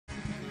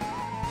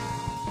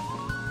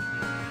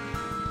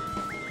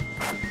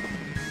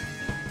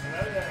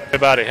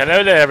Everybody,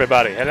 hello there,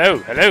 everybody. Hello,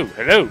 hello,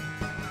 hello.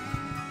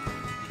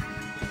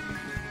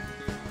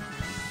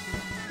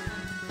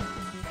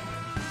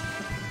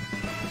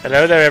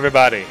 Hello there,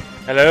 everybody.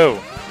 Hello,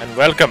 and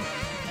welcome.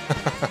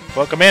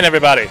 Welcome in,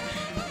 everybody.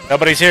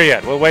 Nobody's here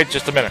yet. We'll wait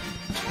just a minute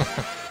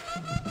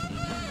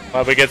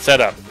while we get set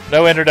up.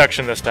 No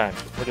introduction this time.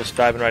 We're just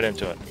diving right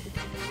into it.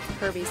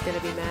 Herbie's gonna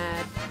be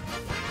mad.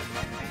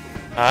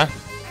 Huh?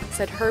 I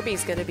said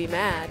Herbie's gonna be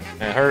mad.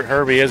 Yeah,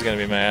 Herbie is gonna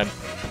be mad.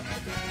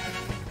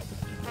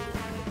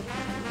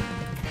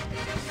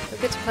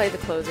 We'll get to play the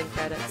closing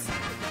credits.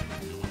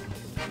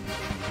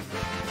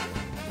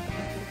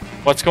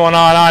 What's going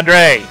on,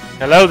 Andre?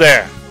 Hello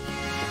there.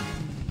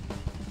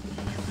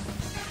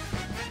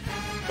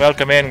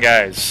 Welcome in,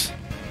 guys.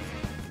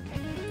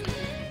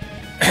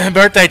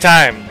 Birthday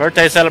time.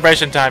 Birthday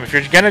celebration time. If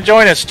you're going to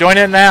join us, join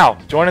in now.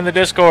 Join in the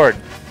Discord.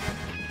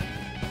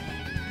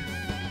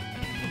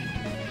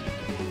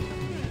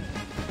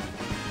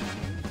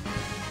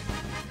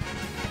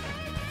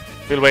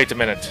 We'll wait a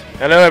minute.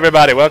 Hello,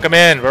 everybody. Welcome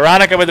in.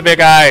 Veronica with the big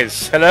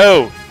eyes.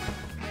 Hello.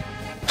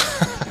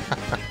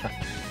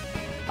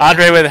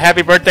 Andre with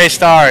happy birthday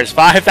stars.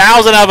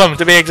 5,000 of them,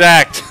 to be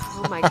exact.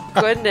 Oh, my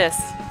goodness.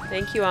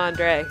 Thank you,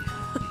 Andre.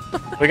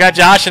 We got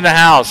Josh in the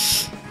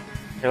house.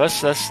 Here,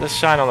 let's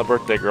shine on the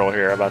birthday girl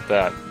here. How about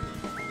that?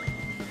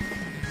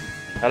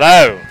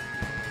 Hello.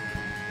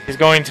 He's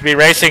going to be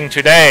racing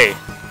today.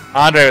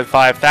 Andre with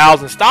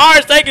 5,000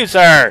 stars. Thank you,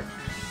 sir.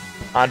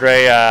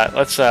 Andre,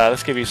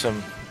 let's give you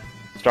some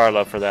star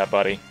love for that,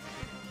 buddy.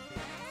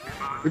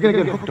 You're gonna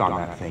get hooked on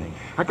that thing.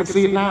 I can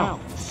see it now.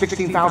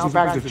 16,000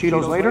 bags of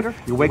Cheetos later,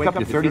 you wake up,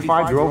 you're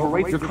 35, you're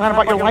overweight, you're crying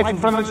about your life in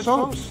front of the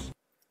soaps.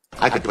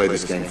 I could play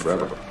this game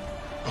forever.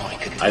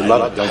 I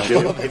love it, don't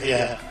you?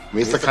 Yeah. I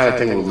mean, it's the kind of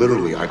thing where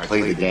literally I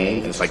play the game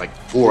and it's like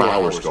 4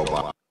 hours go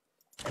by.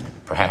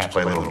 Perhaps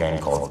play a little game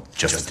called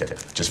Just a Tip.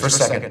 Just for a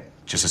second,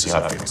 just to see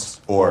how it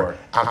feels. Or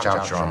ouch,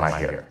 ouch, you're on my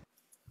hair.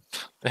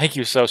 Thank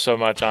you so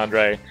much,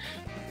 Andre.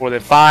 For the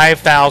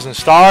 5,000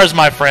 stars,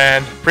 my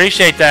friend.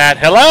 Appreciate that.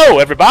 Hello,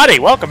 everybody.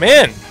 Welcome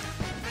in.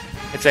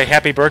 It's a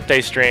happy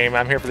birthday stream.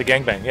 I'm here for the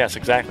gangbang. Yes,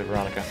 exactly,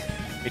 Veronica.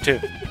 Me too.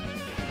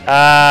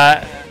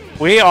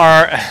 We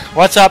are...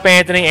 What's up,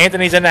 Anthony?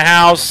 Anthony's in the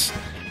house.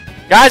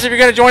 Guys, if you're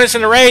going to join us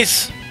in the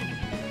race,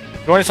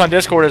 join us on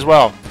Discord as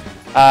well.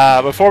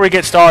 Before we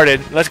get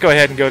started, let's go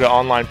ahead and go to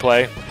online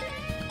play.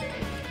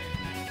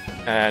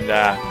 And go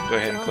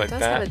ahead and click that.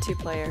 That's not a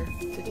two-player.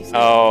 Did you see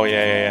Oh,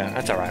 yeah.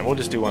 That's all right. We'll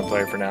just do one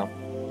player for now.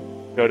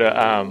 Go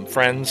to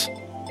Friends.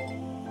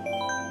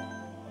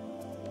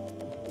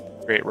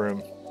 Create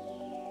room.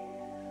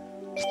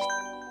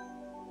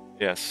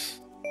 Yes.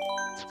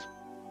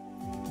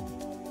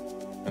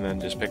 And then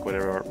just pick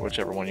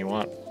whichever one you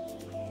want.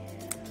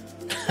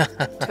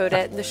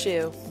 Toadette in the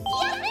shoe.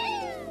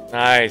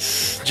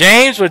 Nice.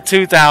 James with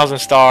 2,000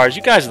 stars.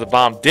 You guys are the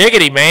bomb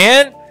diggity,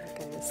 man.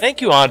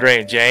 Thank you, Andre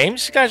and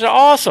James. You guys are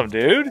awesome,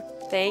 dude.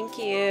 Thank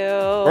you.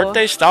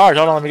 Birthday stars.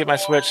 Hold on, let me get my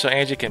Switch so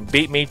Angie can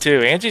beat me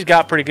too. Angie's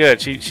got pretty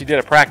good. She did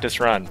a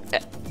practice run.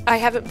 I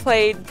haven't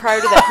played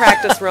prior to that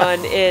practice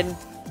run in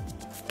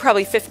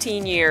probably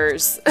 15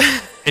 years.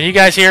 Can you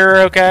guys hear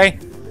her okay?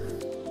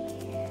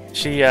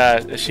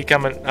 Is she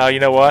coming? Oh, you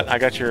know what? I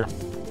got your...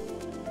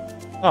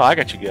 Oh, I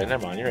got you good.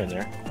 Never mind, you're in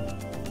there.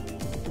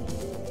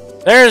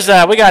 There's,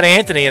 we got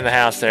Anthony in the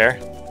house there.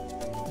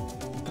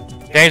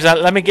 James,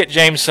 let me get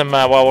James some,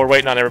 while we're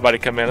waiting on everybody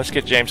to come in, let's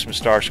get James some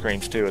star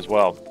screens too as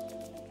well.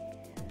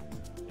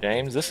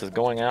 James, this is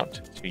going out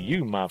to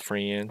you, my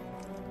friend.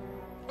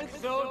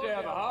 It's so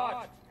damn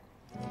hot.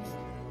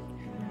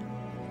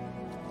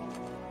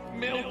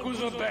 Milk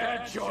was a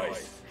bad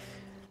choice.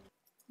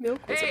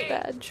 Milk was a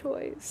bad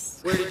choice.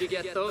 Where did you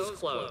get those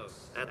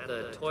clothes? At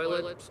the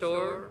toilet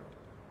store?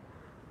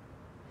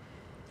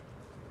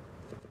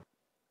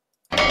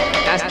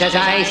 Just as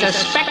I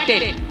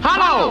suspected.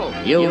 Hello,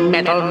 you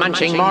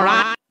metal-munching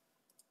moron.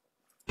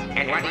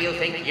 And what do you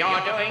think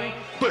you're doing?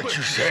 But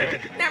you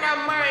said... Never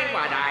mind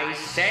what I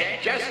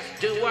said, just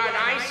do what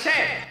I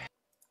said.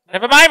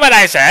 Never mind what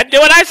I said, do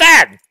what I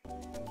said!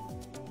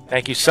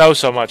 Thank you so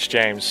much,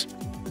 James,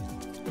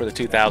 for the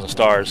 2,000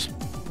 stars.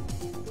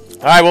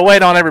 Alright, we'll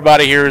wait on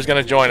everybody here who's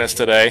going to join us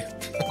today.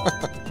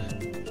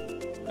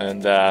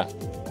 And,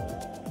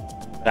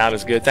 sound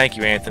is good. Thank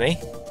you, Anthony.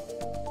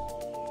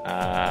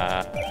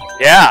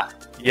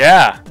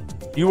 Yeah.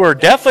 You were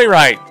definitely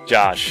right,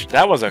 Josh.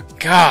 That was a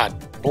God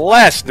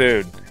bless,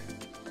 dude.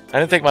 I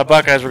didn't think my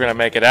Buckeyes were going to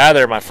make it out of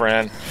there, my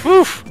friend.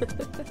 Whew.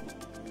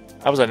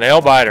 That was a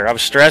nail biter. I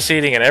was stress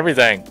eating and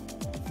everything.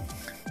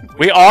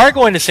 We are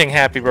going to sing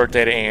happy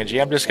birthday to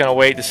Angie. I'm just going to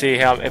wait to see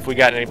if we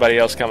got anybody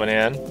else coming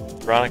in.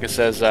 Veronica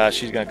says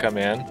she's going to come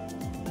in.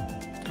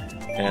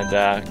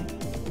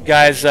 And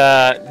guys,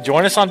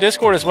 join us on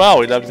Discord as well.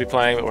 We'd love to be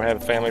playing, but we're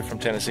having family from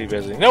Tennessee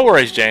visiting. No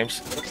worries,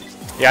 James.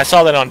 Yeah, I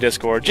saw that on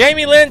Discord.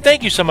 Jamie Lynn,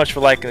 thank you so much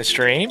for liking the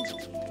stream.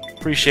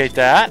 Appreciate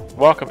that.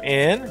 Welcome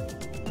in.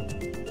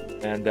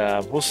 And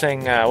we'll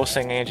sing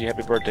Angie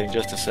happy birthday in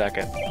just a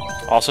second.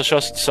 Also show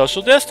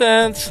social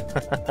distance.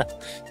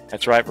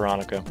 That's right,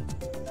 Veronica.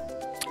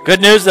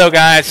 Good news, though,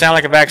 guys. Sound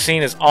like a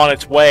vaccine is on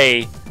its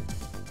way.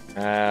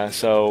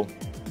 So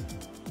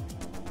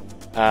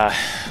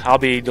I'll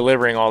be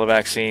delivering all the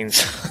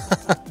vaccines.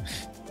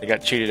 They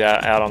got cheated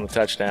out on the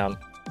touchdown.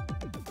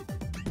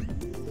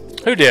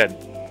 Who did?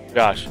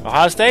 Gosh,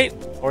 Ohio State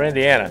or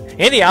Indiana?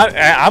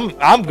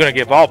 I'm gonna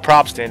give all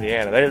props to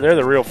Indiana. They're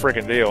the real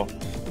freaking deal.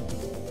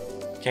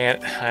 I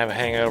have a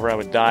hangover. I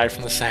would die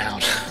from the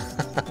sound.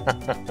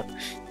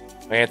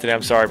 Anthony,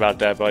 I'm sorry about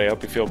that, buddy. I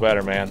hope you feel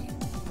better, man.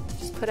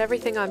 Just put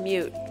everything on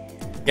mute.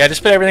 Yeah,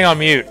 just put everything on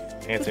mute,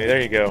 Anthony.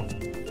 There you go.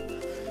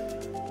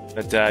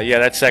 But yeah,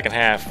 that second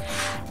half,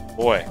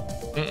 boy,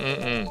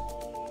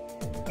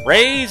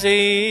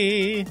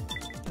 crazy.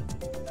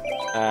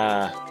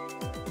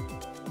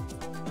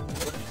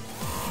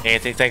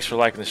 Anthony, thanks for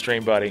liking the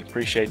stream, buddy.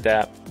 Appreciate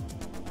that.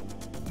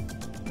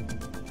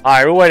 All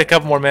right, we'll wait a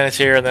couple more minutes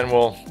here, and then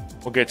we'll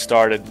get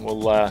started.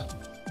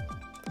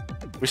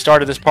 We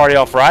started this party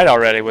off right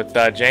already with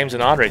James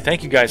and Andre.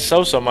 Thank you guys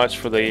so much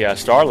for the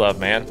star love,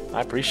 man.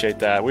 I appreciate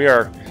that. We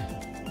are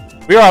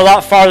a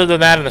lot farther than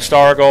that in the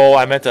star goal.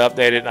 I meant to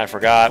update it and I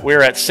forgot.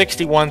 We're at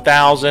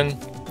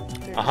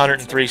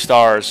 61,103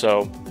 stars.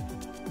 So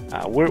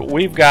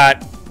we've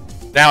got,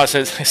 now it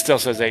still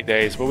says 8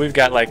 days, but we've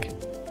got like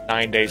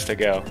 9 days to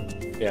go.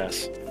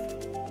 Yes,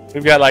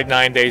 we've got like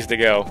 9 days to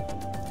go.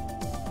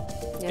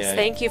 Yes, Yeah,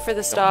 thank you for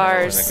the don't know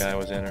when stars. the guy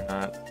was in or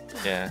not.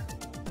 Yeah.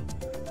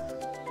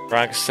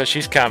 Veronica says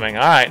she's coming.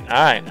 All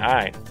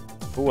right.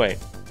 We'll wait.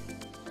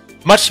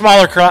 Much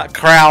smaller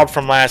crowd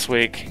from last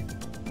week,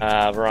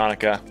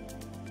 Veronica.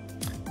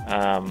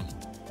 So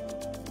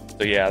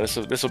yeah, this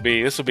will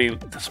be on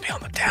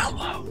the down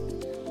low.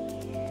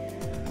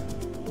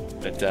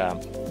 But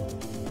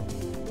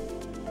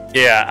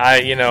yeah,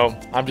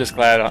 I'm just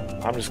glad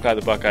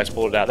the Buckeyes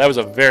pulled it out. That was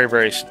a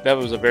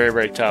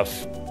very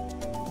tough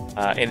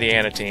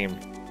Indiana team.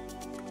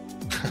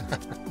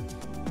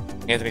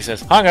 Anthony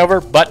says hungover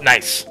but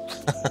nice.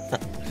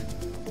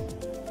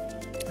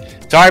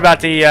 Sorry about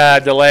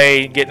the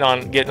delay getting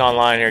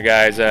online here,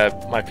 guys.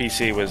 My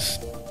PC was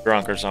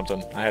drunk or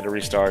something. I had to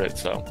restart it,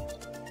 so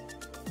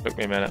it took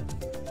me a minute.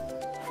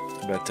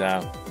 But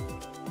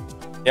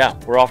yeah,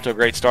 we're off to a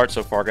great start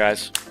so far,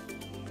 guys.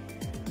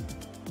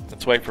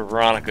 Let's wait for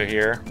Veronica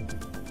here.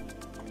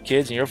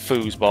 Kids and your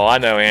foosball. I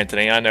know,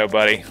 Anthony. I know,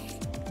 buddy.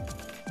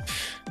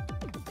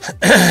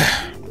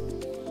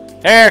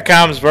 Here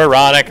comes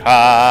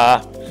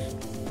Veronica.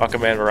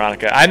 Welcome in,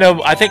 Veronica.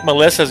 I think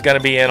Melissa's going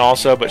to be in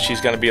also, but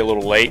she's going to be a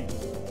little late.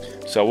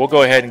 So we'll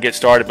go ahead and get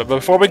started. But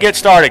before we get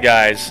started,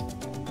 guys,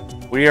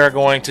 we are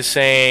going to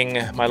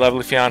sing my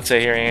lovely fiance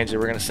here, Angie.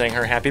 We're going to sing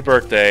her happy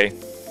birthday.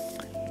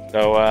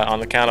 So on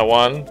the count of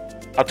 1,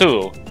 a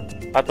 2,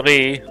 a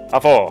 3,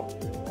 a 4.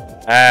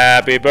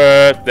 Happy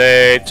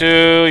birthday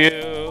to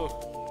you.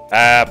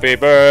 Happy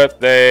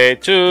birthday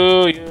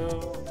to you.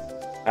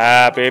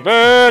 Happy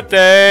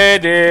birthday,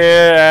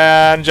 dear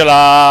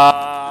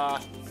Angela.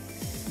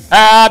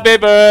 Happy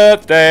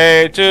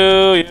birthday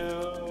to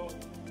you.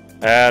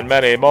 And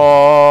many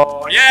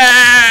more.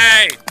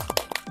 Yay!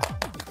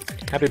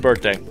 Happy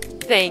birthday.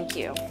 Thank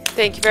you.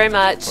 Thank you very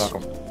much.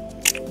 Welcome.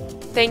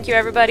 Thank you,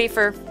 everybody,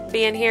 for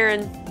being here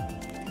and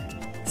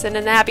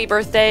sending the happy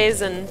birthdays.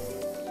 And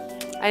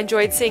I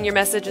enjoyed seeing your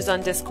messages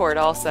on Discord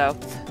also.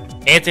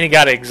 Anthony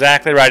got it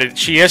exactly right.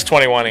 She is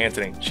 21,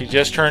 Anthony. She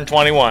just turned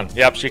 21.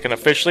 Yep, she can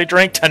officially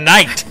drink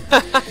tonight.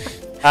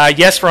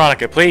 Yes,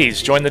 Veronica,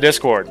 please join the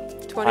Discord.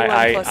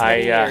 21 plus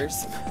many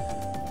years.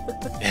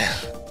 Yeah,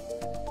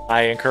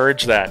 I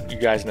encourage that. You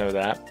guys know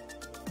that.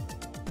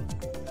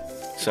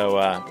 So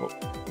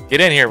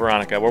get in here,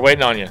 Veronica. We're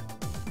waiting on you.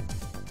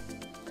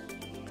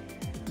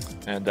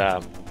 And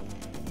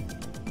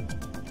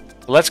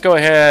let's go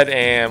ahead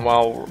and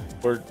while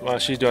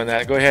she's doing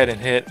that, go ahead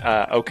and hit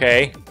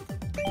OK.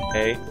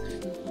 Okay,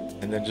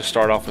 and then just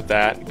start off with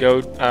that.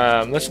 Go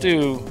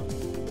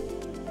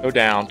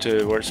down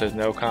to where it says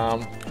no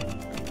com,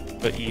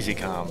 but easy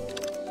com.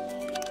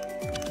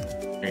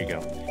 There you go.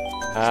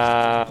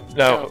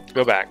 No,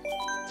 go back.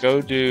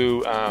 Go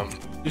do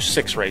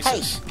 6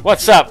 races. Hey.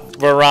 What's up,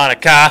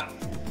 Veronica?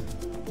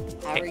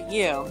 How are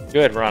you?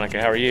 Good, Veronica.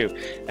 How are you?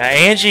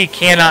 Angie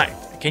cannot.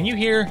 Can you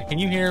hear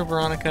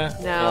Veronica?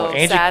 No,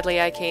 Angie,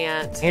 sadly I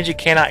can't. Angie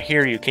cannot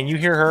hear you. Can you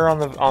hear her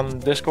on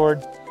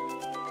Discord?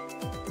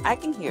 I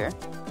can hear.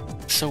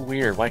 It's so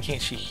weird. Why can't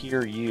she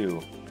hear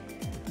you?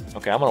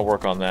 Okay, I'm gonna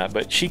work on that.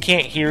 But she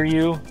can't hear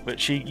you,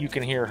 but you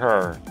can hear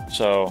her.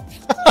 So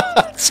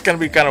it's gonna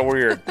be kind of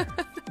weird. Fine,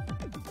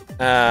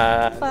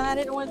 I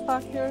didn't want to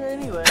talk to her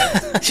anyway.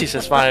 She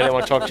says, "Fine, I didn't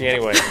want to talk to you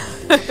anyway."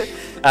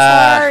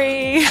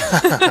 Sorry.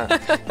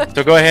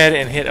 So go ahead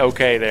and hit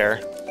OK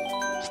there,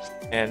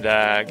 and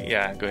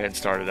yeah, go ahead and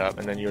start it up,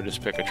 and then you'll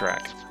just pick a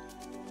track.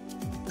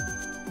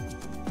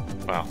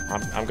 Well,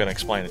 I'm gonna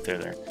explain it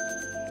there.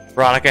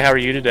 Veronica, how are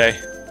you today?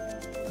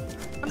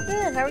 I'm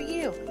good. How are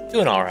you?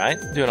 Doing all right.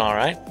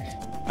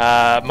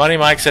 Money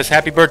Mike says,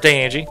 happy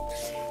birthday, Angie.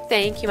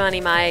 Thank you,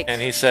 Money Mike.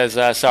 And he says,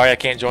 sorry I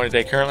can't join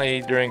today.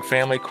 Currently during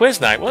family quiz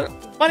night.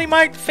 What? Money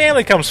Mike,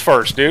 family comes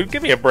first, dude.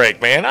 Give me a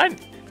break, man.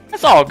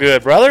 That's all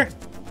good, brother.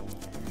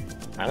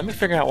 Right, let me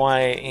figure out why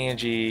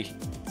Angie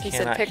He said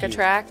cannot pick a hear.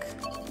 track.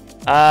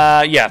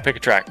 Yeah, pick a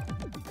track.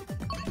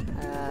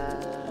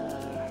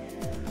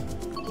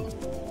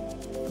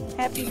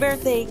 Happy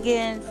birthday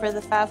again for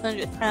the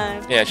 500th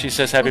time. Yeah, she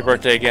says happy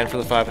birthday again for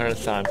the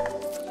 500th time.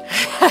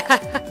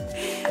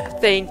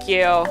 Thank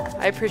you.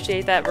 I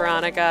appreciate that,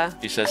 Veronica.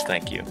 She says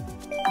thank you.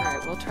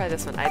 Alright, we'll try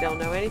this one. I don't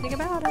know anything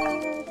about it, but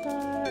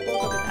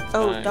we'll go with that.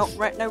 Oh, Nice.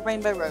 don't no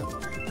Rainbow Road.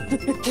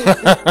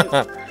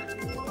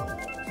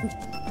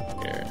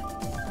 Here.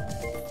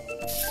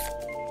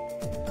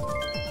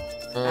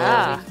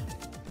 Ah.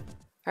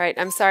 Alright,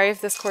 I'm sorry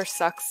if this course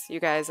sucks, you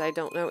guys. I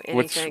don't know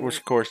anything.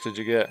 Which course did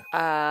you get?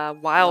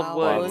 Wildwood.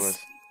 Wildwood.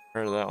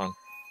 Heard of that one?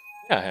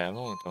 Yeah, I have. I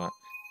went to that.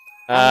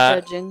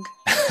 I'm judging.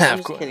 I'm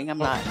just course- kidding. I'm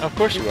not. Of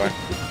course you are.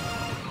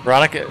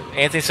 Veronica.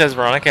 Anthony says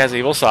Veronica has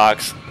evil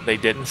socks. They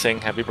didn't sing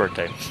happy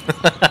birthday.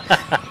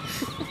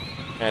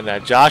 And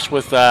Josh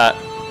with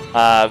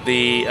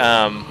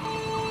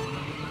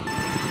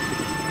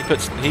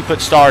he put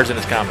stars in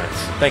his comments.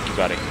 Thank you,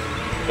 buddy.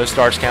 Those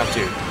stars count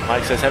too.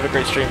 Mike says have a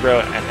great stream,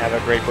 bro, and have a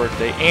great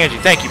birthday, Angie.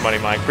 Thank you, Money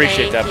Mike.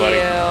 Appreciate that, buddy.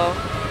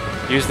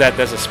 Thank you. Use that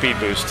as a speed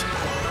boost.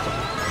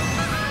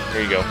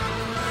 Here you go.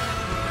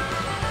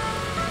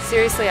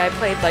 Seriously, I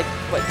played like,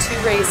 what, 2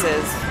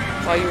 races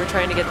while you were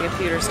trying to get the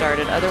computer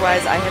started.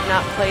 Otherwise, I have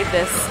not played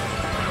this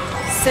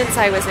since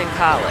I was in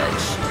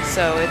college.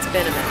 So it's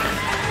been a minute.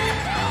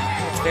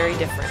 It's very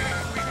different.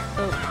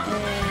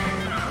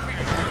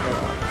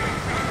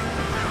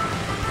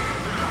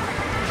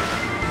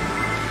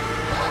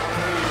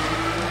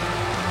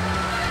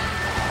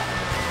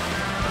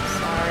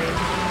 Sorry.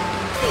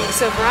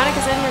 So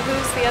Veronica's in here.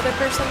 Who's the other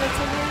person that's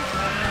in here?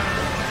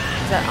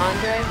 Is that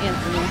Andre?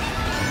 Anthony.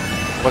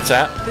 What's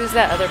that? Who's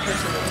that other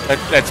person that's in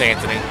here? That's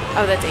Anthony.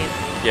 Oh, that's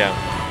Anthony. Yeah.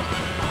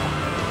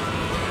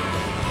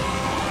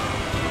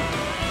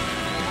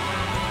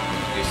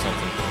 Do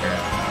something here.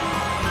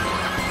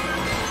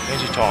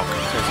 Angie, talk.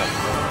 Say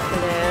something.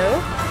 Hello?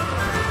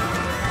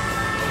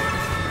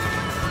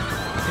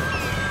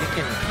 He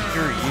can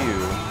hear you,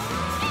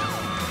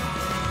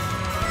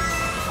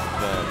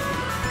 but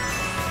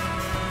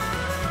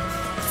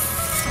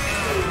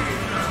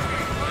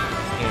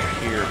can't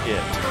hear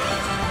it.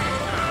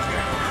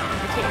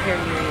 I can't hear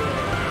you either.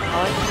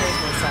 All I can hear is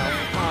myself.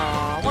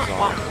 Aw, wah,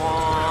 wah,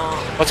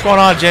 wah. What's going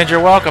on, Ginger?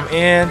 Welcome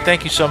in.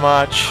 Thank you so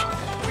much.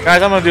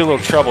 Guys, I'm going to do a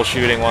little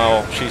troubleshooting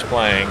while she's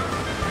playing.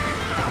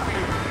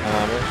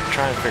 I'm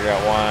trying to figure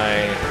out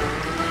why,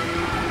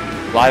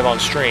 live on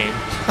stream,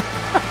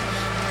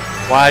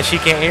 why she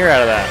can't hear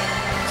out of that.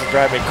 This is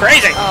driving me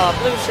crazy. Oh,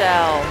 blue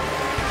shell.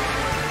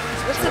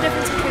 So what's the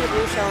difference between a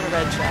blue shell and a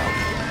red shell?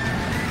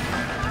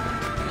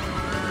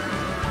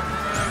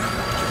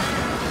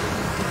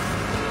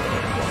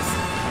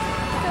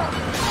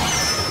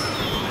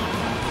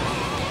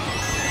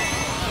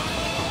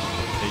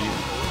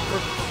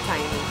 We're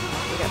tiny.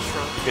 We got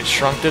shrunk. Get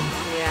shrunked?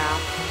 Yeah.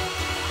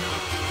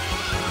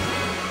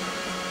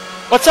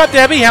 What's up,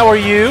 Debbie? How are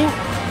you?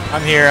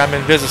 I'm here. I'm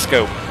in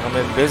Visiscope. I'm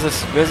in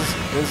Visis.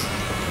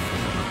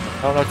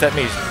 I don't know what that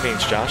means,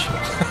 Josh.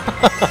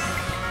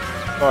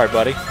 All right,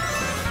 buddy.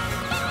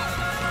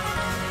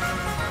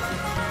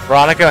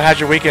 Veronica, how's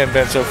your weekend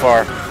been so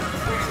far?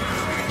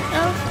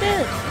 Oh,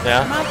 good.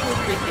 Yeah? My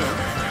first weekend.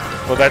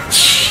 Well,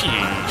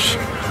 sheesh.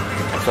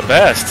 That's the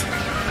best.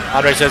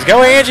 Andre says,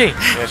 go, Angie.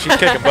 Yeah, she's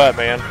kicking butt,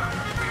 man.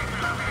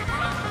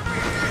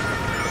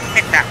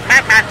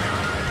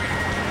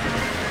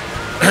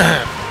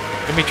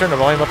 Let me turn the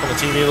volume up on the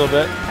TV a little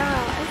bit. Oh,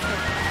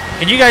 okay.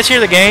 Can you guys hear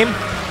the game?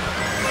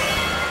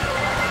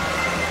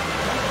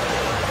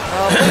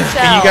 Oh, blue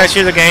shell. Can you guys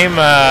hear the game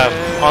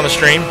on the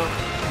stream?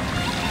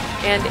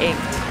 And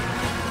inked.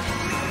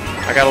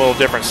 I got a little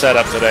different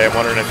setup today. I'm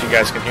wondering if you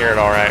guys can hear it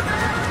all right.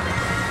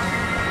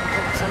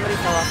 Oh, somebody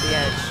fell off the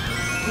edge.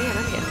 Man,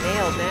 I'm getting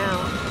nailed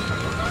now.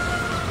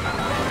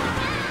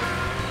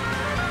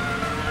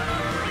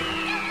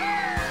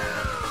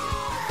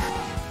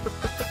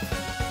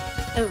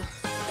 Oh,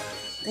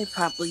 they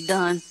probably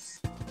done.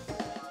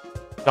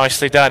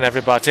 Nicely done,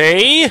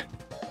 everybody.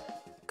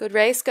 Good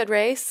race, good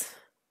race.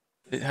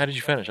 How did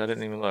you finish? I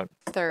didn't even look.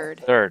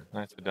 Third. Third.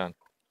 Nicely done.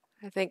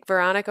 I think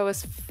Veronica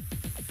was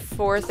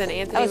fourth and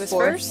Anthony was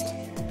fourth. first.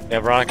 Yeah,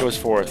 Veronica was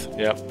fourth.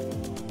 Yep.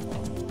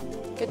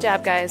 Good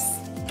job, guys.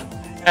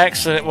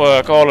 Excellent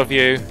work, all of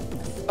you.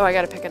 Oh, I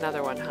gotta pick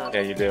another one, huh?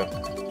 Yeah, you do.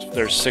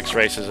 There's 6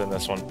 races in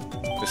this one.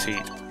 This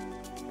heat.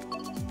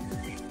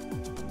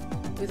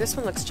 Ooh, this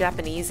one looks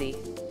Japanesey.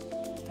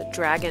 The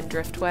Dragon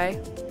Driftway.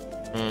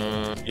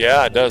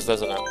 Yeah, it does,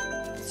 doesn't it?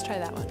 Let's try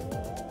that one.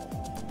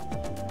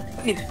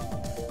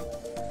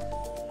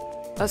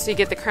 Oh, so you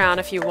get the crown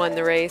if you won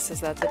the race.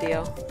 Is that the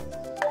deal?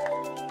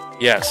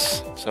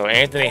 Yes. So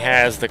Anthony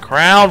has the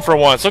crown for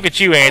once. Look at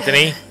you,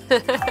 Anthony.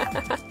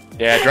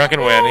 Yeah,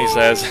 drunken win, he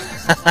says.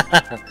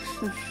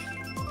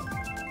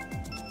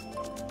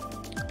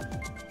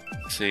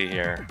 Let's see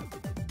here.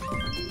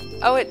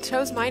 Oh, it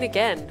chose mine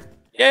again.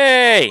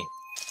 Yay!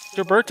 It's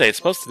your birthday. It's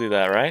supposed to do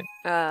that, right?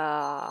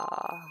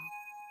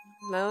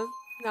 No,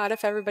 not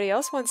if everybody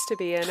else wants to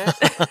be in it.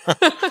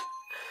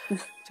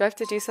 Do I have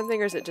to do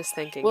something, or is it just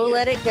thinking? We'll here?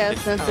 let it go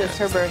since it's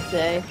her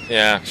birthday.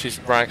 Yeah,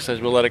 Veronica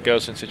says we'll let it go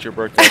since it's your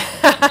birthday.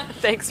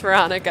 Thanks,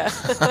 Veronica.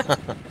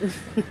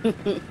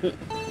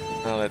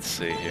 Well, let's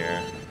see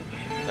here.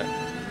 I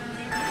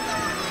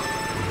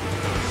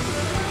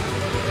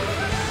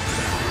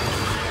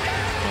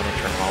want to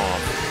turn them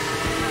off.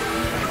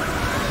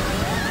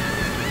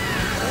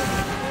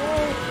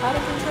 Oh, out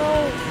of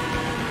control.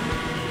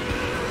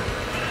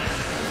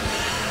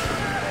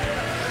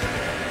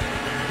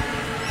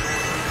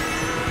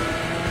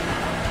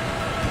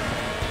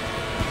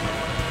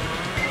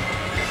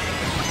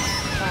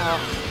 Wow.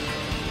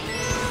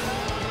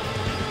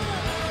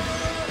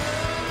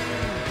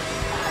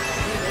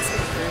 This is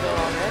brutal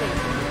already.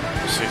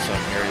 We'll see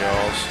some here,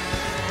 y'alls.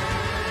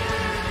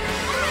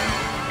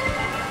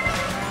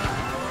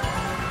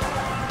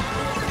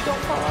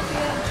 Don't fall off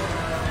yet.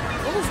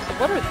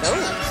 What are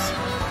those?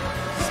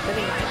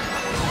 Spinning.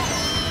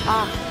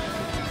 Ah.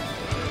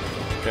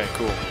 Okay,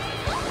 cool.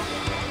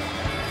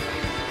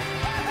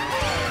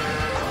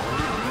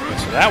 Okay,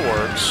 so that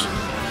works.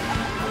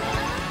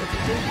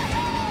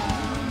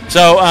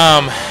 So,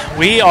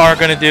 we are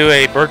going to do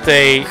a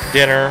birthday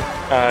dinner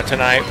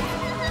tonight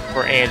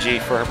for Angie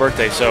for her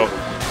birthday. So,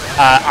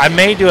 I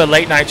may do a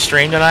late night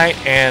stream tonight,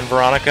 and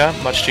Veronica,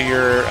 much to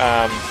your,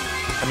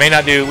 we may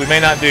not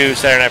do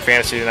Saturday Night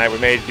Fantasy tonight. We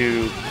may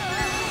do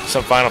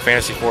some Final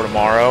Fantasy 4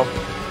 tomorrow.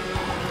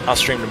 I'll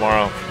stream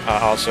tomorrow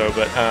also,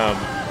 but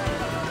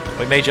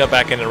we may jump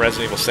back into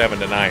Resident Evil 7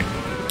 tonight.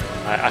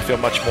 I feel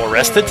much more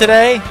rested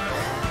today,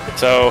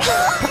 so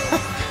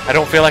I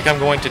don't feel like I'm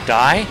going to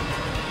die.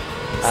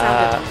 You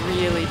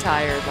sounded really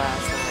tired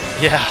last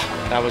night. Yeah,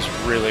 I was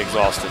really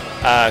exhausted.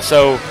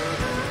 So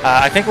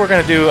I think we're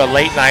going to do a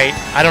late night.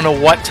 I don't know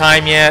what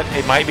time yet.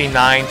 It might be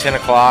 9, 10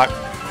 o'clock.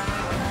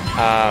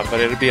 But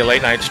it'll be a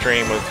late night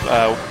stream with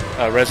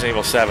Resident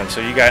Evil 7.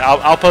 So you guys,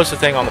 I'll post a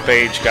thing on the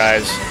page,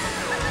 guys,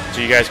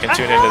 so you guys can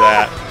tune into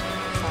that.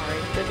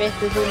 Sorry. So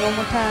basically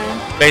normal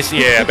time.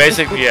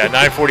 Basically, yeah,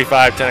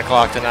 9:45, 10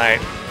 o'clock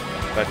tonight.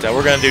 But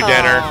we're going to do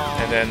dinner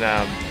and then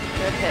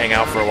hang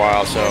out for a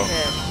while. So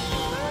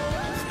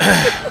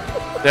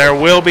there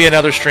will be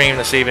another stream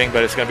this evening,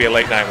 but it's going to be a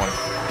late night one.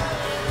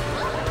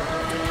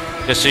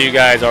 Just so you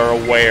guys are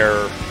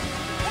aware.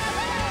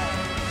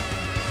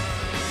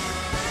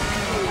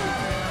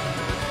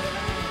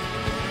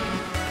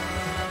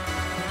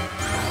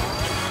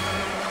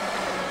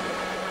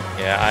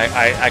 Yeah,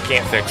 I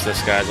can't fix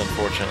this, guys,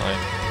 unfortunately.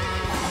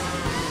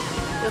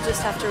 You'll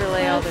just have to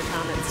relay all their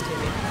comments to me.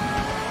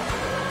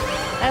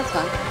 That's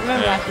fine.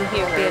 Remember, I can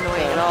hear It'll her. be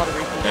annoying at all to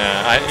repeat.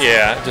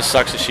 Yeah, it just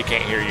sucks that she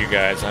can't hear you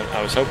guys.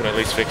 I was hoping to at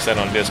least fix that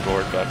on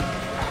Discord, but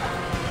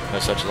no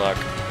such luck.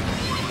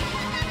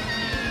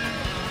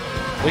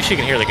 At least you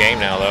can hear the game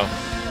now, though.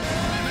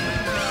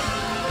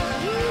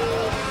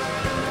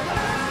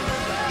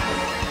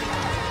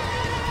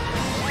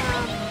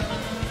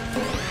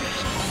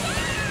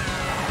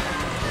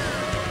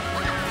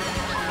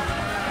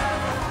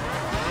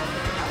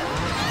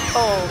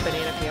 Oh,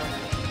 banana peel.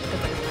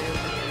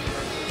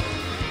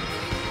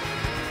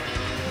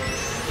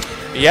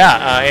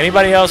 Yeah,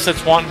 anybody else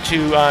that's wanting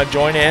to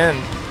join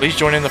in, please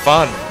join in the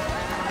fun.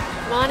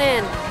 Come on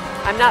in.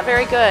 I'm not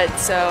very good,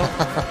 so.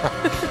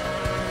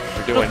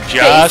 You're doing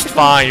just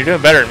fine. You're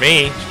doing better than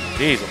me.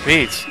 Jeez,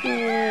 Pete's.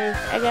 Yes,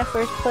 I got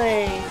first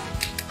place.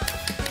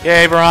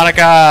 Yay,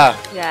 Veronica!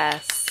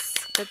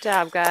 Yes. Good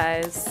job,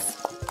 guys.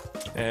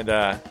 And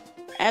I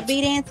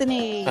beat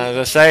Anthony. as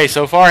I say,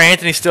 so far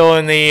Anthony's still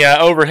in the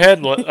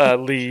overhead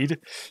lead.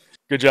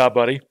 Good job,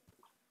 buddy.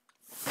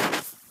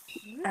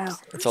 Oh,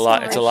 It's a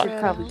lot. It's a lot. I should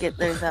probably get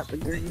those out the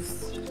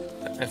grease.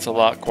 It's a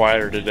lot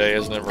quieter today,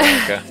 isn't it,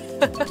 Veronica?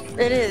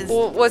 It is.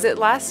 Well, was it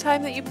last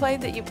time that you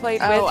played with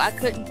I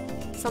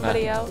couldn't.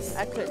 somebody else?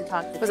 I couldn't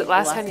talk to Was it people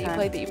last time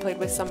that you played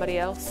with somebody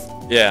else?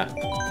 Yeah,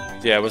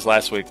 it was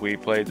last week. We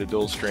played the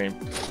dual stream.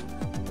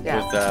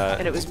 Yeah. With,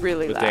 and it was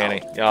really with loud.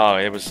 Danny. Oh,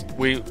 it was.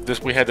 We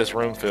had this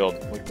room filled.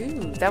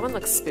 Ooh, that one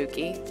looks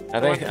spooky. I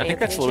think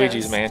that's Anthony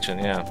Luigi's chose. Mansion.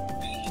 Yeah.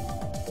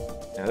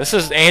 This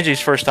is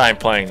Angie's first time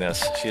playing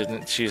this.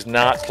 She's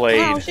not played.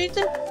 No, she's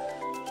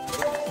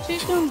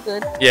doing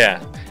good.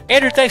 Yeah.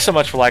 Andrew, thanks so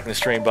much for liking the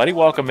stream, buddy.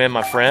 Welcome in,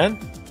 my friend.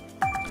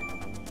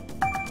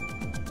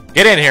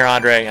 Get in here,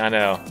 Andre. I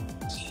know.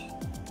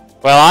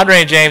 Well, Andre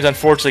and James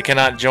unfortunately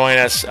cannot join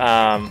us.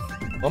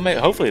 Well, maybe,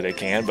 hopefully they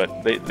can,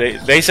 but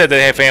they said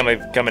they have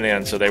family coming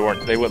in, so they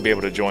wouldn't be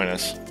able to join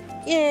us.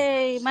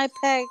 Yay! My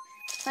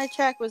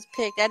track was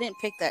picked. I didn't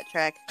pick that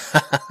track.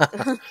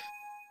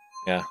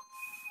 Yeah.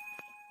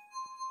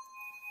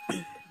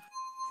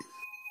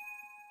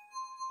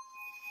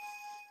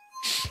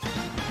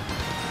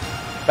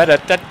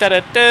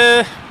 Ba-da-da-da-da-da.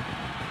 If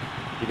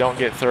you don't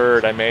get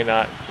third, I may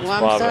not. Well,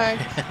 I'm sorry.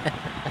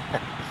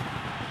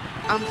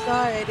 I'm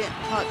sorry I didn't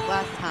talk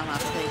last time I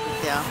played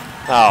with y'all.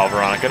 Oh,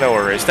 Veronica, no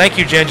worries. Thank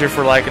you, Ginger,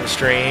 for liking the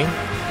stream.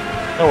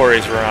 No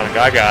worries,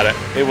 Veronica. I got it.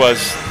 It was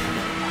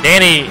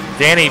Danny.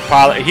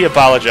 He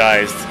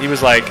apologized. He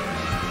was like,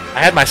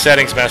 I had my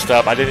settings messed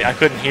up. I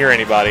couldn't hear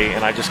anybody,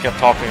 and I just kept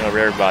talking over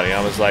everybody.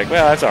 I was like,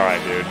 well, that's all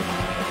right, dude.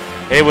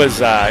 It was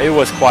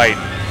quite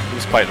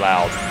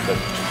loud. But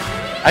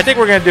I think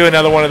we're gonna do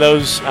another one of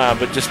those,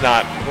 but just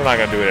not. We're not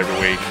gonna do it every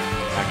week.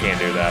 I can't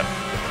do that.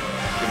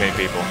 Too many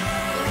people.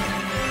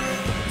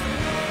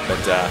 But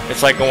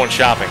it's like going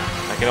shopping.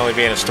 I can only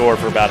be in a store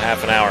for about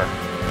half an hour,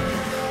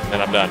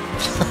 then I'm done.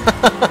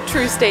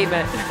 True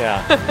statement.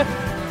 Yeah.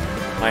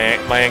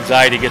 My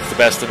anxiety gets the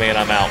best of me, and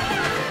I'm out.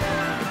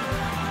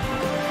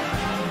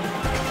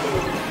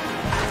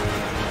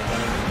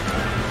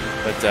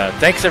 But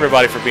thanks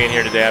everybody for being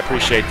here today. I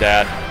appreciate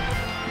that.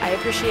 I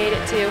appreciate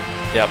it too.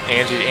 Yep,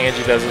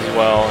 Angie does as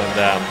well,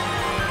 and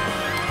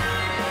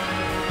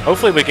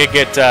hopefully we could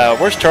get.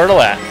 Where's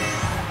Turtle at?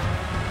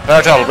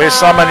 Turtle, we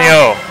summon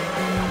you.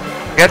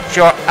 Get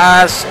your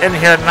ass in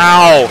here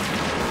now.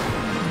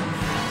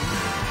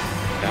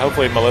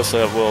 Hopefully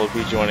Melissa will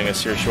be joining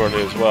us here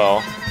shortly as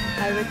well.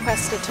 I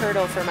request a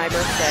turtle for my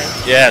birthday.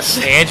 Yes,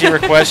 Angie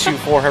requests you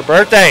for her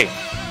birthday.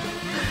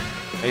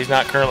 He's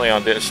not currently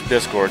on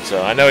Discord,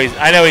 so I know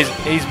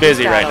he's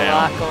busy right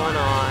now. Got a lot going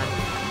on.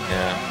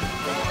 Yeah.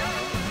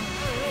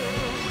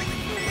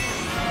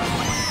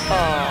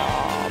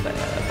 Oh, man.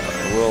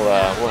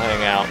 We'll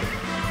hang out.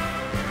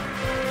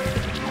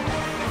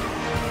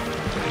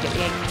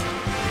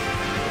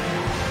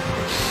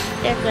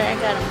 Yeah, good. I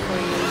got them for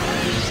you.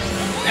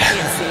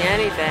 Can't see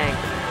anything.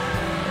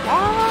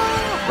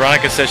 Ah.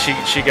 Veronica says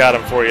she got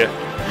him for you.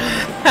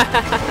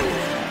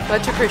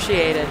 Much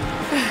appreciated.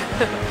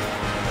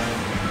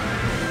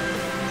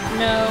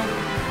 No.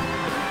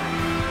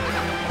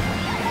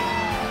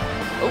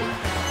 Oh,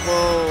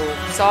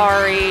 whoa.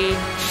 Sorry.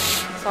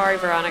 Sorry,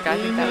 Veronica. I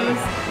think that was...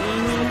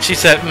 She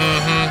said,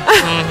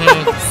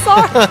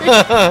 Sorry.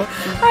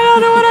 I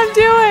don't know what I'm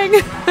doing.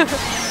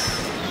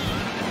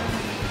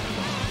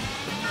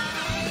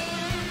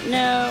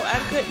 No, I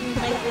couldn't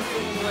make this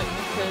thing work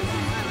because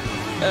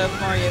of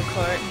Mario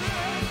Kart.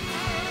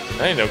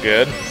 That ain't no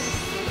good.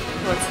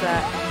 What's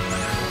that?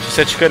 She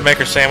said she couldn't make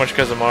her sandwich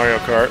because of Mario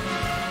Kart.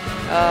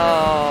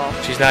 Oh.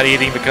 She's not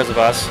eating because of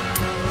us.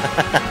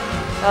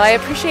 Well, I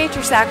appreciate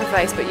your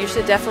sacrifice, but you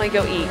should definitely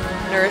go eat.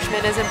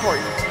 Nourishment is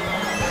important.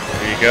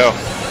 There you go.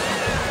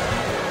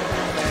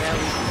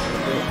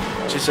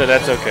 She said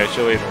that's okay.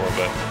 She'll eat a little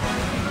bit.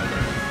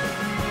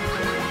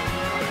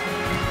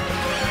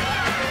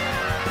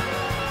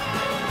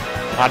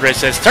 Andre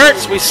says,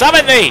 Turts, we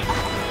summon thee!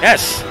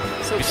 Yes,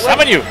 So we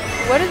summon you!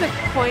 What do the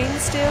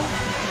coins do?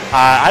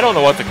 I don't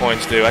know what the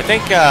coins do. I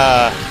think,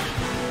 yeah,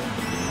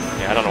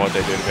 I don't know what they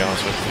do, to be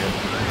honest with you.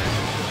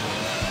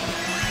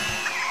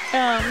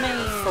 Oh,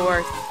 man.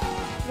 Fourth.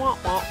 Wah,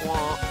 wah,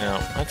 wah. No,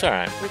 that's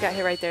alright. We got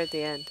hit right there at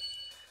the end.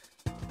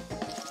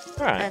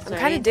 Alright. I'm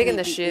kind of digging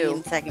the shoe.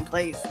 In second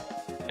place.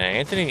 Yeah,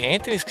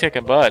 Anthony's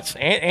kicking butts.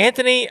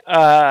 Anthony,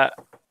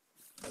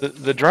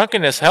 the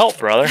drunkenness helped,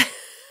 brother.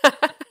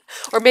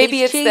 Or maybe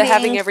He's it's the cheating.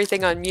 having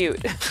everything on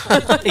mute.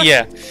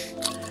 Yeah.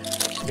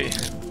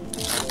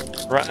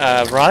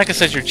 Veronica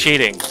says you're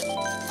cheating.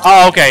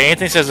 Oh, okay.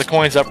 Anthony says the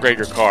coins upgrade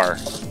your car.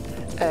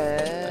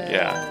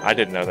 Yeah, I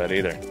didn't know that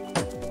either.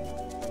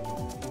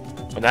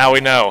 But now we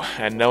know,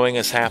 and knowing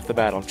is half the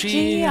battle.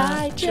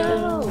 G.I.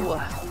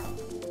 Joe.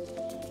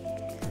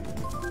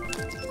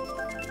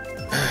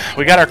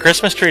 We got our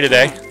Christmas tree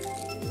today.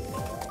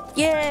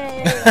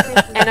 Yay!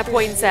 And a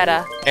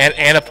poinsettia.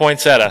 And a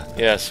poinsettia.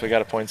 Yes, we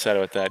got a poinsettia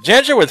with that.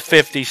 Ginger with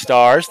 50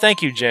 stars.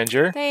 Thank you,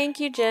 Ginger. Thank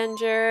you,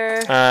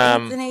 Ginger.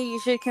 Anthony, you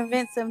should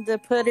convince him to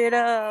put it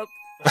up.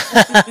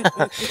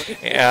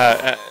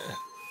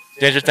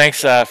 Ginger,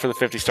 thanks for the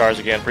 50 stars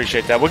again.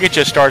 Appreciate that. We'll get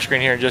you a star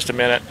screen here in just a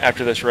minute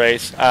after this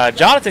race.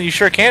 Jonathan, you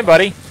sure can,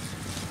 buddy.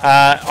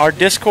 Our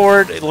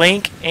Discord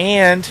link,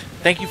 and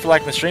thank you for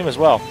liking the stream as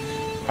well.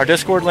 Our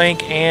Discord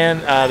link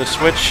and the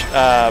Switch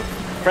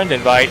friend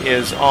invite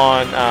is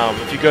on,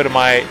 if you go to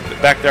my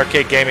Back to the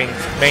Arcade Gaming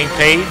main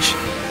page,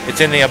 it's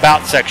in the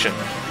About section.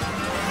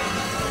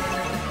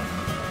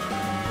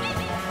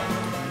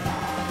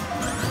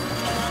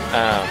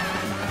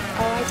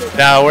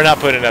 No, we're not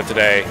putting it up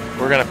today.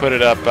 We're going to put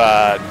it up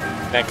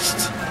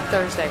next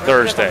Thursday.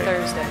 Thursday.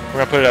 Thursday. We're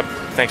going to put it up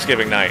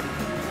Thanksgiving night.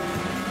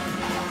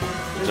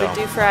 We So. would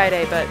do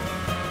Friday, but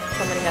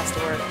somebody has to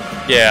work.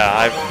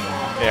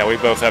 Yeah, we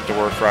both have to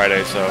work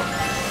Friday, so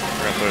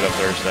we're going to put it up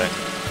Thursday.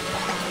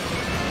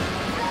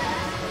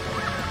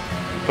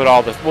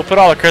 We'll put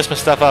all the Christmas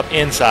stuff up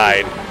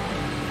inside,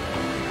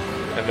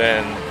 and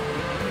then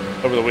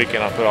over the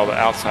weekend I'll put all the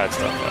outside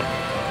stuff up.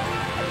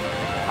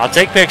 I'll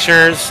take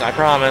pictures, I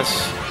promise.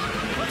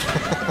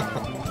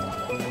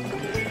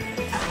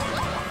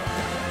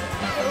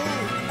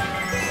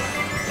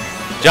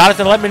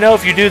 Jonathan, let me know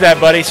if you do that,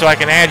 buddy, so I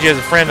can add you as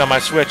a friend on my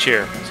Switch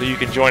here, so you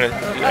can join in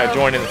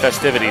the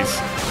festivities.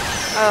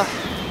 Oh.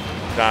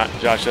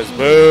 Josh says,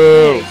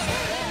 boo!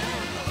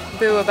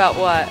 Boo about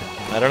what?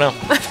 I don't know.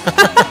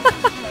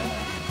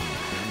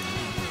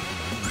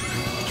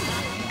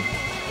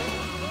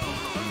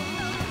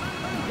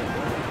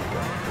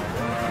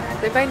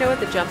 Does anybody know what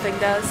the jumping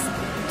does?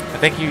 I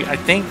think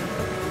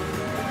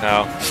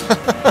no.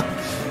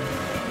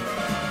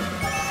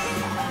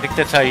 I think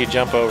that's how you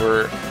jump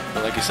over,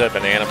 like you said,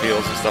 banana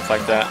peels and stuff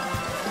like that.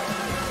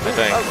 I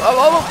think.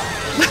 Oh.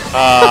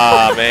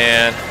 Ah,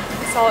 man.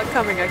 I saw it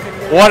coming. I couldn't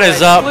get it. What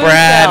is up, Blue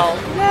Brad? shell.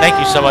 Thank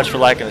you so much for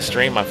liking the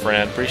stream, my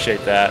friend.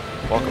 Appreciate that.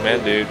 Welcome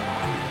in, dude.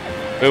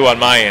 Boo on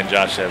my end,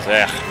 Josh says.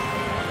 Yeah.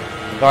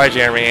 Sorry,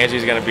 Jeremy.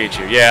 Angie's going to beat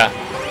you. Yeah,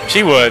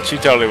 she would. She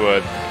totally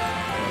would.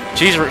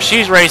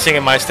 She's racing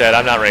in my stead.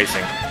 I'm not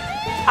racing.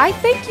 I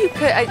think you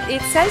could.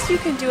 It says you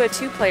can do a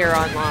 2-player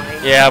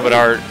online. Yeah, but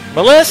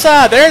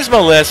Melissa, there's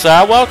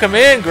Melissa. Welcome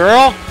in,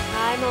 girl.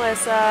 Hi,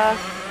 Melissa.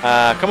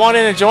 Come on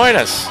in and join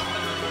us.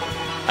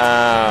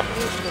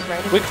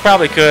 We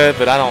probably could,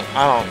 but I don't.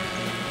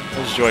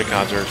 Those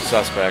Joy-Cons are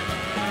suspect.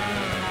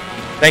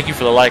 Thank you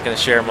for the like and the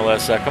share,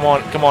 Melissa. Come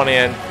on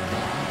in.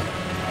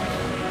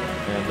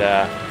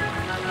 And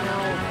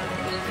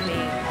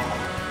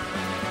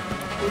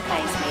You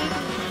guys made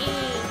me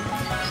eat.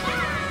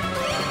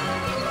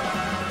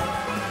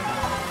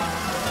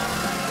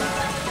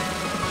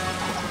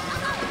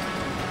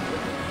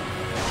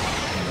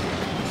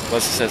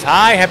 Melissa says,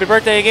 hi, happy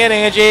birthday again,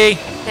 Angie.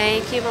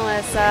 Thank you,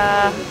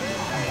 Melissa.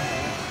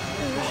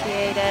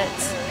 Appreciate it.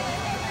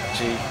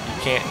 You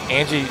can't,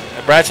 Angie,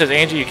 Brad says,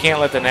 Angie, you can't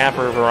let the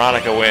napper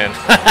Veronica win.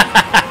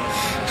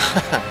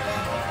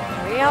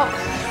 Well.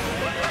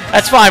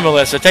 That's fine,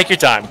 Melissa. Take your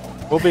time.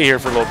 We'll be here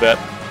for a little bit.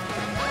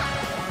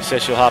 She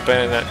says she'll hop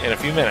in a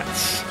few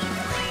minutes.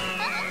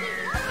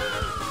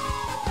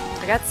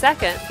 I got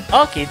second.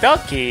 Okie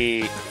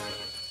dokie.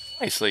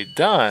 Nicely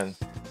done.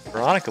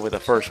 Veronica with a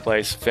first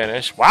place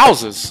finish.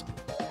 Wowzers.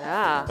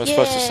 Yeah. I was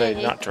supposed to say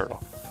not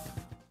turtle.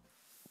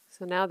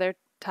 So now they're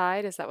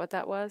tied. Is that what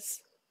that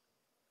was?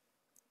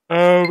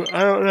 I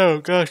don't know.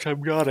 Gosh,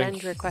 I'm yawning.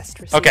 End request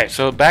received. Okay,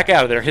 so back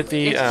out of there. Hit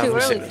the. It's too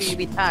early for you to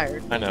be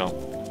tired. I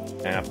know.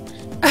 Yeah.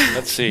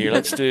 Let's see here.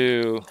 Let's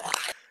do.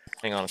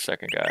 Hang on a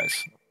second,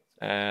 guys.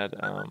 Add.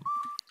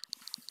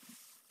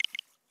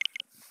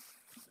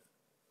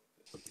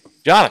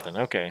 Jonathan.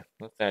 Okay,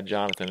 let's add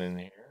Jonathan in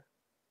here.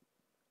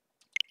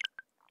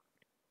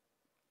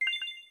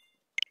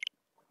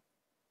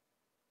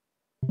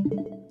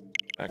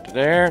 Back to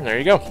there, and there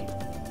you go.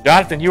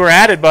 Jonathan, you were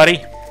added, buddy.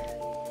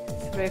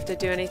 Do we have to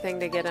do anything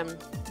to get him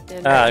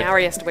in right now, or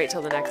he has to wait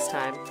till the next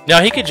time?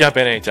 No, he could jump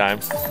in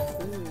anytime.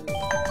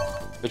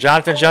 So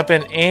Jonathan, jump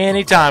in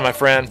anytime, my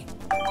friend.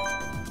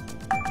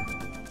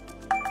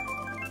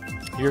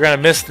 You're going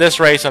to miss this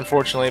race,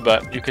 unfortunately,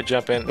 but you could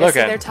jump in. Yeah, Look see,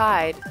 at they're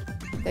tied.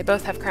 They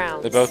both have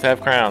crowns. They both have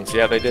crowns.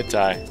 Yeah, they did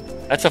tie.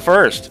 That's a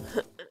first.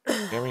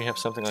 Remember, you have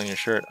something on your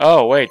shirt.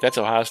 Oh, wait, that's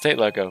Ohio State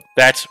logo.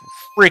 That's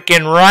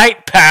freaking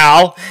right,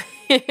 pal.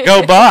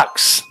 Go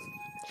Bucks.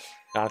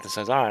 Jonathan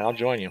says, all right, I'll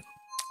join you.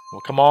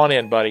 Well, come on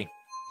in, buddy.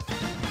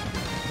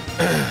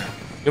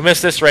 You'll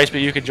miss this race,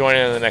 but you could join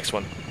in the next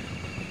one.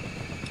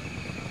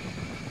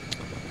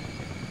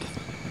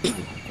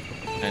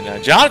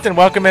 And Jonathan,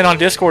 welcome in on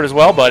Discord as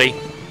well, buddy.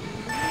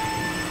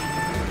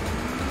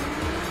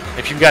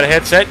 If you've got a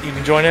headset, you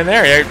can join in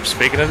there. Yeah,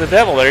 speaking of the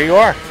devil, there you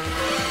are.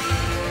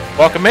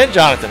 Welcome in,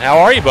 Jonathan. How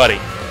are you, buddy?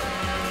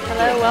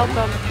 Hello,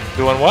 welcome.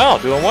 Doing well,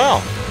 doing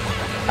well.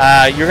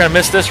 You're going to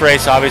miss this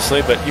race,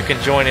 obviously, but you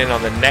can join in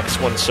on the next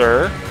one,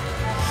 sir.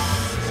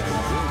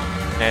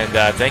 And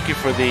thank you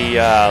for the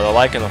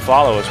like and the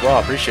follow as well.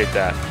 I appreciate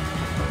that.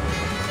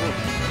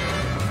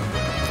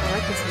 I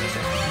like this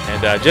music.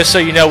 And just so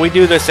you know, we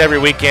do this every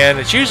weekend.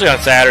 It's usually on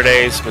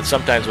Saturdays, but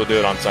sometimes we'll do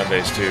it on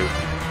Sundays too.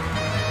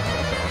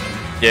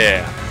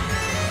 Yeah.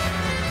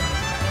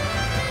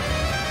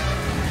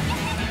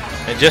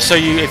 And just so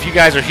if you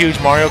guys are huge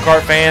Mario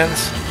Kart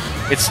fans,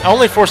 it's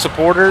only for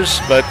supporters,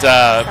 but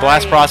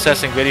Blast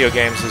Processing Video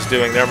Games is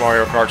doing their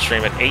Mario Kart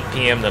stream at 8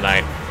 p.m.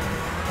 tonight.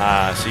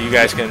 So you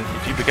guys can,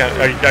 if you become,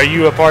 are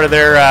you a part of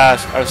their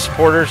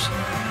supporters?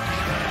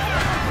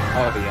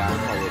 Oh yeah, I'm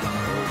probably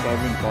I've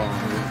been following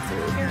her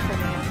for,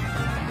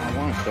 I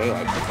want to say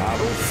like 5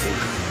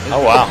 years.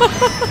 Oh wow.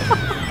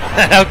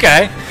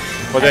 Okay.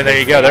 Well then there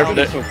you go. They're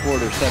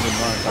supporter 7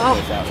 months. I'll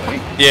put it that way.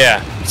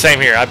 Yeah, same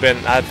here. I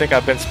think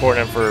I've been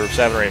supporting them for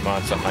 7 or 8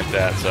 months, something like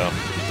that. So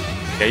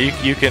yeah,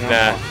 you can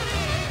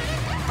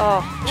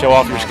show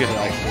off your skills.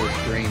 Like 4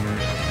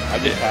 streamers. I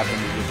just happened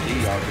to just see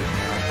y'all just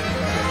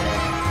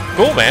now.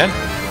 Cool, man.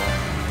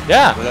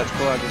 Yeah. Well, that's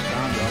cool. I just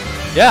found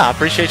y'all. Yeah, I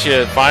appreciate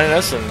you finding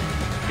us and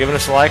giving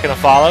us a like and a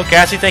follow.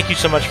 Cassie, thank you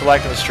so much for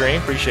liking the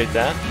stream. Appreciate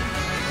that.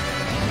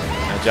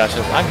 And Josh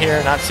says, I'm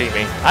here, not see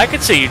me. I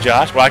can see you,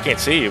 Josh. Well, I can't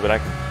see you, but I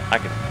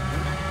can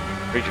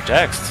read your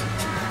text.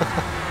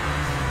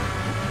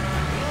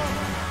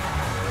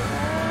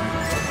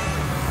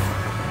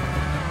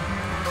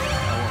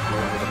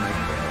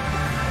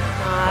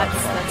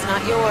 That's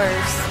not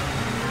yours.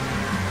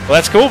 Well,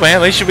 that's cool, man.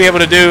 At least you'll be able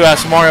to do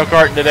some Mario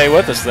Kart today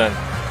with us then.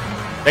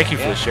 Thank you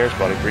for the shares,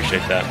 buddy.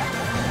 Appreciate that.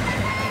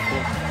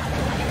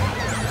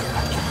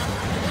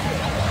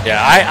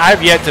 Yeah,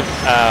 I've yet to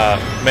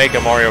make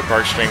a Mario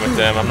Kart stream with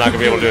them. I'm not going to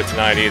be able to do it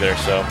tonight either,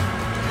 so.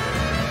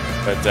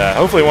 But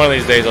hopefully one of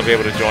these days I'll be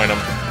able to join them.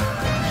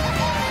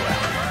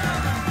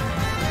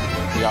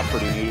 You got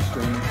pretty new to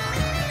streaming?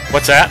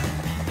 What's that?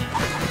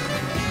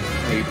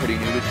 Are you pretty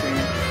new to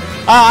streaming?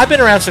 I've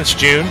been around since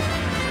June.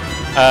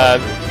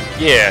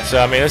 Yeah, so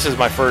I mean, this is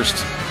my first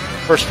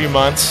few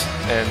months,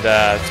 and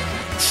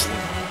it's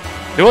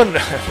doing.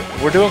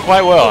 We're doing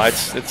quite well.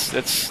 It's.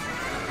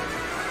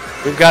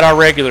 We've got our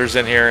regulars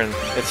in here, and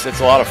it's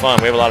a lot of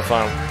fun. We have a lot of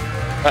fun.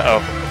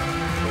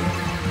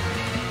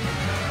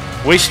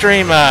 We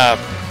stream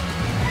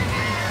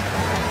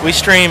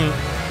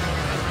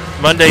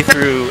Monday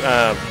through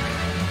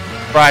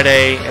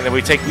Friday, and then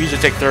we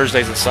usually take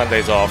Thursdays and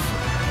Sundays off.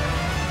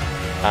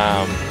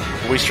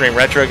 We stream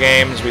retro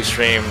games, we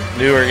stream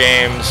newer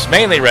games,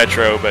 mainly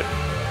retro, but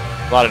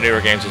a lot of newer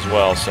games as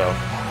well. So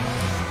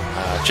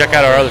check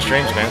out our other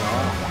streams, man.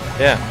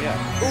 Yeah.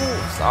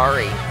 Ooh,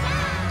 sorry.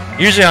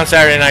 Usually on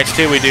Saturday nights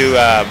too, we do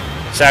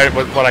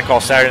what I call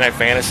Saturday Night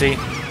Fantasy.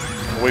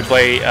 We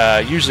play.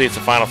 Usually it's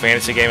a Final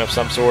Fantasy game of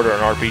some sort or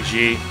an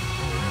RPG.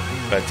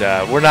 But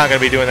we're not going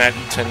to be doing that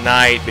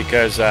tonight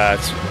because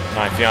it's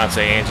my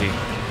fiance Angie.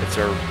 It's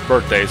her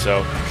birthday,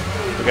 so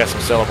we got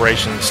some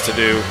celebrations to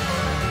do.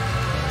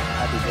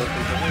 Happy birthday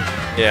to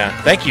her. Yeah,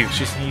 thank you.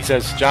 He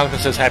says, Jonathan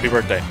says happy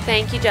birthday.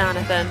 Thank you,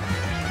 Jonathan.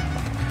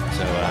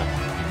 So,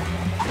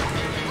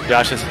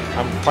 Josh says,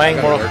 I'm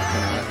playing more.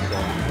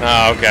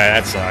 Oh, okay,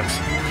 that sucks.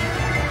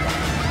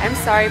 I'm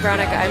sorry,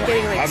 Veronica. I'm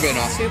getting like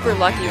super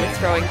lucky with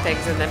throwing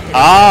things and then hitting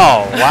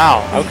Oh,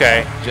 wow.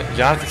 Okay.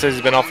 Jonathan says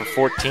he's been off for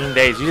 14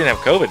 days. You didn't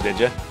have COVID, did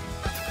you?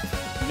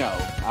 No,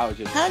 I was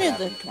just. How did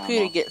the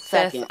computer get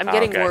second? I'm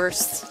getting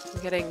worse.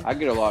 I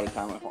get a lot of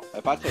time at home.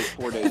 If I take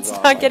 4 days It's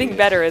off, not getting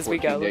better as we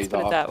go. Let's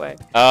put it that way.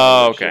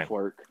 Oh, okay.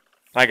 Work.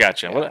 I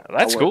got you. Yeah, well,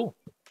 that's cool.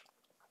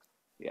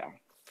 Yeah.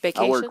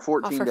 Vacation? I work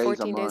 14 for days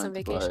 14 a days month, on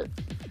vacation.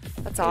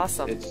 That's but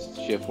awesome. It's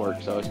shift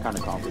work, so it's kind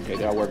of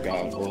complicated. I work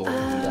out a little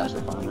gas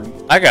refinery.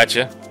 I got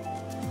you.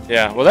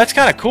 Yeah. Well, that's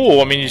kind of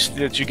cool. I mean,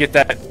 that you get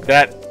that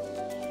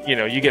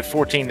you get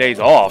 14 days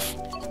off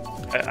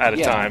at a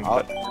time.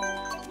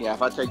 Yeah,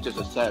 if I take just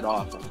a set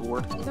off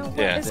before,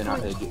 yeah, then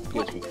it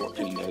gives me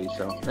 14 days,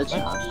 so it's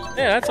nice.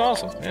 Yeah, that's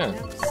awesome. Yeah.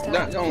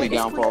 The only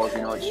downfall is,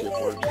 it's shift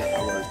work.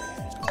 I work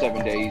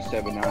 7 days,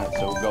 7 nights,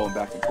 so going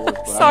back and forth.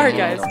 But sorry,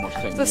 guys.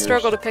 It's a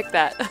struggle to pick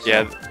that.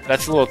 Yeah,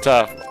 that's a little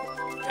tough.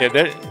 Yeah,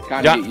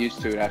 kind of get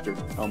used to it after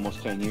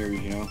almost 10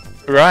 years,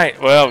 Right.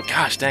 Well,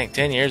 gosh dang,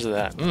 10 years of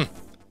that.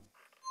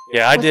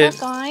 Yeah, I did.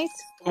 What's up, guys?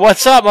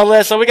 What's up,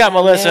 Melissa? We got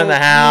Melissa in the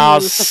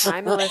house.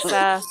 Hi,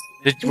 Melissa.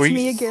 It's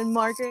me again,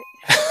 Margaret.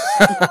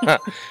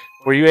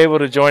 Were you able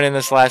to join in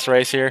this last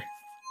race here?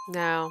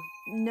 No.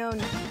 No,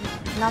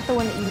 not the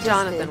one that you just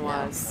Jonathan did,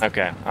 was.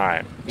 Okay, all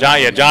right.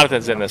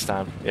 Jonathan's in this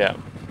time. Yeah.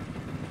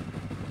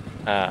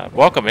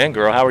 Welcome in,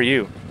 girl. How are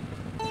you?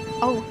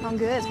 Oh, I'm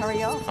good. How are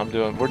y'all?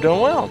 We're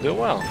doing well. Doing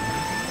well.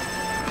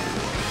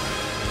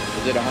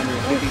 Is it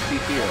 150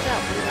 cc or?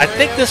 I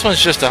think this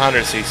one's just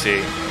 100 cc.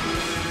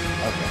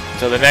 Okay.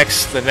 So the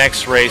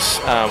next race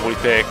we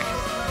pick,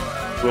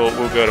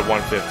 we'll go to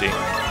 150.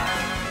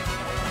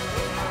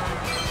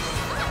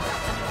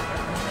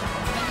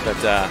 But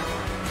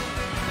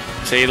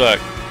see, look,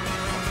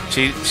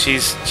 she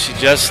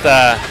just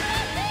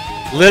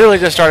literally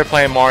just started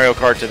playing Mario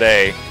Kart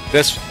today.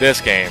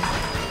 This game,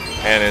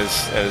 and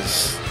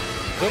is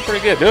doing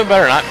pretty good. Doing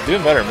better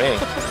than me.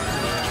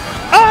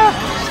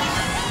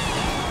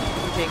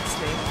 Jinxed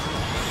me.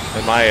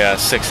 And my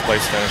 6th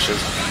place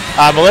finishes.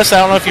 Melissa, I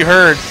don't know if you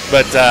heard,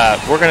 but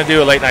we're gonna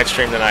do a late night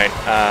stream tonight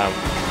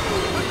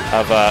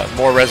of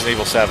more Resident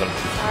Evil 7.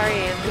 Sorry,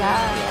 Anthony.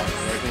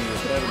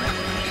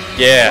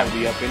 Yeah.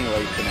 Be up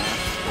anyway tonight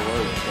for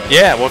work, so.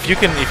 Yeah. Well, if you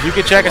can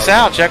check us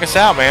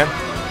out, man.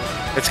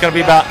 It's gonna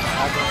be about. I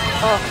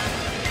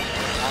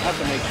have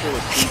to make sure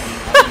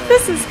it's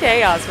This is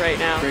chaos right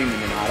now. streaming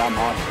tonight. I'm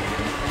off.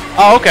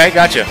 Oh, okay.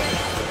 Gotcha.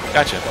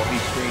 I'll be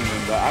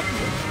streaming, but I can.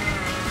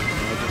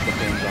 It just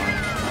depends on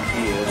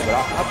he is, but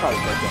I'll try to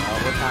check it out.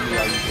 What time do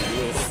y'all usually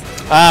do it?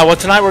 Well,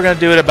 tonight we're gonna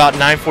do it about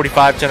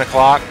 9:45, 10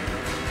 o'clock,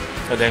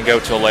 and then go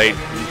till late.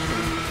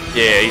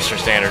 Yeah, Eastern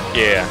Standard.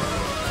 Yeah.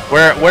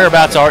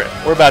 Whereabouts are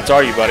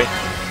you, buddy?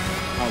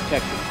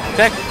 Texas.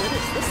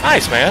 Texas.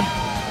 Nice, man.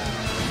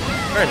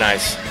 Very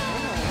nice.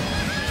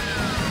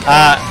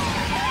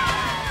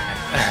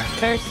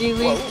 Thirsty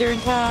Eastern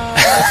time.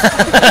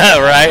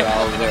 Right?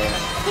 Over there.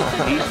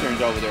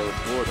 Eastern's over there with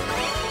Florida,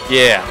 right?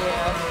 Yeah.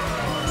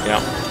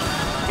 Yeah.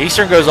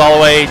 Eastern goes all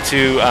the way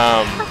to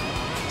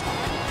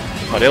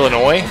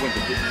Illinois?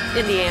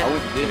 Indiana. I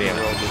went to Disney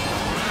World this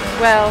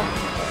time. Well,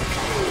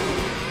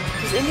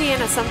 because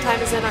Indiana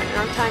sometimes is in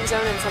our time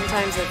zone and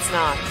sometimes it's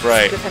not.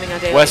 Right. Depending on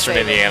daylight Western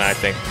savings. Indiana, I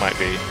think, might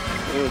be. It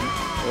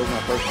was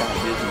my first time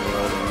at Disney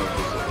World, and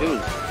it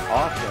was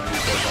awesome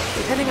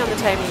because Depending on the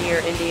time of year,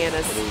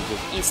 Indiana's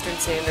Eastern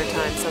Standard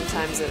Time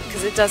sometimes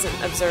because it doesn't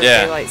observe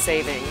daylight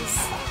savings.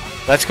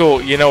 That's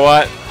cool. You know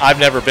what? I've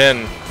never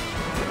been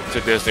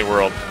to Disney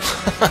World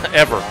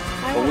ever.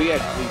 But we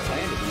actually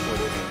planned it before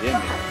the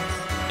pandemic.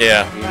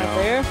 Yeah. You know,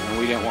 and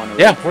we didn't want to.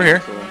 Yeah, we're here.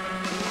 It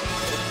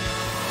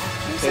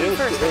was still a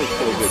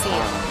good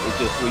time. It's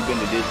just we've been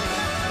to Disney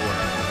before.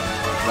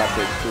 Got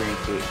to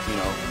experience it,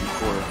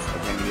 before the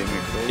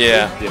pandemic. So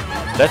Yeah.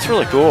 different. That's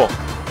really cool.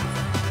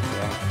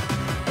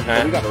 Yeah.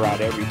 So we got to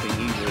ride everything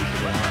easily.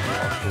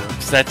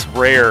 That's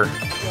rare.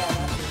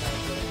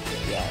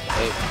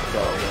 It's so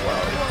low.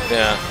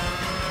 Yeah.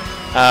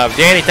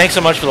 Danny, thanks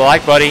so much for the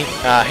like, buddy.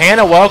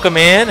 Hannah, welcome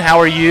in. How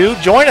are you?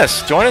 Join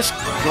us. Join us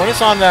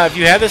on. If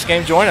you have this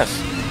game, join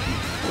us.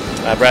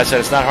 Brad said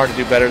it's not hard to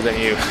do better than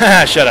you.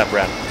 Shut up,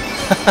 Brad.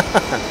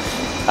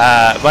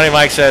 Money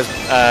Mike says,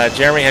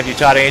 Jeremy, have you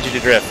taught Angie to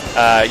drift?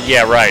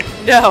 Yeah, right.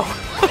 No.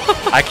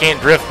 I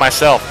can't drift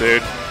myself,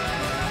 dude.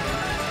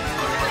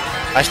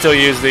 I still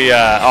use the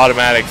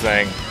automatic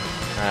thing.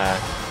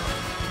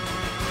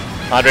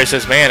 Andre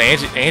says, man,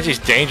 Angie's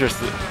dangerous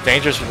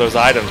with those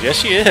items. Yes,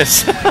 she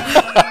is.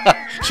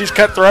 She's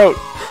cutthroat.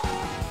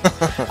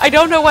 I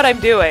don't know what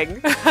I'm doing.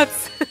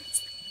 That's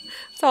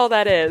all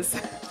that is.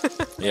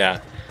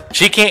 Yeah.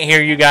 She can't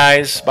hear you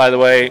guys, by the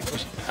way.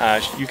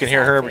 You can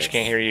hear her, but she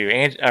can't hear you.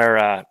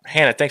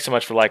 Hannah, thanks so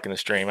much for liking the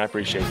stream. I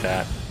appreciate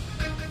that.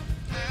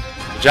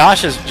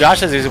 Josh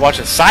says he's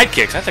watching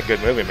Sidekicks. That's a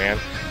good movie, man.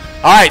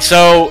 All right,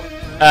 so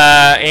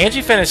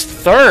Angie finished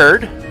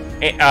third.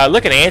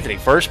 Look at Anthony,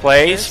 first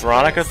place.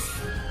 Veronica,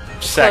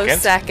 second.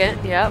 Close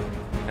second, yep.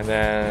 And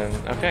then,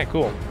 okay,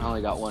 cool. I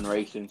only got one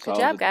race in, so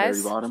Good job, I was guys. at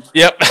the very bottom.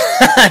 Yep.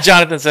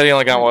 Jonathan said he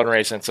only got one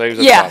race in, so he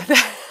was at the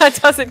bottom.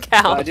 That doesn't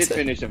count. Well, I did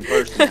finish in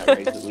first in that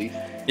race, at least.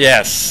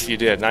 Yes, you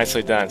did.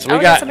 Nicely done. So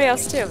we got somebody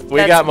else too.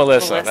 We got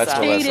Melissa. That's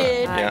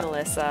Melissa. Hi, Yeah.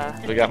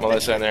 Melissa. We got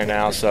Melissa in there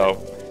now.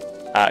 So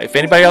if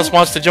anybody else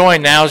wants to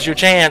join, now's your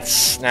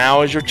chance.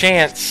 Now is your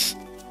chance.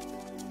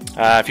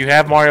 If you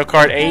have Mario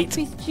Kart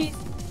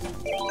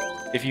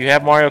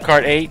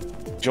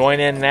 8, join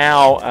in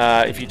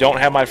now. If you don't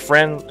have my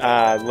friend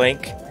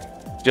link,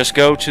 just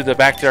go to the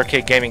Back to the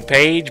Arcade Gaming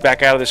page.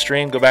 Back out of the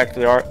stream, go back to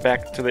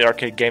the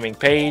Arcade Gaming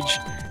page.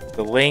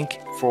 The link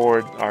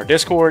for our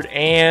Discord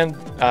and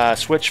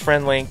Switch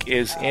friend link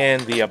is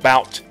in the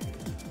About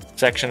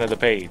section of the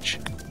page.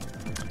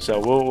 So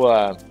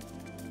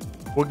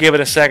we'll give it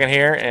a second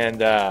here,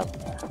 and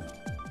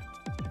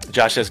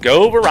Josh says,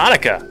 "Go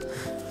Veronica!"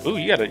 Ooh,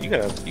 you got a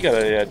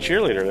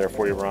cheerleader there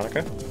for you,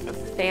 Veronica.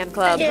 Fan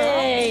club.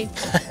 Yay!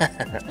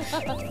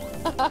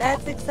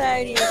 That's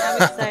exciting.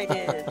 I'm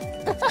excited.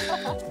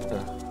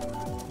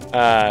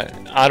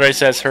 Andre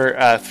says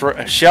her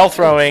shell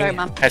throwing Sorry,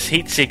 Mom. has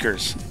heat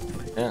seekers.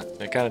 Yeah,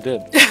 it kind of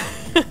did.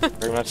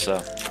 Very much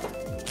so.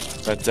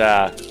 But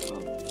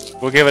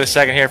we'll give it a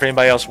second here if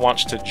anybody else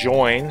wants to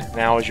join.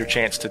 Now is your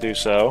chance to do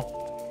so.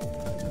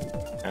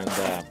 And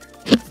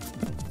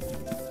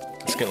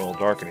it's getting a little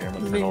dark in here. I'm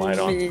going to turn the light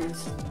on.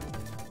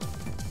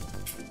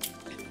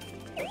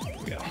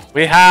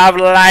 We have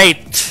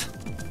light.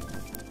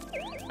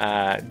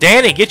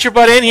 Danny, get your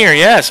butt in here.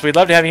 Yes, we'd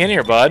love to have you in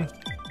here, bud.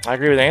 I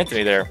agree with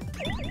Anthony there.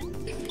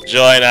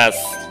 Join us.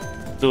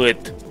 Do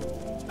it.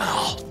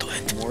 Oh, do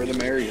it. More the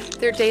merrier.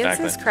 Their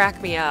dances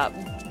crack me up.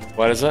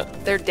 What is it?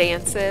 Their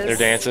dances. Their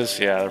dances?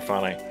 Yeah, they're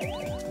funny.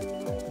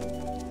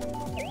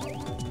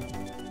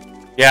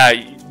 Yeah,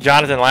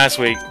 Jonathan, last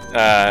week,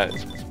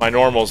 my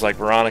normals like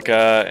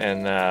Veronica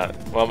and,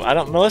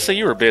 Melissa,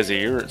 you were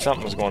busy.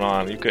 Something was going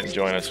on. You couldn't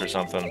join us or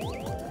something.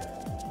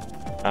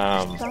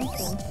 Something.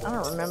 I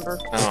don't remember.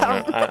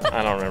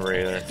 I don't remember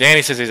either.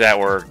 Danny says he's at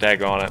work.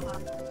 Daggone it.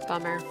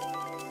 Bummer.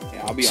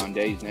 Yeah, I'll be on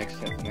days next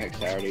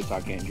Saturday, so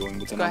I can't join.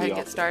 But then Go I'll ahead be and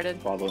get off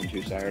started. Following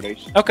 2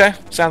 Saturdays. Okay,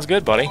 sounds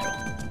good, buddy.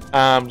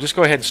 Just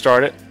go ahead and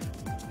start it.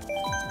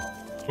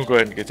 We'll go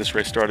ahead and get this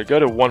race started. Go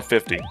to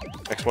 150,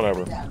 next one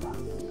over,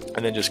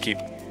 and then just do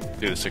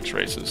the 6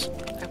 races.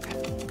 Okay.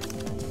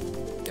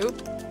 Oop.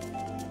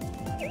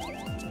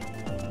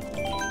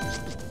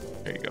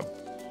 There you go.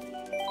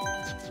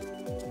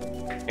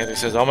 Anthony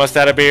says, almost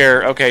out of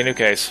beer. Okay, new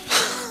case.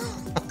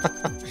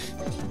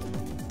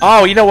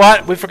 Oh, you know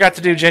what? We forgot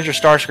to do Ginger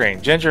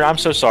Starscreen. Ginger, I'm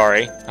so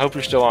sorry. I hope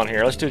you're still on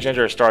here. Let's do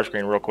Ginger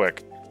Starscreen real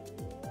quick.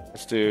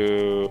 Let's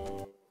do...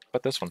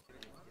 What, this one?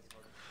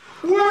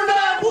 We're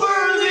not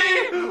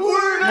worthy!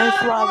 We're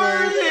not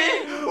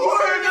worthy!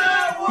 We're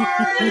not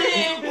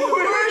worthy!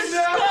 We're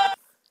not...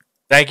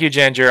 Thank you,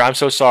 Ginger. I'm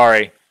so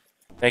sorry.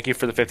 Thank you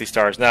for the 50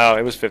 stars. No,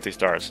 it was 50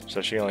 stars, so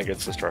she only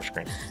gets the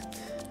Starscreen.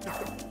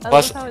 I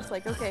Plus, love how it's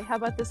like, okay, how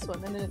about this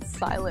one? And then it's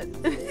silent.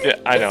 Yeah,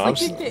 I know. Like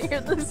you can't hear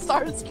the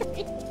star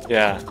screen.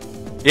 Yeah.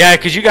 Yeah,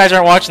 because you guys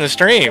aren't watching the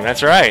stream.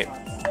 That's right.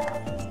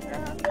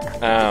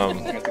 Got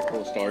the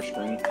cool star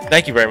screen.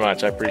 Thank you very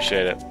much. I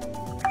appreciate it.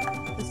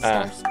 The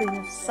star screen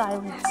of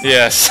silence.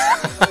 Yes.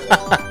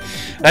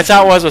 That's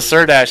how it was with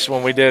Sir Dash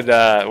when we did,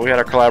 we had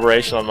our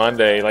collaboration on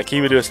Monday. Like, he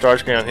would do a star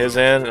screen on his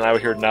end, and I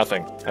would hear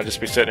nothing. I'd just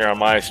be sitting there on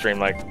my stream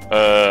like,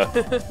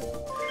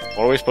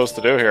 what are we supposed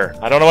to do here?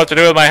 I don't know what to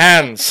do with my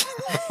hands.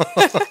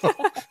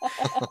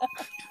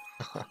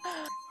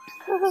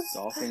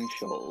 Dolphin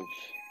Shoals.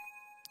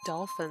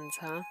 Dolphins,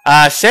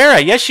 huh? Sarah,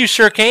 yes, you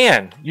sure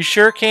can. You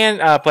sure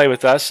can play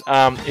with us.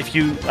 If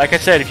you, like I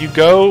said, if you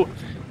go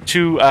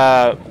to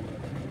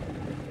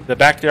the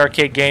Back to the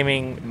Arcade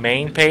Gaming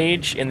main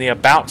page, in the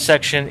About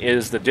section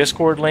is the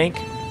Discord link,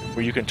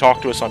 where you can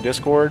talk to us on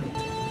Discord,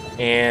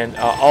 and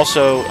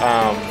also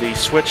the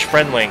Switch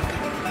friend link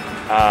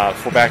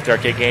for Back to the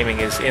Arcade Gaming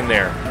is in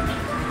there.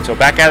 So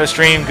back out of the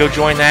stream, go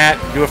join that,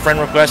 do a friend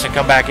request, and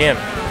come back in.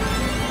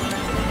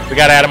 We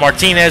got Adam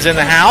Martinez in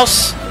the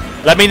house.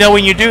 Let me know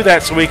when you do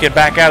that so we can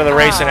back out of the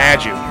race and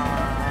add you.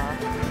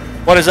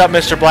 What is up,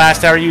 Mr.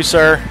 Blast? How are you,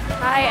 sir?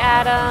 Hi,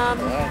 Adam.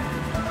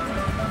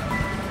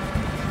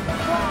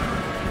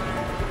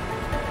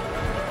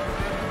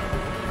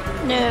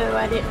 No,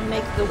 I didn't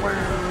make the worm.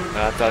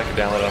 I thought I could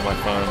download it on my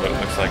phone, but it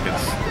looks like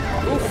it's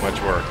too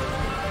much work.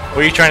 What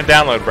are you trying to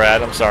download,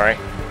 Brad? I'm sorry.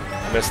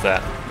 I missed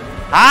that.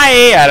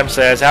 Hi, Adam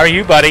says. How are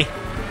you, buddy?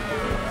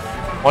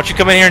 Why don't you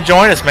come in here and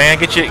join us, man?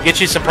 Get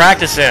you some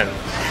practice in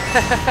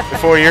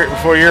before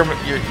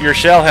your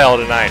shell hell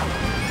tonight.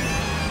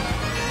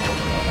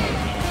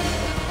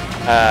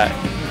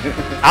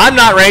 I'm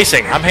not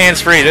racing. I'm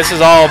hands-free. This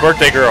is all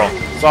birthday girl.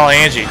 It's all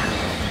Angie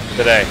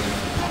today.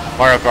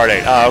 Mario Kart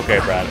 8. Oh, okay,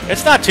 Brad.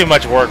 It's not too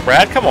much work,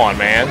 Brad. Come on,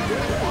 man.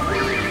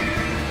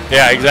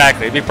 Yeah,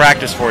 exactly. It'd be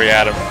practice for you,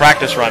 Adam.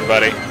 Practice run,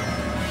 buddy.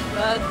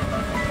 Everybody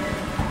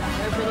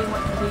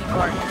wants to be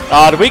Kart.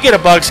 Oh, did we get a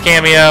Bugs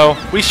cameo?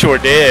 We sure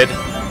did.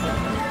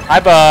 Hi,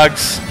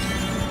 Bugs.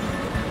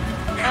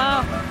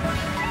 Oh,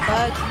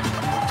 Bug.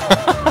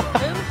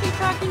 Who was he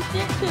talking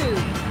shit to?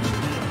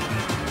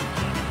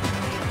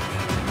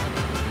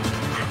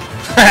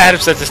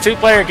 Adam says it's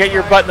 2-player. Get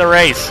your butt in the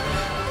race.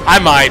 I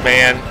might,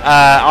 man.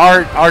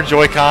 Our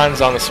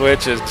Joy-Cons on the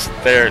Switch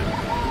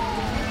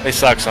they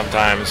suck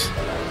sometimes.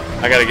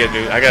 I gotta get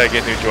new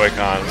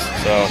Joy-Cons,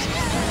 so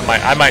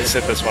I might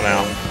sit this one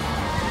out.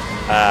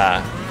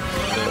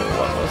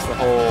 What was the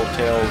whole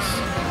Tails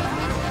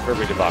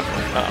Kirby debacle?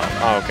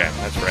 Oh, okay,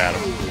 that's for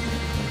Adam.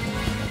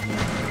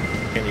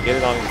 Can you get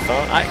it on your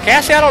phone?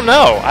 Cassie, I don't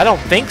know. I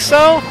don't think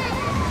so.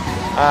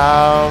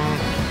 I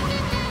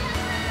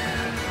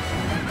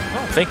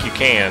don't think you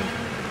can.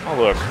 Oh,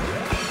 look.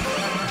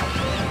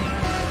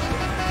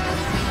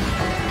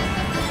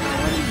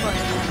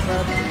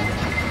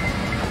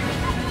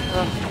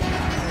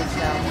 Red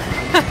shell.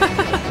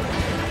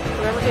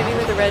 Whoever hit me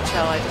with the red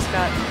shell, I just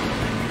got.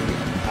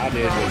 I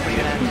did with you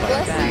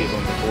like 3 of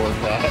them before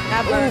that.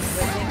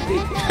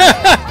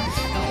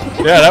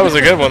 Yeah, that was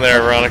a good one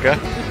there, Veronica.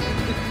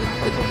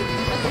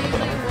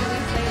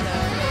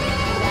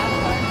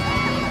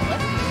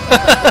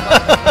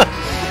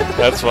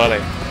 That's funny.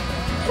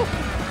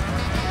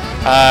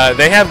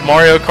 They have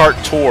Mario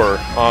Kart Tour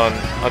on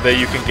that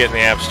you can get in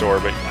the App Store,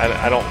 but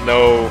I don't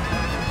know.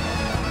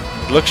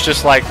 It looks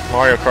just like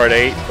Mario Kart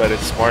 8, but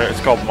it's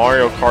called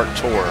Mario Kart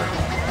Tour.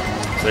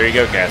 So there you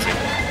go, Cassie.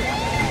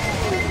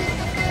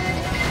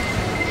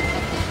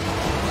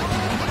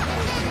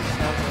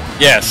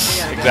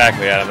 Yes,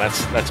 exactly, Adam.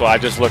 That's why I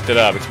just looked it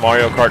up. It's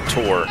Mario Kart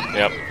Tour.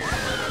 Yep.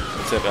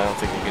 That's it. I don't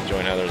think you can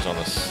join others on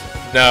this.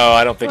 No,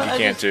 I don't think you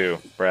can too,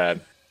 Brad.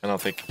 I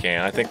don't think you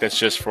can. I think that's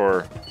just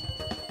for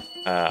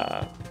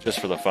the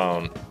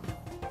phones.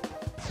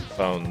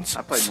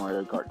 I played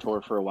Mario Kart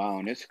Tour for a while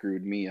and it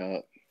screwed me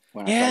up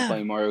when I started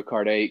playing Mario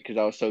Kart 8 because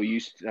I was so I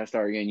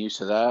started getting used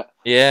to that.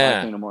 Yeah.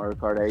 I played Mario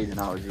Kart 8 and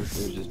it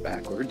was just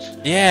backwards.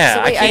 Yeah.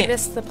 So wait, I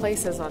missed the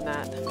places on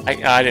that.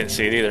 I didn't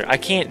see it either. I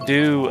can't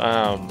do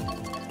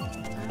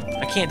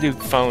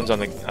phones on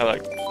the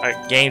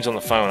games on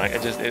the phone.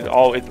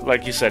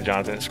 Like you said,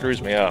 Jonathan, it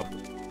screws me up.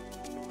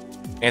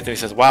 Anthony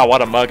says, "Wow,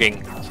 what a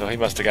mugging!" So he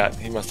must have got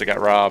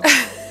robbed.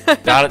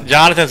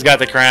 Jonathan's got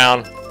the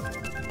crown.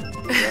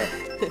 Yeah.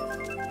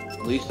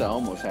 Lisa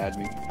almost had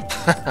me.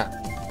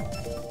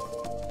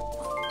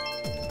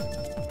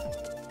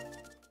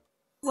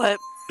 What?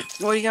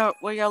 What are y'all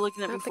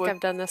looking at I don't before? think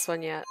I've done this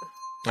one yet.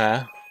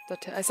 I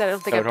said I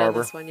don't think I've done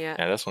this one yet.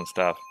 Yeah, this one's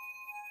tough.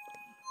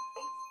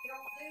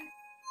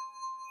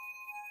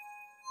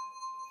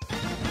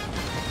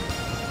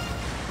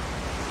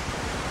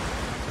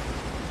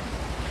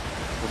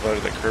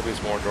 Voted that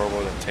Kirby's more adorable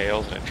than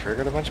Tails and it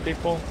triggered a bunch of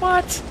people?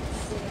 What?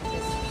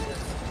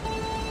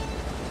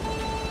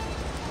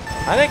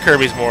 I think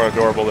Kirby's more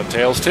adorable than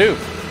Tails too.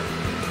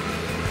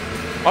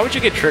 Why would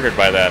you get triggered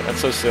by that? That's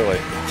so silly.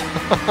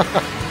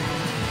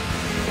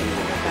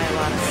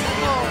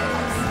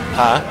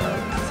 Huh?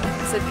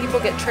 I said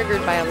people get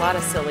triggered by a lot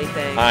of silly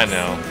things. I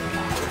know.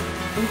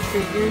 I'm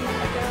triggered.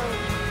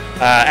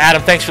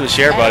 Adam, thanks for the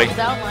share, buddy. I don't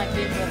sound like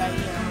it, but I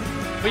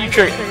am. What are you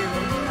triggered?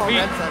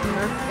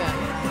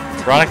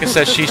 Veronica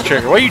says she's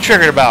triggered. What are you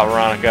triggered about,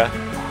 Veronica?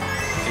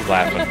 She's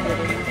laughing.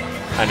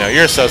 I know,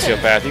 you're a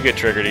sociopath. You get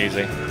triggered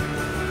easy.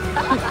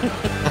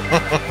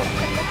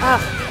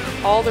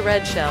 All the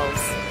red shells.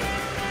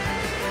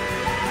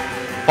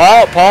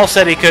 Paul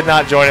said he could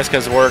not join us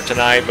because of work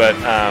tonight, but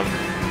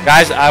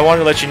guys, I wanted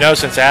to let you know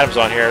since Adam's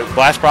on here,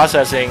 Blast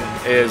Processing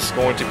is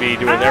going to be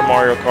doing their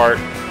Mario Kart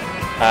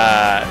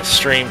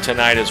stream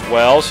tonight as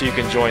well, so you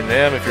can join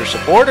them if you're a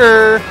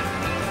supporter.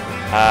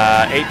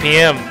 8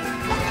 p.m.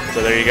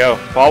 So there you go.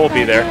 Paul will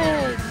be there.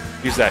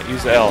 Use the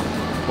L.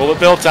 Bullet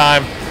Bill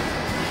time.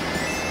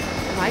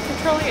 Am I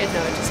controlling it? No,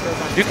 it just goes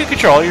on. You can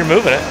control it. You're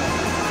moving it.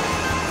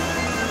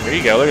 There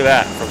you go. Look at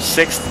that. From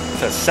 6th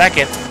to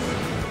 2nd.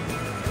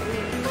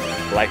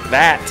 Like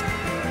that.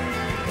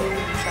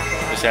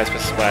 Just ask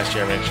Mrs. Splash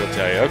Chairman and she'll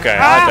tell you. Okay,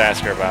 I'll have to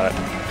ask her about it.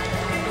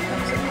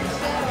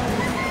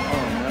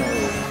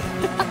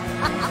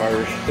 Oh no.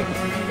 First.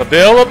 The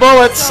bill of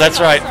bullets. That's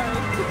right.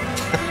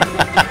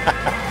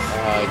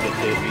 Just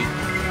hit me.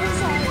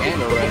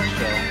 And a red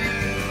shell.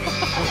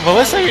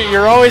 Melissa,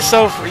 you're always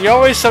so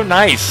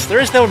nice. There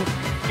is no.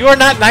 You are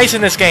not nice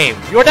in this game.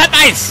 You are not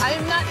nice. I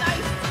am not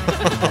nice.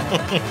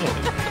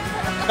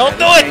 Don't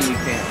do it.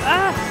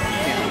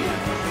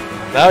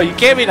 No, you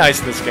can't be nice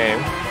in this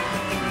game.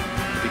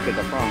 Because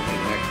I promise you,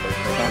 the next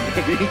person I'm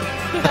gonna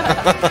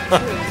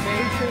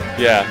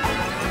be. Yeah.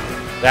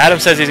 Adam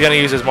says he's going to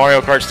use his Mario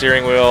Kart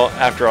steering wheel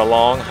after a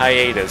long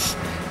hiatus.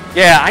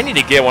 Yeah, I need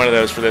to get one of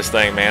those for this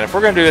thing, man. If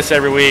we're going to do this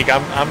every week,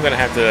 I'm going to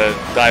have to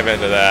dive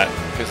into that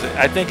because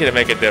I think it'll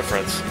make a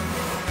difference.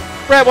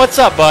 Brett, what's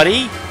up,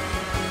 buddy?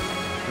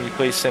 Can you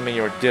please send me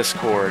your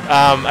Discord?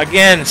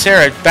 Again,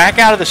 Sarah, back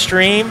out of the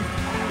stream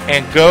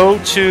and go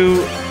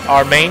to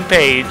our main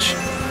page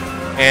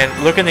and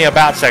look in the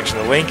About section.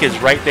 The link is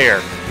right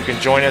there. You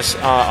can join us.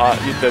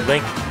 The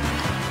link,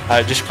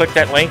 just click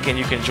that link and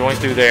you can join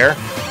through there.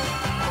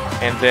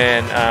 And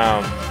then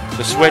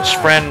the Switch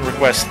friend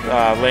request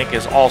link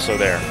is also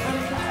there.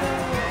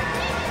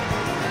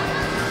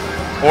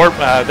 Or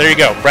there you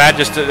go. Brad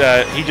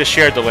he just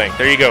shared the link.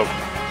 There you go.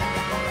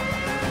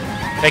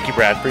 Thank you,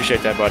 Brad.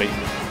 Appreciate that, buddy.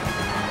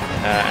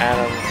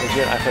 Adam,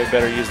 legit, I play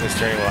better using the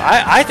steering wheel.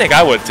 I think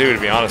I would too, to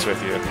be honest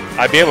with you.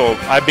 I'd be able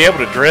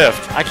to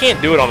drift. I can't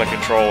do it on the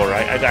controller.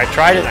 I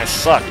tried it and I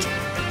sucked.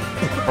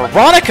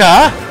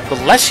 Veronica,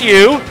 bless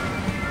you.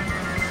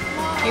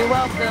 You're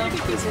welcome.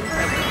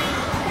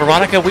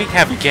 Veronica, we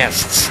have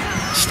guests.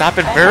 Stop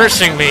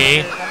embarrassing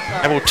me.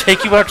 I will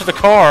take you out to the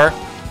car.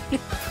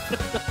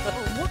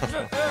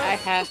 I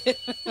have.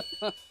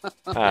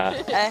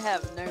 I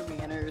have nerve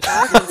manners.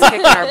 Jonathan's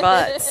kicking our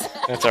butts.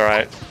 That's all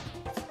right.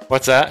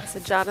 What's that? So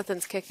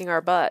Jonathan's kicking our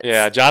butts.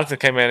 Yeah, Jonathan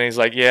came in and he's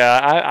like,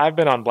 yeah, I've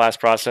been on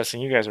blast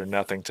processing. You guys are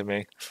nothing to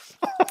me.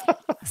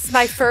 It's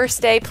my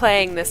first day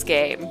playing this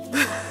game.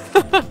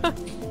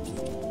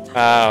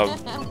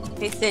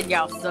 He said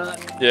y'all suck.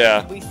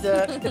 Yeah. We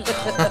suck.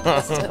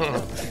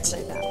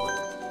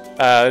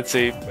 Let's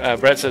see.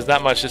 Brett says,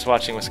 not much, just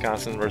watching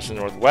Wisconsin versus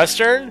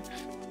Northwestern.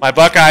 My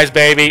Buckeyes,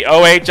 baby.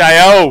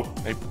 OHIO.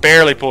 They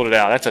barely pulled it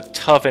out. That's a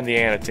tough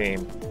Indiana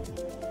team.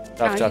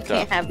 Tough. You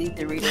can't have these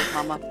Doritos,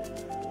 Mama.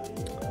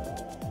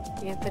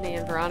 Anthony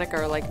and Veronica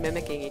are like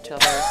mimicking each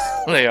other.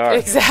 They are.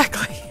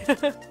 Exactly.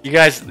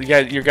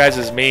 Your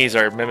guys' me's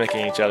are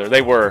mimicking each other.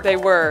 They were. They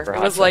were. For a It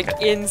hot was like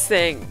second. in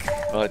sync.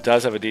 Well, it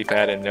does have a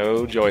D-pad and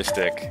no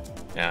joystick.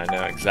 Yeah, I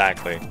know,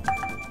 exactly.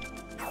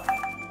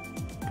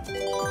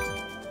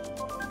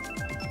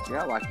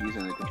 Yeah, I like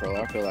using the controller.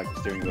 I feel like the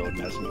steering wheel would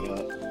mess me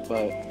up,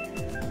 but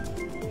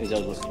it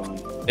does look fun.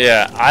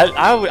 Yeah,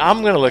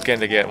 I'm going to look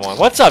into getting one.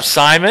 What's up,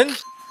 Simon?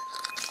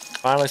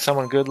 Finally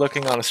someone good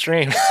looking on a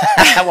stream.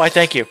 Why,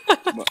 thank you.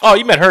 Oh,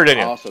 you met her, didn't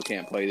I you? also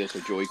can't play this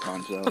with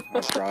Joy-Cons, though. I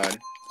tried.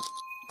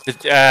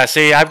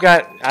 See, I've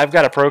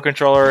got a Pro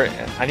controller.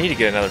 I need to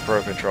get another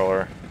Pro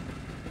controller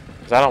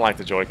because I don't like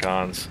the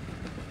Joy-Cons.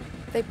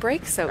 They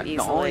break so easily.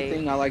 The only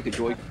thing I like the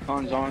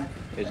Joy-Cons on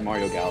is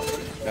Mario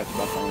Galaxy. That's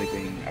about the only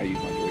thing I use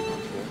my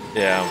Joy-Cons for.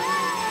 Yeah.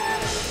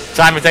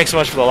 Simon, thanks so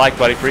much for the like,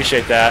 buddy.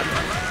 Appreciate that.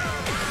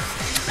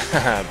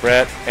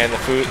 Brett and the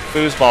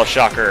foosball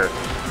shocker.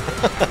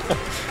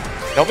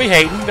 Don't be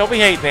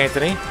hating,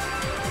 Anthony.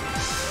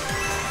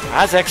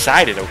 I was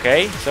excited,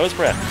 okay? So is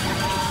Brett.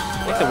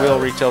 I think the wheel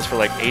retails for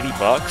like 80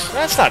 bucks.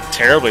 That's not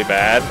terribly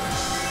bad.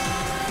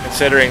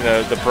 Considering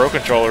the Pro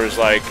controller is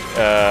like,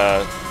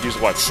 use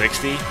what,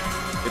 60?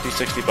 50,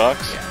 60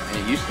 bucks? Yeah, and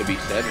it used to be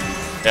 70.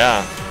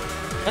 Yeah.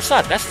 That's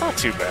not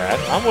too bad.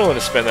 I'm willing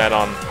to spend that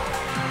on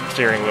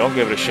steering wheel,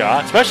 give it a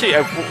shot. Especially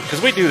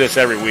because we do this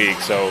every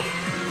week, so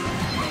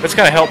if it's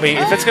gonna help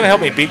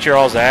me beat your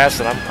all's ass,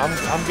 then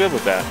I'm good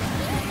with that.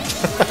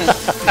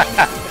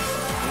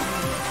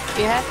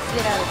 You have to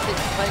get out of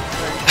fifth place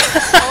first.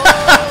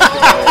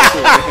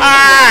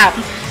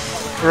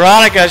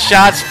 Veronica,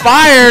 shots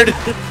fired!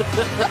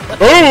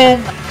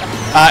 Boom!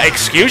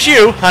 Excuse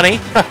you, honey.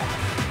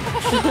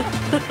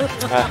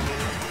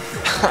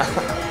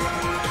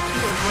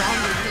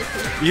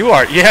 You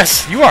are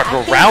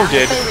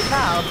grounded.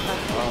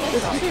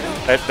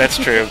 That's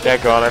true.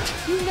 Daggone it.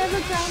 You never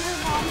drowned her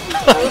mom.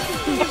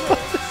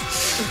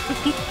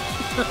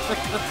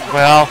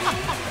 Well,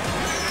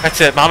 that's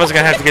it. Mama's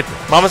gonna have to get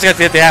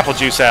the apple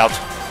juice out.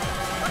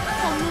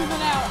 I'm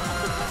moving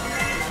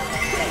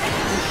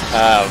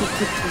out.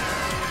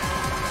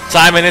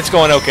 Simon, it's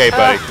going okay,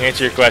 buddy. To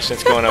answer your question,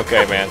 it's going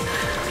okay, man.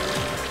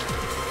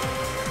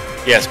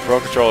 Yes, Pro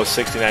Controller is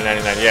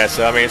 $69.99. Yeah,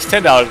 so I mean it's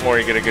 $10 more.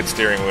 You get a good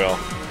steering wheel.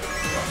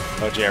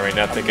 Oh, Jeremy,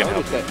 nothing can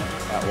help. At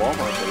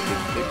Walmart, they get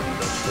 60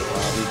 bucks for a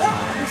while.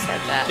 Who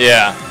said that?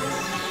 Yeah.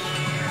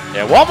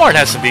 Yeah, Walmart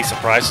has some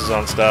decent prices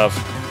on stuff.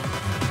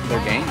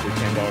 Their games are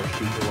 $10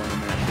 cheaper when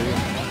I'm there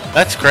too.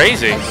 That's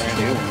crazy. Brand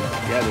new ones.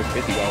 Yeah, they're $50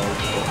 for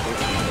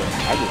 50, but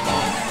I just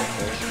bought them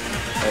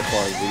as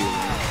far as video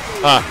games.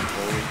 Huh.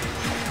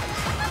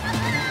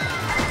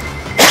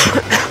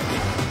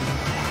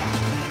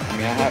 I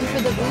mean, I have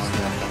Amazon.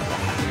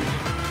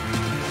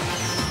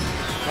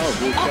 Oh,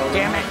 blue shell.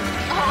 Damn it.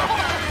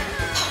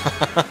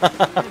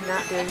 I'm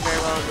not doing very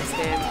well in this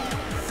game.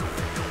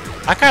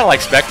 I kind of like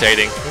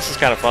spectating. This is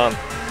kind of fun.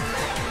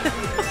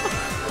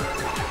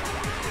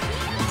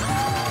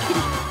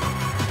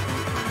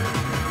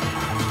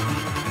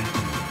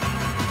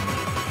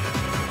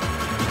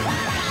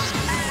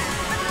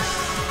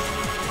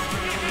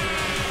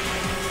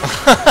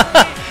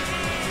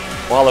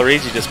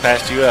 Waluigi just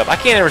passed you up. I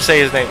can't ever say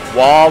his name.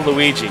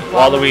 Waluigi.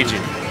 Waluigi.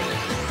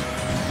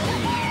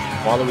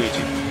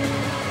 Waluigi.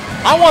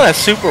 I want a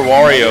Super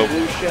Wario.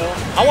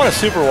 I want a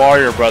Super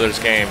Wario Brothers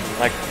game,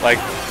 like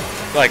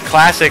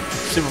classic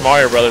Super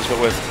Mario Brothers, but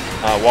with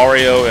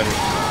Wario and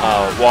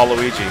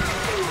Waluigi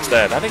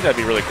instead. I think that'd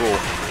be really cool.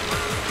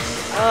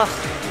 Ugh,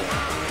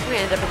 we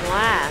end up in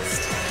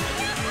last.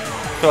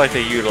 I feel like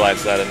they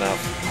utilize that enough.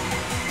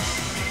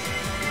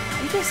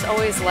 You just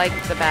always like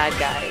the bad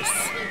guys.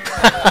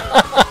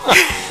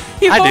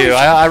 I do.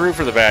 I root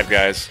for the bad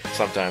guys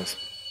sometimes.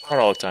 Not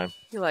all the time.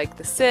 You like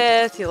the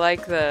Sith, you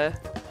like the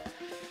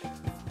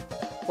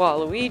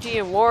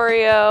Waluigi and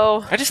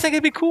Wario. I just think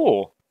it'd be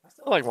cool. I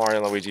still like Mario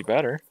and Luigi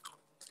better.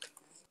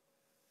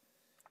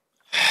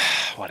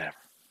 Whatever.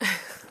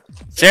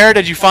 Sarah,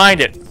 did you find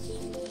it?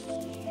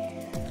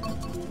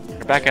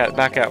 Back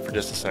out for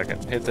just a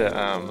second. Hit the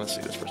let's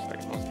see this for a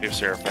second. Let's see if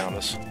Sarah found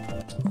us.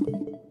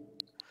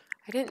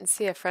 I didn't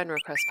see a friend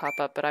request pop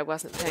up, but I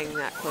wasn't paying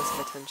that close of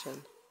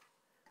attention.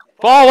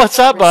 Paul, what's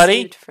up,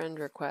 buddy? Received friend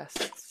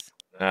requests.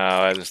 No,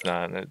 I just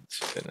not.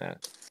 It's been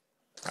that.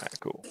 All right,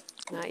 cool.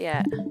 Not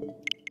yet.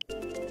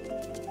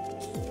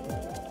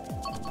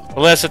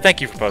 Melissa, thank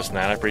you for posting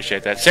that. I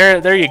appreciate that.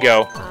 Sarah, there you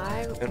go.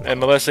 And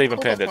Melissa even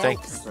pinned it. Thank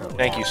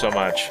you so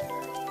much.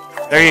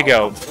 There you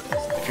go.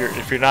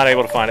 If you're not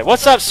able to find it,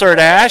 what's up, Sir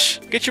Dash?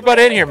 Get your butt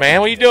in here,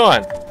 man. What are you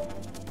doing?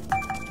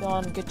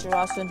 John, get your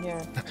ass in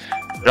here.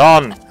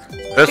 John,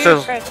 this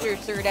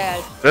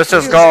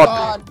is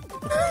God.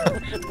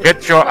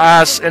 Get your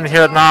ass in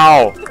here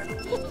now.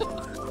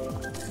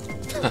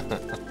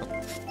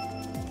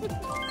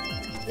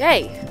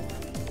 Yay!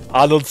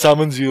 Arnold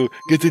summons you.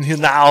 Get in here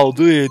now.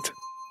 Do it.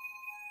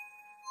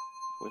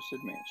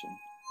 Twisted Mansion.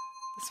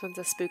 This one's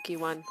a spooky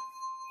one.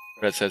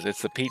 Brett says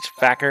it's the Peach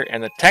Facker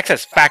and the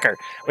Texas Facker.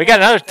 We got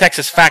another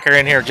Texas Facker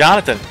in here,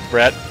 Jonathan.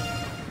 Brett.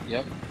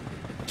 Yep.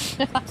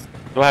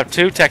 We'll have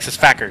 2 Texas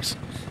Fackers.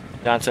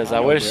 John says, I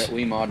wish. Brett,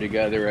 we mod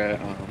together at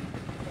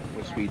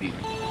with Speedy.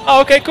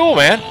 Oh, okay, cool,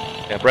 man.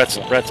 Yeah, Brett's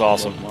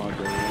awesome.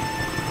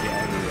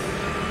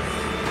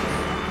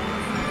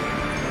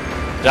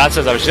 John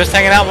says, I was just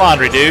hanging out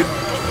laundry, dude.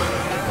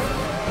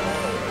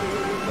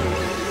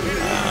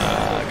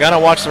 Gonna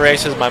watch the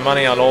races. My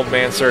money on old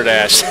man Sir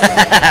Dash.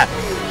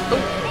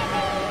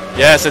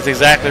 Yes, that's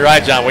exactly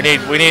right, John. We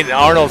need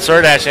Arnold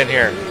Sir Dash in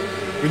here.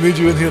 We need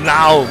you in here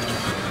now.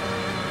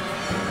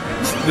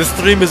 The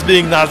stream is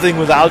being nothing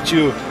without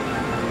you.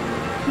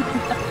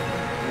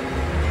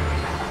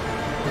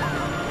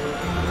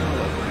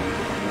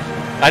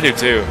 I do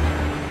too.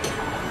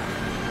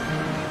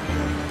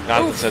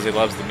 Jonathan says he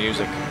loves the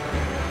music.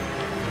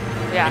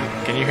 Yeah.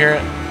 Can you hear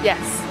it?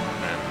 Yes.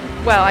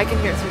 Well, I can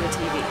hear it through the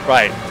TV.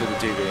 Right, through the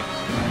TV.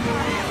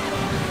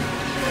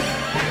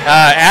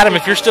 Adam,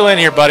 if you're still in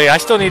here, buddy, I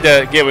still need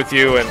to get with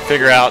you and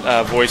figure out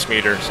a voice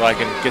meter so I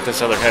can get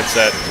this other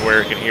headset to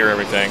where it can hear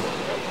everything.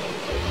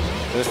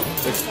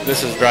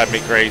 This is driving me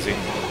crazy.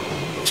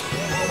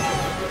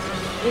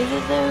 Is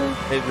it though?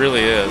 It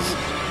really is.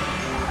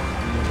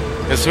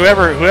 Because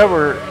whoever,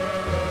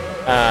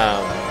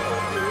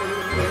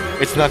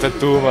 it's not the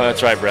Tuma.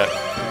 That's right, Brett.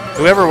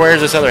 Whoever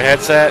wears this other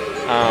headset,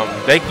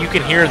 you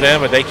can hear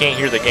them, but they can't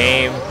hear the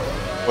game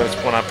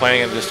when I'm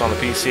playing it just on the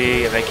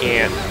PC, and they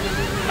can't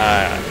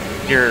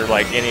hear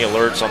like any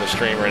alerts on the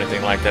stream or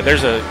anything like that.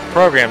 There's a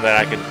program that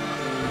I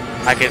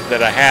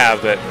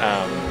have that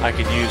I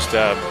could use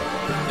to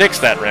fix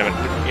that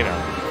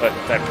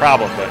that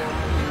problem. But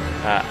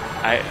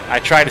I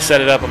tried to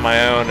set it up on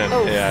my own, and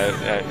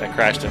yeah, I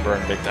crashed and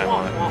burned big time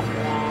on it.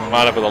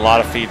 Wound up with a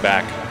lot of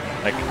feedback,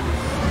 like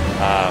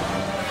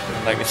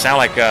it sounded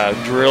like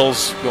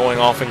drills going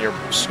off in your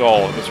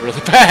skull. It was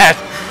really bad.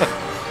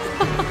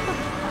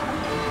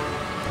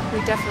 We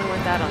definitely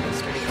want that on the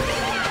stream.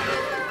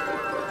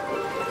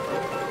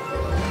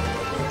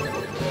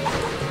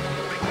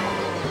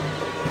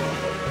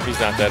 He's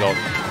not that old.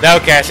 No,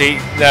 Cassie.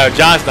 No,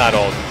 John's not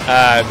old.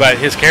 But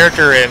his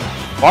character in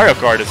Mario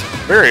Kart is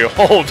very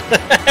old.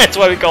 That's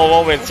why we call him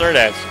Old Man Sir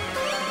Dash.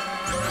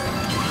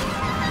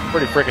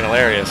 Pretty freaking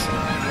hilarious.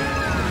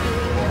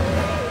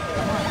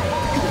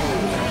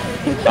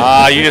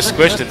 You just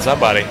squished at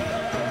somebody.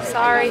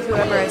 Sorry,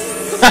 whoever is.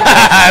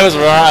 I was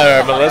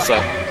wrong,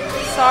 Melissa.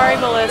 Sorry,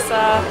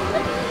 Melissa.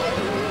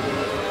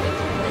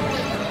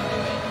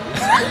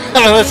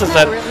 Melissa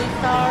said. Really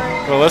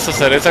sorry. Melissa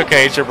said, "It's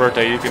okay. It's your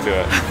birthday. You can do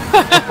it."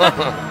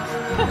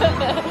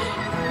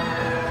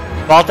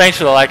 Paul, thanks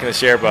for the like and the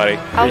share, buddy.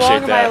 How Appreciate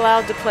long am that. I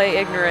allowed to play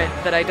ignorant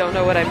that I don't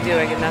know what I'm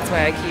doing, and that's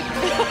why I keep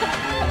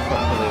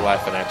Really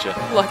laughing at you.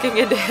 looking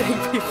into hitting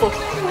people?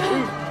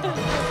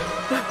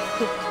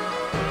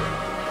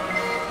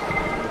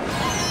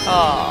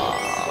 Oh.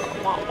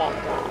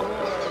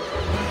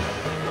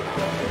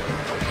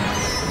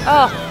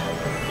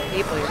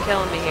 people, you're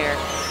killing me here.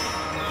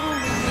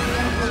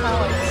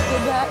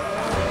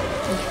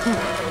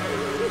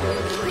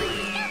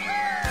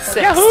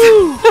 Six.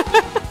 Yahoo!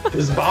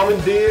 It's bombing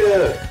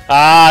deer.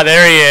 Ah,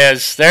 there he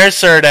is. There's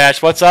Sir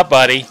Dash. What's up,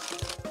 buddy?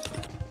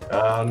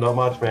 Not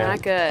much, man.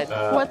 Not good.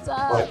 What's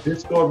up? My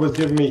Discord was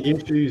giving me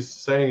issues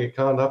saying it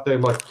can't update.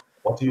 I'm like,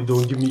 what are you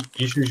doing? Give me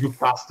issues, you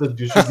bastard.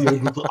 You should be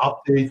able to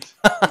update.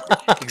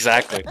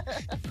 Exactly.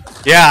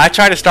 Yeah, I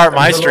tried to start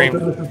my stream.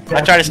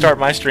 I tried to start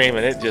my stream,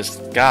 and it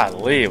just,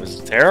 golly, it was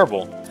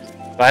terrible.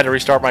 I had to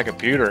restart my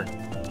computer.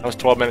 I was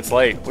 12 minutes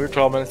late. We were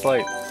 12 minutes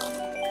late.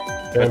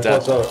 And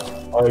But, plus, I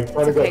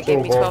kind of got so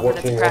gave me 12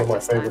 involved minutes watching one of my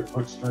practice time. favorite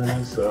Twitch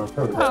streamers, so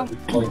kind of got to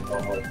explain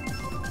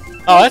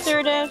Oh, that's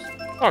Sir Dash.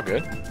 all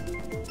good.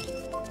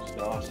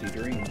 Saucy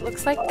dream.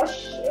 Looks like a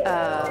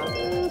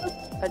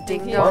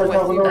ding Why dong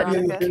are we not with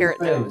getting a carrot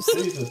things?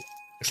 nose. Jesus.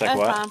 Looks like That's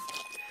what? fine.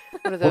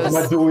 One of What am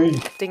I those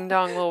doing? ding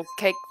dong little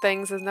cake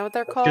things. Isn't that what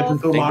they're Get called?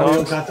 into Ding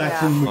Mario dongs? Kart Yeah.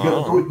 action. We gotta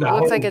do it It now.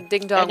 looks like a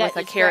ding I dong got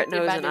with a carrot distracted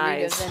nose by and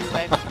Doritos eyes.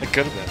 Anyway. It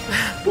could have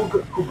been.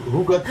 Who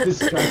got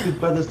distracted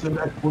by the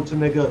Select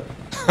Schwarzenegger?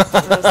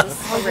 This is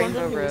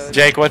Rainbow Road.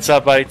 Jake, what's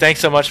up, buddy? Thanks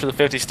so much for the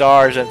 50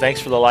 stars, and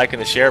thanks for the like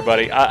and the share,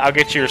 buddy. I'll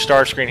get you your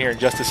star screen here in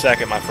just a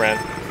second, my friend.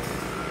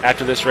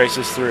 After this race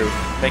is through.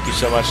 Thank you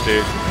so much,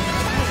 dude.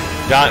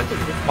 John,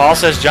 Paul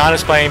says John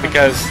is playing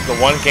because the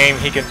one game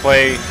he can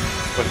play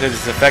with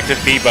his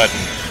effective B button.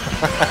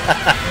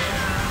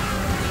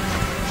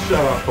 Shut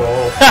up,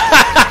 Paul.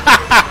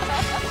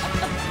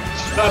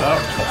 Shut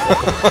up.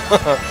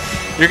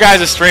 Your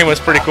guys' stream was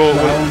pretty cool.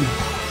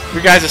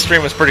 Your guys'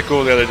 stream was pretty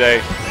cool the other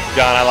day,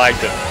 John. I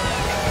liked it.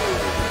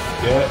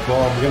 Yeah,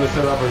 well, I'm gonna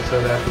set up a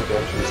Sir Dash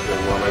Redemption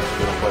stream where I'm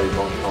actually gonna play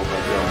Donkey Kong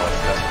Country on my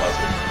SNES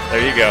Classic.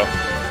 There you go.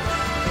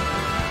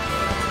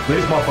 At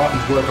least my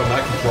buttons work on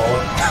that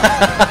controller.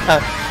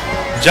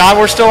 John,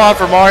 we're still on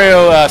for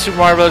Mario, Super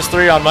Mario Bros.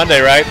 3 on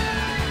Monday, right?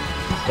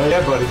 Oh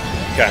yeah, buddy.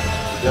 Okay.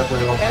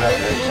 Definitely on that.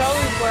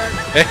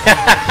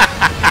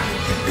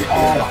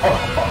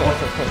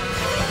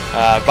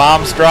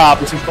 Bombs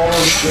dropped. This is all on the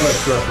good,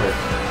 trust me.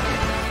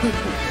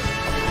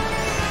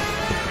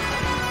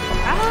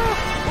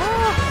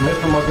 Next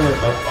time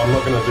I'm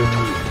not gonna do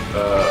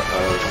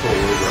full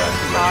regress.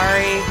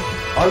 Sorry.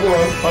 I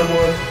won.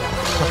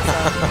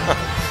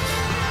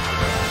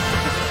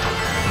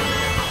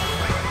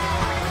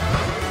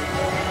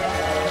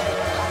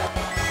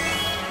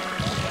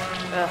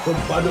 But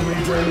by the way,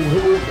 Brandon,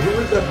 who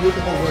is that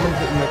beautiful woman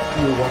sitting next to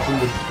you watching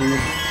this stream?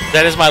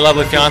 That is my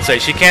lovely fiance.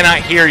 She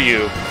cannot hear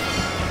you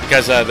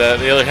because the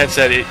other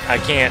headset. I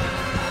can't.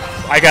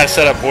 I gotta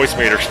set up voice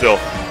meter still.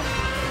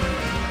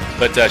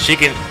 But she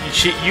can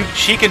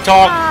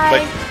talk, but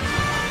you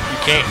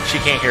can't. She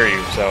can't hear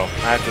you. So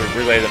I have to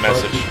relay the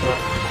message.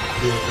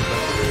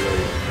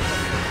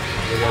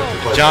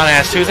 John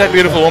asked, "Who's that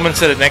beautiful woman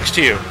sitting next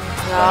to you?"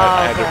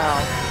 I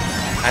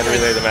had to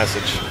relay the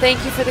message.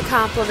 Thank you for the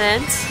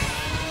compliment.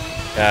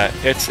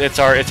 It's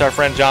our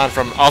friend John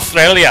from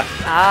Australia.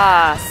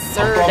 Ah,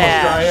 Sir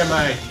Dash.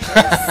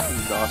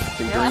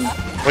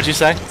 What'd you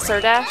say?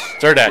 Sir Dash?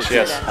 Sir Dash,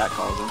 yes. Pat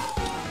calls him.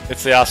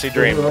 It's the Aussie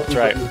Dream. That's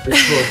right.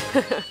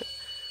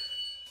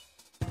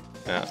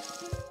 Yeah.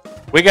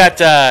 We got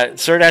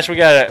Sir Dash. We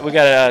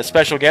got a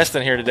special guest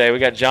in here today. We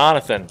got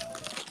Jonathan.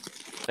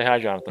 Say hi,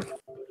 Jonathan.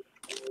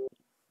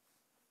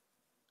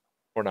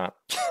 Or not.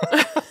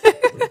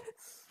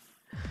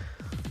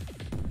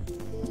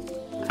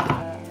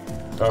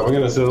 Alright, we're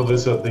gonna settle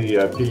this at the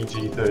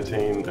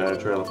PG-13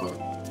 trailer park.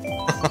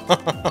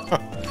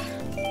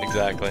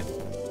 Exactly.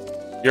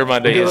 Your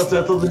Monday is.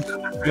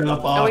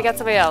 Oh, we got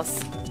somebody else.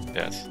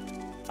 Yes.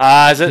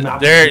 Is it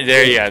there?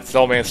 Yeah, it's the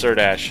old man Sir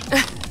Dash.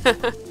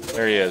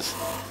 There he is.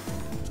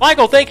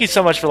 Michael, thank you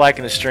so much for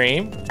liking the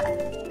stream.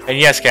 And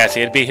yes, Cassie,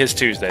 it'd be his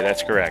Tuesday.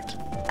 That's correct.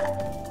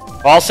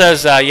 Paul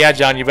says, yeah,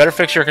 John, you better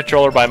fix your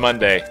controller by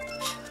Monday.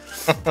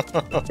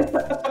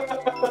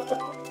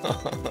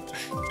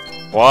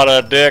 What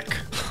a dick.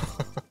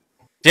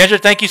 Ginger,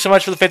 thank you so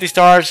much for the 50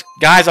 stars.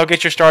 Guys, I'll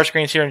get your star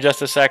screens here in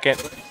just a second.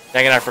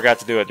 Dang it, I forgot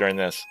to do it during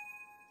this.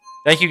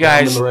 Thank you,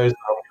 guys. I'm gonna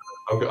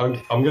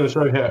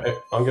show you.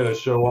 I'm gonna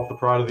show off the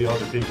pride of the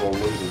other people and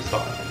losing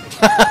style.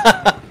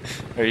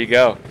 There you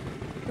go.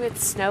 Ooh,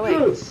 it's snowing.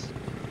 Yes.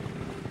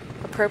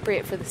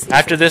 Appropriate for the season.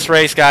 After this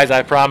race, guys,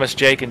 I promise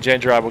Jake and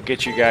Ginger I will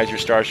get you guys your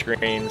star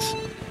screens.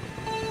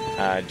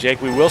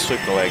 Jake, we will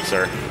sweep the leg,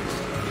 sir.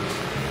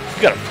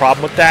 You got a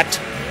problem with that?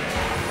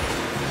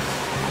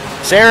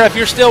 Sarah, if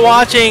you're still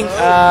watching,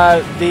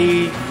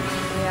 the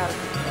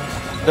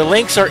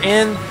links are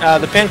in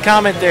the pinned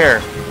comment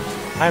there.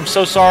 I'm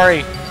so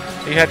sorry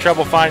you had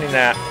trouble finding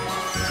that.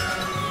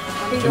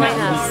 Join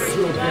us.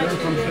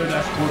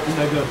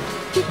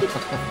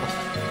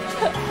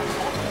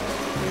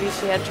 Maybe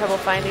she had trouble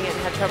finding it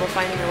and had trouble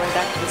finding her way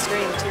back to the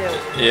stream, too.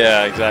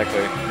 Yeah,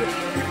 exactly.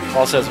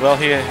 Paul says, well,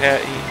 he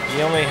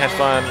only had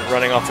fun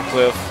running off the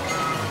cliff.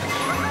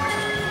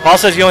 Paul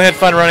says you only had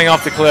fun running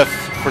off the cliff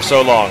for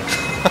so long.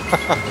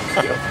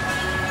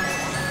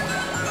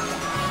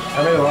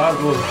 I mean, a lot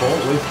of those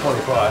bulls, at least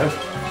 25.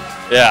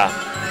 Yeah.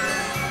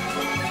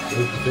 At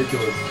It's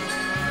ridiculous.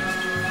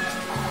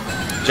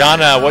 John,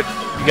 what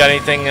you got?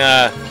 Anything?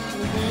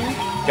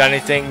 Got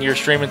anything you're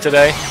streaming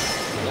today?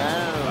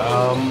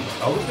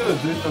 I was gonna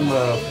do some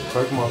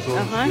Pokemon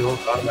Sword and Shield.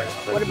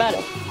 What about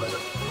it?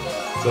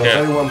 So if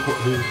anyone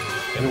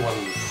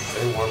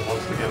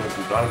wants to get into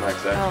some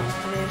Dynamax action. Oh,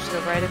 I managed to go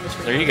right in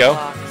between. There you go.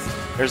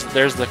 Blocks.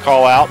 There's the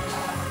call out.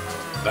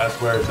 That's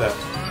where it's at.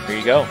 There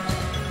you go.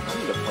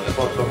 If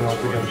someone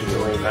wants to get into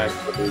the max,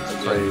 but it's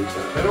trade.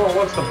 If anyone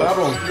wants to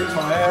battle and kick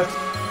my ass,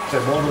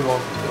 they're more than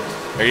welcome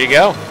to. There you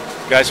go.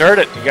 You guys heard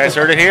it. You guys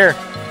heard it here.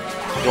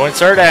 Join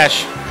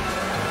Surdash.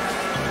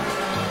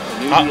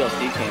 The new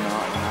DLC came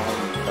out and I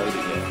haven't played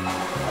it yet.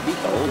 I beat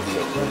the old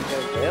DLC.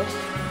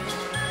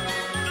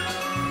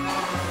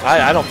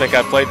 I don't think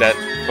I played that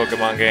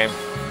Pokemon game.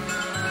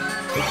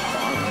 It's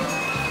fun.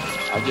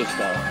 I just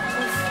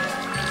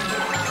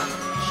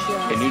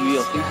the new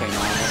DLC came out and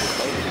I never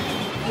played it.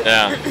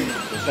 Yeah.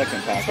 The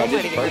second pack. Some I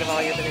way did to the get rid first. of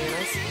all your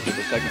bananas. The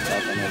second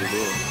pack I never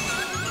did.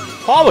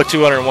 Paul with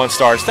 201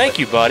 stars. Thank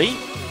you, buddy.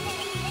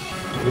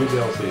 The new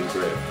DLC is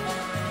great.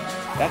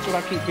 That's what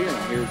I keep hearing.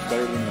 I hear it's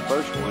better than the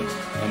first one,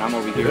 and I'm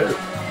over here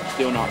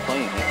still not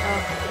playing it.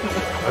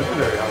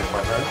 Legendary house,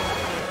 my friend.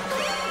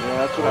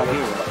 Yeah, that's what I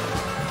hear.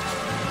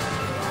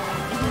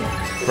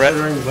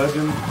 Considering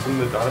Legends in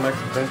the Dynamax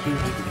Adventures,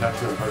 you can catch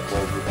them in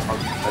Pokemon with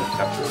 100%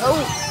 capture.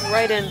 Oh,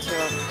 right into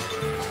him.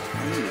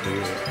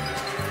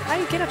 How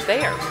do you get up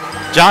there?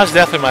 John's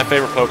definitely my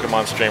favorite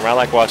Pokemon streamer. I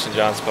like watching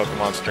John's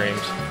Pokemon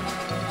streams.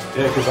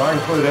 Yeah, because I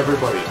include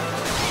everybody.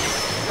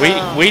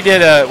 We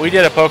did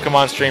a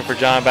Pokemon stream for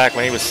John back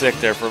when he was sick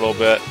there for a little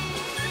bit,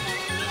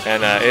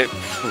 and it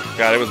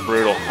was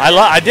brutal.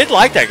 I did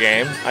like that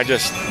game. I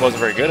just wasn't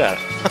very good at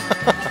it.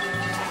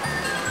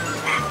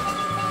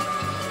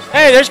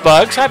 Hey, there's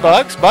Bugs. Hi,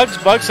 Bugs.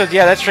 Bugs said,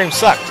 yeah, that stream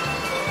sucked.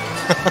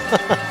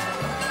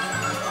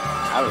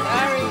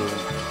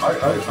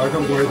 I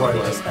don't worry about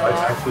it. I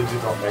actually do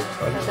not make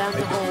fun.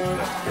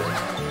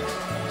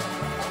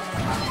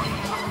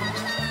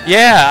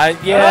 Yeah,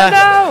 yeah.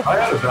 Oh, I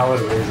had a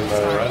valid reason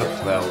though. I had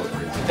a valid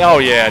reason. Oh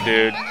yeah,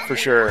 dude, for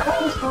sure.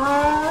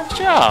 Nice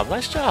job,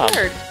 nice job.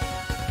 Weird.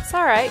 It's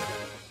all right.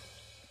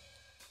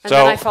 And So-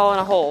 then I fall in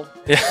a hole.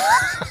 Yeah.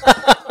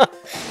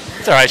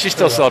 It's all right. She's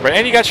still celebrating,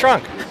 and you got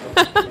shrunk.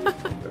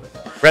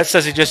 Brett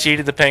says he just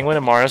yeeted the penguin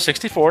in Mario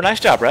 64. Nice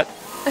job, Brett.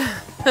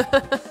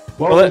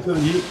 Welcome to the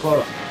Yeet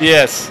Club.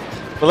 Yes.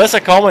 Melissa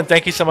Coleman,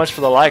 thank you so much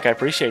for the like. I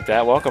appreciate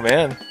that. Welcome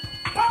in.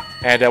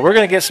 And we're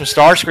going to get some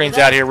star screens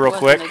out here real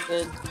quick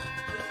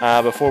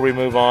before we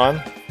move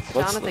on.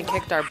 Jonathan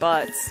kicked our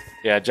butts.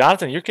 Yeah,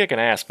 Jonathan, you're kicking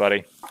ass,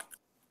 buddy.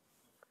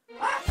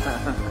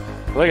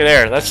 Look at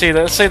there. Let's see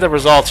the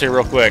results here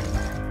real quick.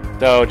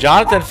 So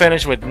Jonathan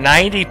finished with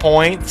 90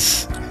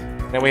 points.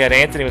 Then we had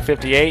Anthony with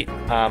 58,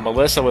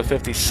 Melissa with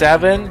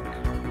 57,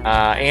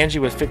 Angie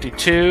with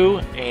 52,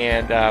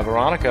 and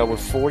Veronica with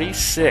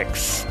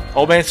 46.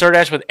 Old Man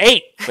Surdash with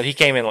 8, but he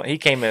came in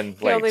late.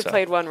 He only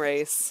played one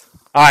race.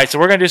 All right, so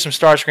we're gonna do some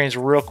star screens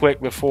real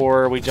quick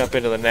before we jump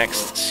into the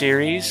next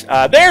series.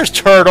 There's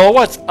Turtle.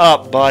 What's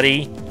up,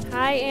 buddy?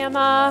 Hi,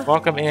 Emma.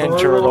 Welcome in,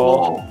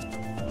 Turtle.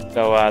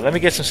 So let me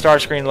get some star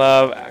screen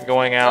love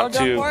going out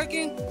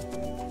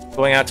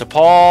to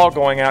Paul,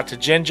 going out to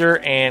Ginger,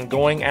 and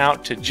going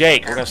out to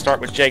Jake. We're going to start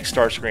with Jake's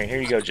star screen.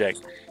 Here you go, Jake.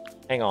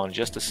 Hang on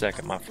just a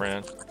second, my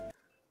friend.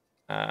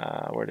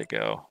 Where'd it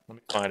go? Let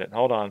me find it.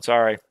 Hold on.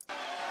 Sorry.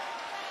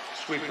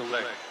 Sweep the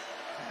leg.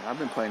 I've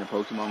been playing a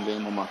Pokemon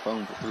game on my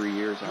phone for 3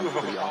 years. I have a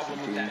pretty awesome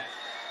team.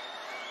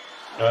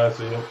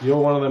 So you're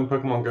one of them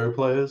Pokemon Go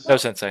players? No,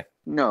 Sensei.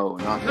 No,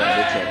 not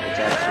that. It's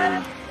actually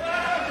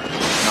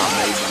not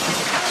made by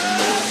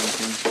Nintendo or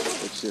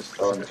anything. It's just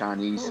some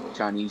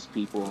Chinese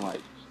people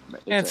like.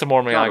 And some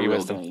more Miyagi real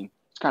wisdom. game.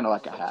 It's kind of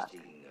like a hack.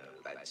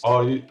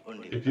 Oh,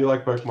 if you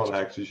like Pokemon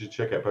hacks, you should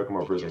check out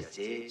Pokemon Prison.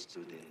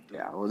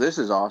 Yeah, well, this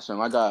is awesome.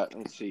 I got,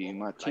 let's see,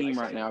 my team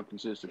right now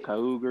consists of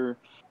Kyogre,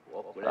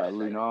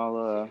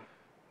 Lunala.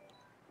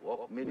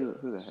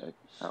 Who the heck?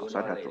 Oh, so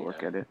I'd have to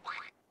look at it.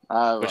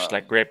 Which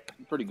like grip.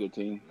 Pretty good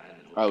team.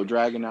 Oh,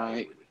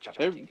 Dragonite.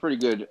 They're pretty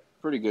good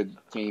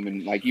team,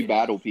 and like you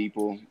battle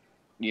people,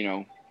 you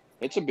know,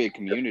 it's a big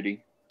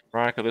community.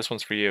 Veronica, this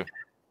one's for you.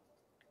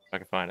 If I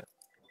can find it.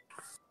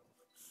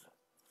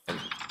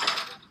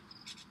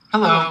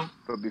 Hello.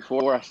 But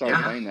before I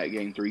started playing that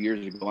game 3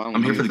 years ago, I I'm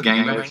only here for knew the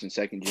gangbang. first and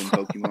second gen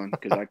Pokemon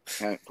because I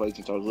haven't played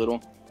since I was little.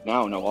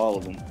 Now I know all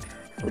of them,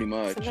 pretty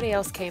much. Somebody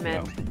else came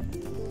in.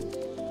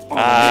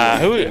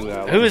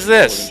 Who is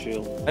this?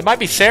 It might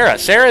be Sarah.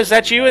 Sarah, is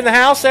that you in the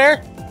house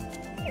there?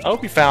 I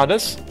hope you found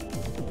us.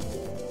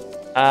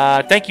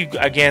 Thank you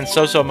again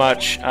so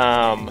much,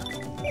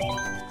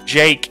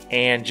 Jake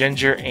and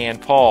Ginger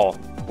and Paul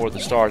for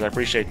the stars. I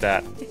appreciate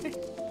that.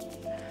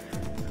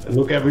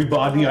 Look,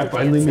 everybody, I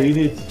finally made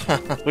it.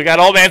 We got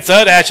Old Man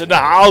Surdash in the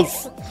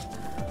house.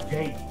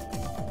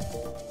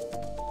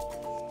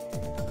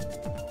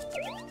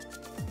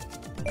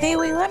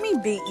 Pee-wee, let me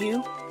beat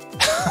you.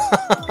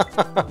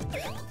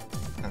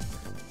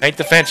 Paint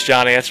the fence,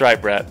 Johnny. That's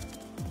right, Brett.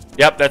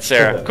 Yep, that's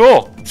Sarah.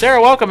 Cool. Sarah,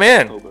 welcome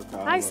in.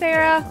 Hi,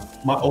 Sarah.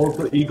 My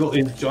alter ego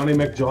is Johnny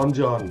McJohn.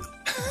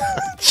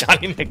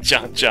 Johnny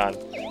McJohn.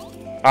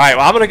 All right,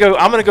 well,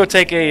 I'm gonna go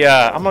take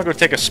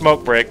a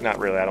smoke break. Not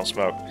really, I don't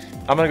smoke.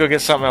 I'm gonna go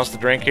get something else to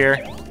drink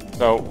here.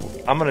 So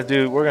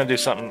we're gonna do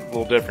something a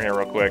little different here,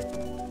 real quick.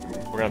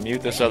 We're gonna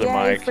mute this other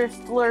Yay mic. for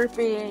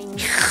slurping.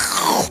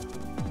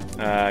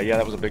 Yeah,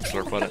 that was a big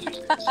slurp, wasn't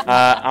it?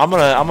 I'm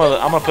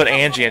gonna put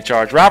Angie in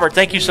charge. Robert,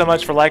 thank you so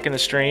much for liking the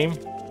stream.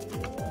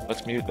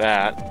 Let's mute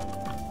that.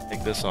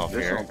 Take this off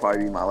This here. will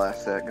probably be my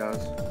last set,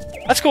 guys.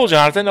 That's cool,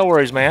 Jonathan. No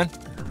worries, man.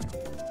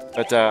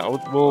 But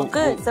Well,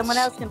 good. Someone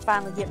else can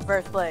finally get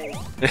first place.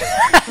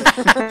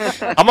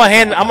 I'm gonna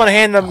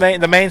hand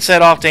the main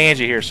set off to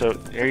Angie here. So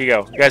here you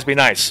go. You guys be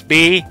nice.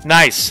 Be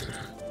nice.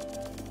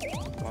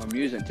 Well, I'm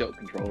using tilt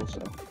control, so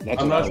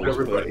that's I'm what I not always put,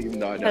 everybody. even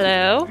though I don't.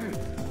 Hello.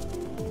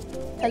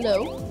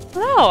 Hello.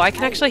 Oh, I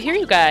can actually hear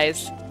you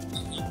guys.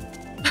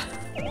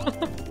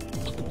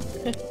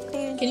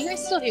 Can you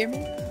guys still hear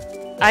me?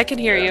 I can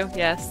hear you.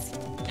 Yes.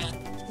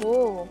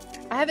 Whoa.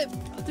 I have it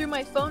through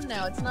my phone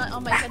now. It's not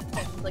on my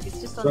headphones. Like, it's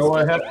just on So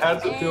speaker. how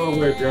does it feel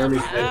where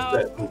Jeremy's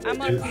headset? Is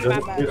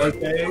it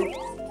okay?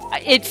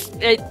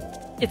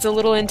 It's a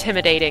little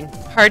intimidating.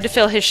 Hard to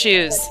fill his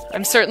shoes.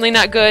 I'm certainly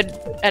not good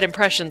at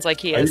impressions like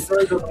he Are you is. sure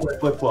he doesn't wear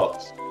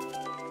flip-flops?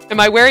 Am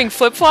I wearing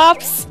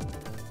flip-flops?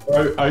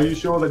 Are you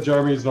sure that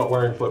Jeremy's not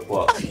wearing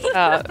flip-flops?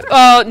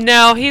 Oh,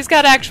 no. He's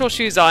got actual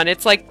shoes on.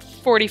 It's like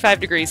 45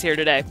 degrees here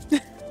today.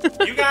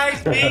 You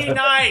guys be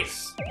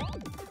nice.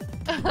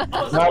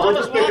 No, we're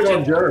just picking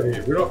on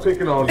Jeremy. We're not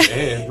picking on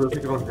Anne. We're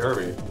picking on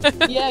Jeremy.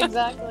 Yeah,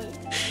 exactly.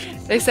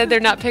 They said they're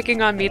not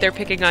picking on me, they're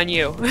picking on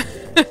you.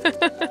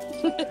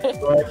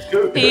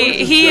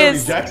 He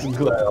is. Jackson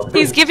Cloud.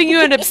 He's giving you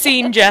an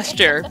obscene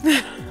gesture.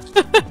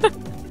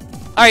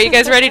 Alright, you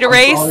guys ready to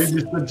race? Sorry,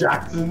 Mr.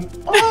 Jackson.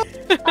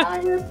 I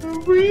am for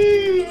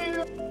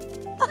real.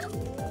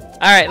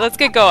 Alright, let's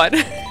get going.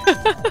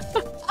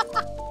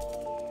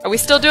 Are we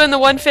still doing the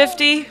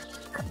 150?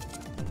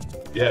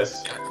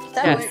 Yes.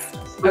 Yes.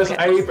 Press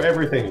Okay. A for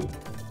everything.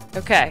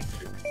 Okay.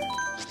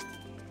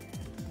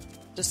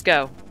 Just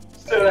go.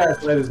 Sit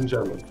ass, ladies and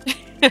gentlemen.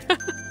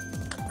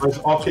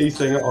 Most off-key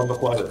singer on the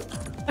planet.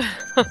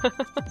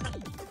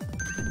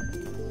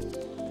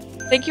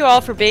 Thank you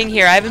all for being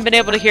here. I haven't been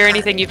able to hear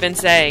anything you've been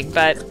saying,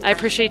 but I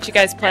appreciate you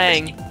guys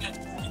playing.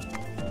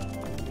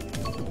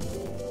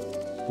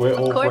 We're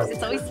all Of course, friends.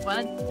 it's always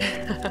fun.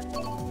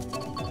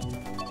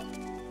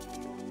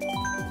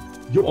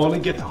 You only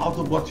get out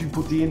of what you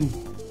put in.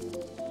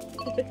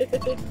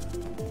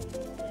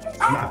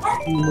 Not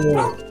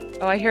more.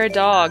 Oh, I hear a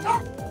dog.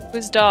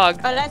 Whose dog?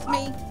 Oh, that's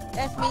me.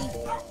 That's me.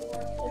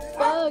 It's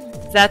Bug.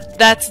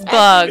 That's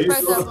Bug. Are you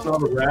sure it's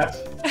not a rat?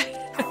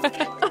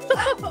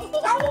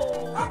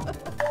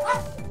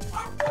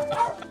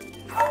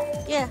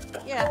 Yeah,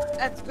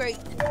 that's great.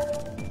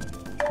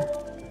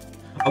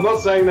 I'm not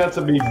saying that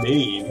to be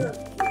mean.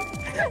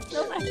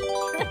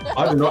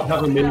 I do not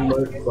have a mean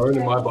bone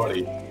in my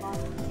body.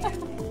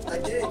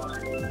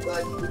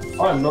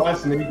 I'm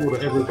nice and equal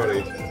to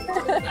everybody.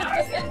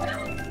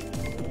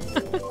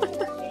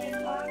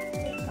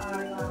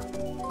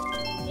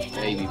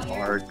 Baby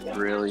Park,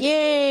 really?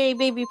 Yay,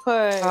 baby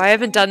Park. Oh, I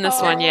haven't done this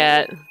one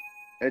yet.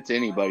 It's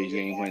anybody's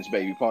game when it's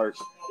Baby Park.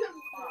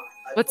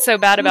 What's so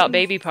bad about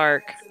Baby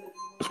Park?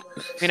 I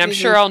mean, I'm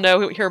sure I'll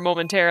know here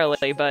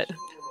momentarily, but...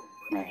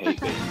 I hate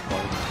Baby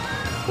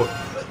Park.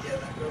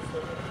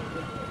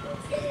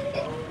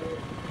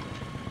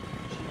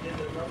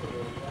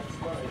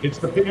 It's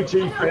the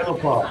PG trailer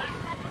park.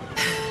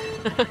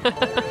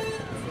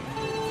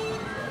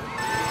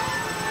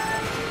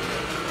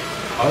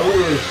 I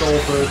literally stole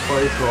first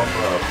place off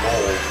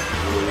Paul.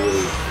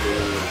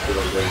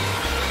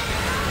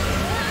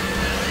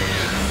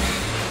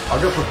 I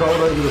got propelled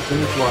over the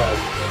finish line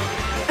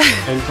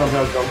and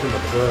somehow jumped in the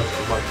first.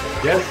 I'm like,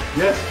 yes,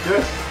 yes,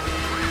 yes.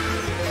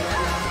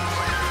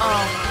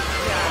 Oh,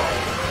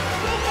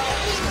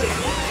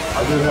 I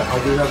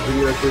do have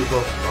video proof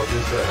of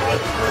this.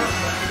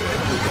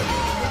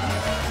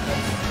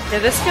 Yeah,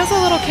 this feels a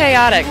little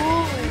chaotic.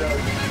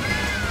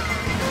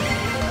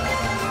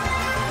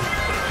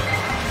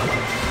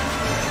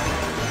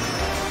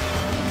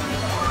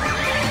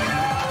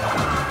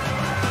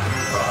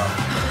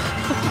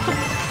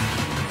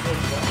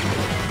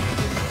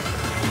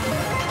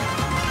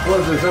 What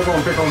is this?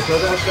 Everyone pick on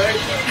Turbo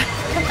stage?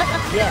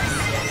 Yes.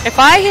 If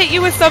I hit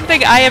you with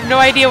something, I have no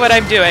idea what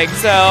I'm doing,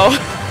 so...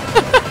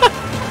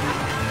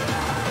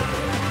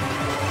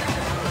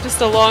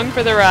 Just along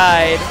for the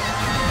ride.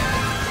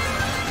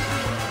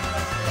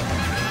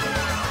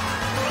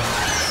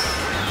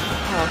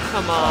 Oh,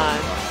 come on.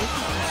 It's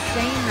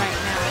insane right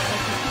now. It's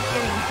like you keep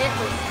getting hit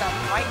with stuff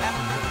right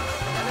after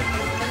another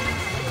person.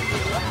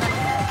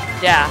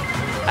 Yeah,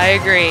 I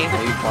agree.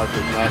 Baby Park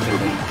is nothing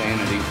but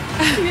insanity.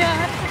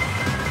 yeah.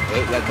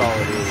 That's all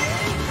it is.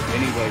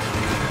 Anyway,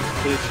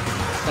 it's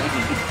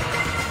insane.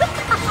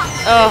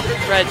 Oh,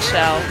 red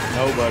shell.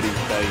 Nobody's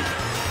safe.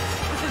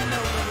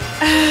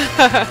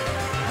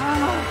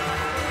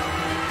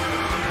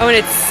 Oh, and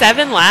it's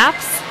 7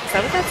 laps? Is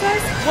that what that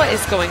says? What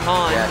is going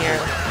on here?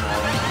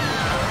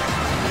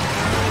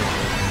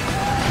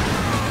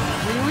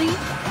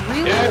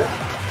 Really?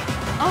 Yeah.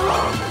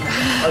 Oh.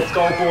 I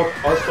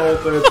stole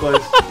third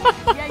place.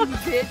 Yeah, you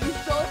did. You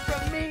stole it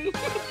from me.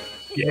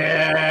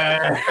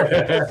 Yeah.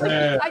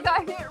 I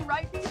got hit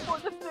right before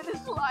the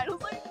finish line. I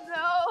was like,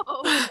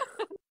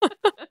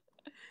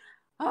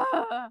 no.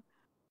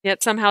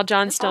 Yet somehow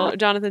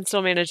Jonathan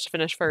still managed to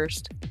finish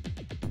first.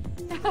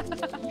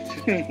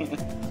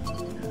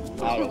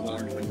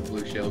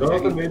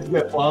 Jonathan needs to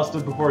get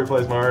plastered before he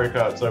plays Mario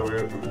Kart, so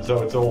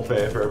it's all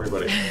fair for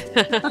everybody.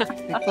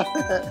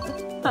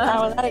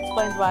 Oh, that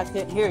explains why I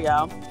couldn't hear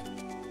y'all.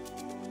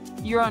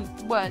 You're on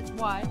what?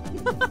 Why?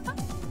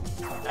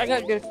 I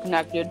got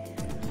disconnected.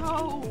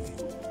 Oh.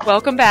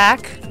 Welcome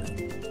back.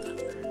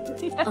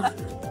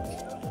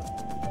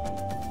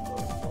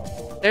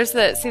 There's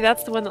the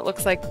that's the one that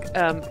looks like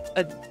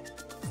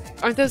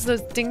aren't those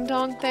ding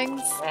dong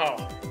things? Oh.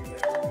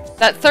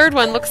 That third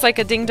one looks like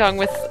a ding dong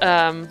with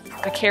a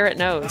carrot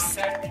nose.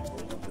 A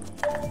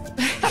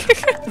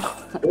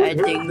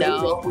ding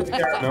dong.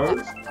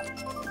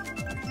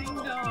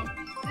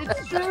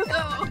 It's true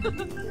though.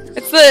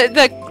 It's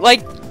the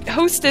like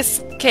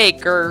Hostess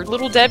cake or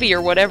Little Debbie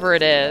or whatever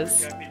it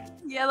is.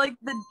 Yeah, like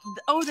the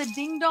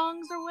ding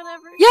dongs or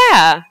whatever.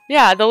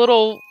 Yeah, the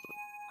little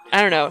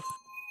I don't know.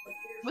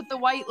 With the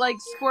white like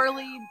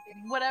squirrely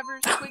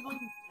whatever squiggly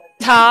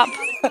top.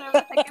 whatever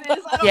the heck it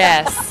is. I don't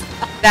Yes,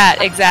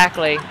 that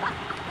exactly.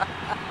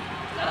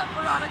 Shut up,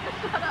 Veronica.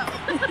 Shut up.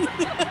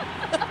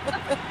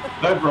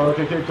 No,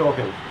 Veronica, keep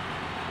talking.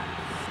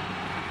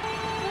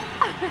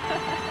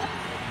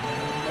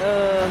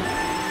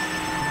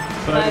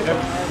 So you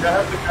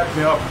have to catch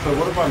me up. So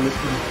what if I missed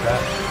it in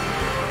chat?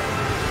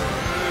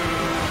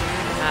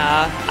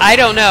 I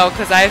don't know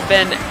because I've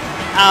been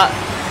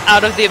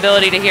out of the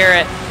ability to hear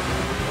it,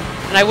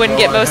 and I wouldn't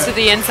get most of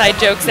the inside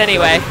jokes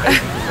anyway.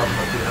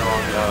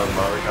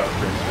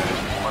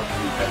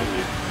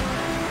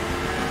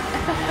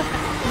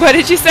 What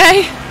did you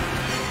say?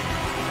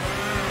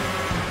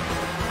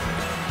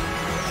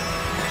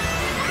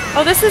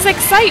 Oh, this is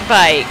Excite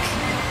Bike.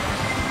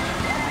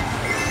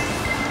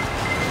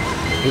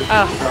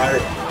 Oh.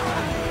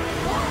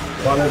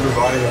 Not even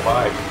riding a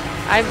bike.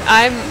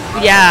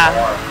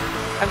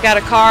 I've got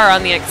a car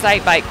on the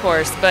Excite Bike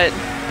course, but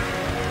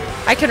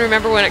I can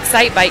remember when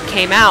Excite Bike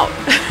came out.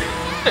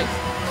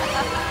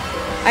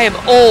 I am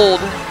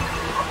old.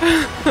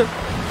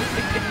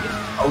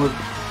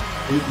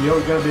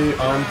 You're gonna be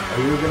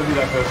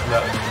that person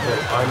that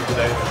I'm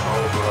today the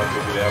soul when I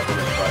figured out what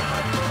Excite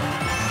Bike.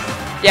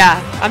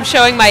 Yeah, I'm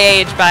showing my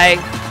age by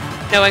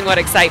knowing what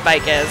Excite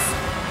Bike is.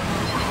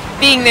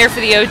 Being there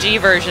for the OG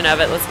version of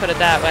it, let's put it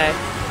that way.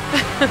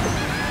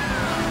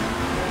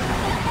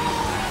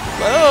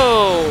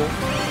 Whoa!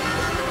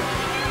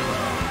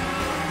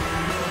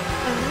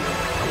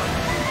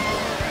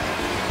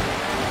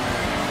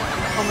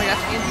 Oh my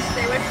gosh, Angie,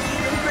 stay away from me.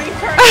 Green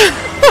turn.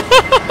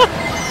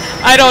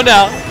 I don't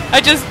know. I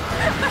just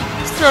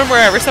throw them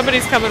wherever.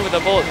 Somebody's coming with a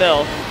bullet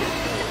bill.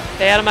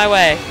 Stay out of my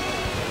way.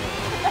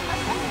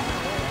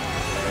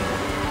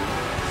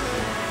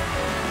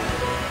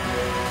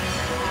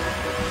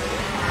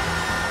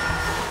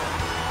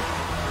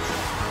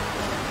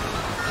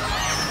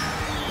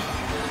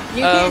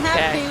 You can't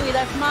have Pee-wee,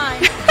 that's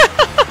mine.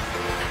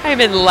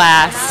 I'm in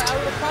last.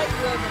 I would fight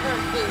you over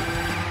her, too.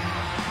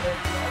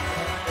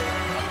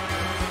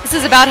 This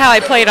is about how I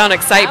played on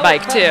Excite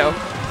Bike, too.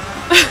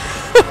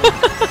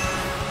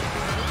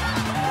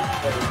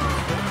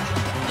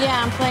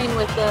 Yeah, I'm playing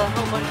with a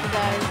whole bunch of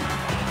guys.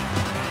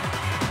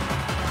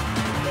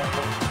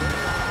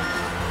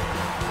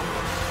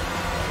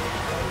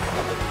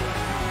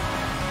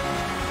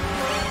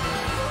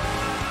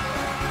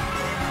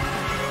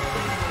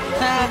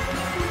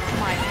 Oh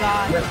my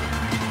god.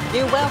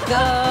 You're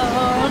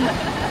welcome.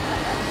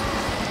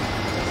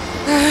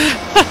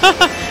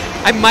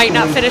 I might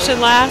not finish in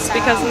last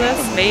because of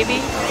this, maybe.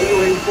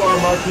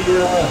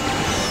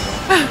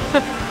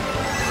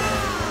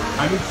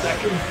 I'm in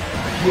second.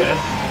 Yes.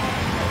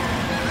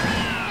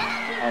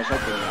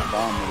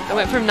 I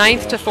went from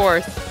 9th to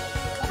 4th.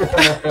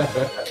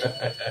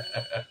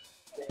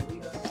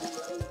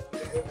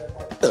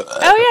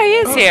 Oh yeah, he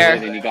is here.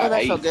 Oh,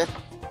 that's so good.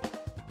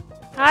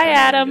 Hi,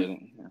 Adam.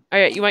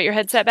 Alright, you want your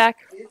headset back?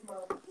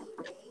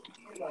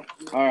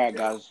 Alright,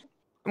 guys.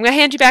 I'm gonna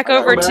hand you back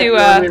over to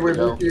I'm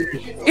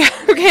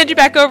gonna hand you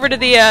back over to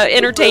the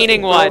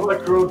entertaining one.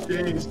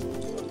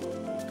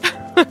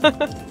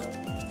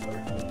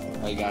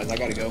 Hey guys, I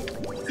gotta go.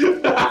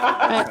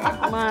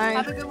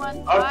 Have a good one.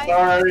 I'm Bye.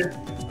 sorry.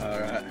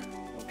 Alright.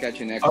 I'll catch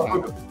you next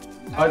time.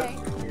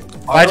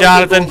 Bye,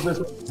 Jonathan.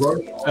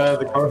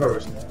 The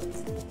co-host.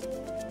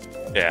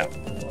 Yeah.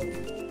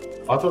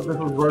 I thought this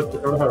was Roast the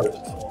co-host.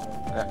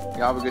 Yeah,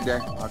 y'all have a good day.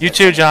 You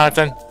too,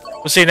 Jonathan.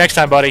 We'll see you next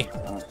time, buddy.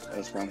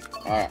 That's fun.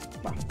 Alright,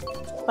 bye.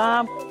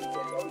 Bye.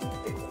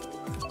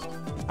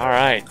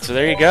 Alright, so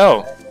there you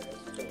go.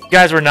 You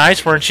guys were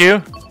nice, weren't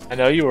you? I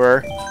know you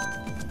were.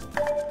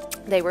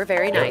 They were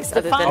very nice,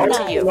 other than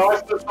to you.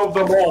 Nicest of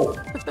them all.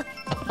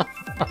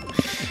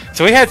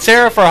 So we had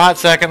Sarah for a hot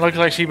second. Looks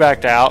like she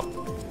backed out.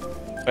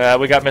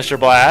 We got Mr.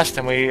 Blast,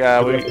 and we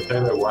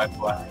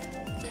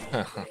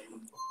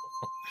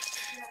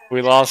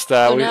we lost.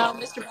 So now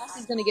Mr. Boss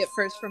is gonna get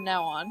first from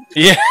now on.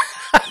 Yeah.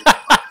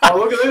 Oh,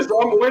 look at this!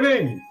 I'm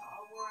winning.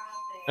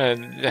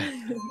 And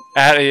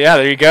yeah,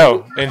 there you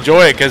go.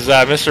 Enjoy it, because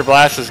Mr.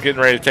 Blast is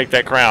getting ready to take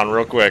that crown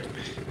real quick.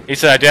 He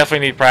said, "I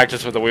definitely need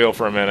practice with the wheel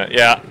for a minute."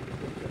 Yeah.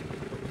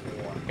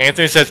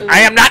 Anthony says, "I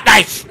am not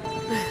nice."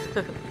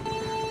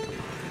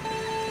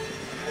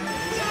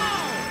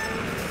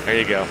 There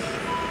you go.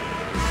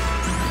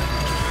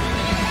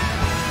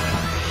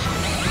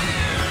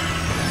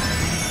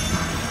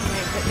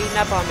 Quit beating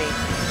up on me.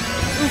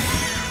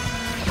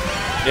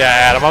 Yeah,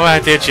 Adam, I'm gonna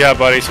have to hit you up,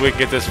 buddy, so we can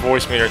get this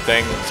voice meter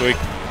thing, so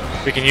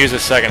we can use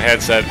this second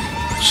headset,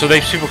 so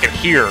people can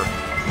hear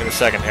in the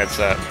second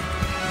headset.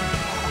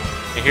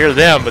 You hear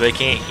them, but they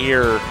can't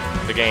hear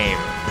the game.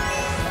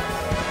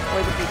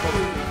 Or the people.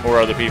 Or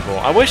other people.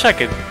 I wish I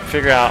could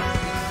figure out.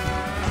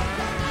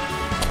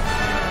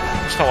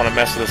 I just don't want to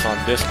mess with this on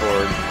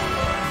Discord.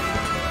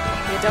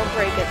 Yeah, don't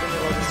break it in the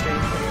middle of the stream,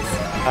 please.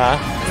 Huh?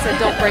 I said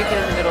don't break it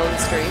in the middle of the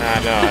stream. Nah,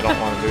 no, I don't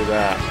want to do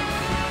that.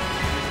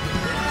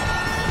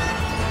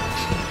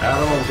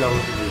 Adam, I'm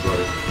coming for you,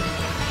 buddy.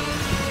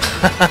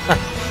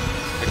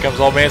 Here comes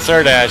old man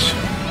Surdash.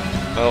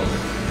 Oh.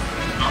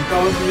 I'm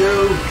coming for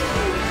you.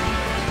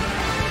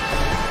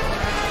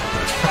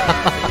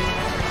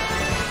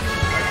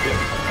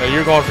 Oh,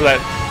 you're going for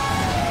that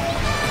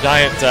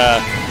giant.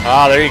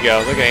 There you go.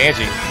 Look at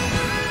Angie.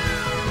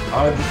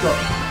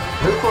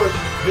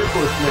 This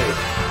was me.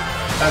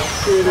 That's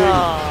cheating.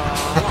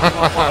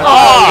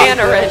 Oh, and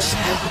a rich.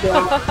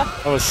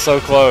 That was so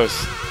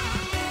close.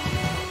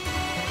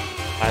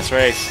 Nice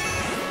race.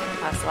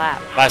 Last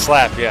lap. Last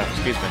lap, yeah.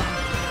 Excuse me.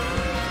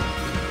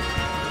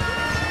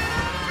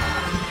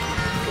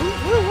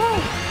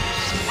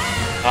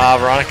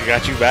 Veronica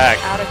got you back.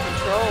 Out of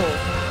control.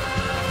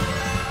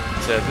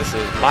 Said, "This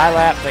is my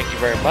lap. Thank you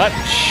very much."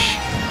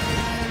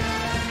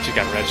 She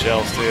got red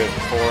shells too.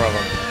 4 of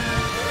them.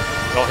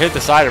 Don't hit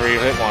the side of her. You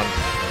hit one.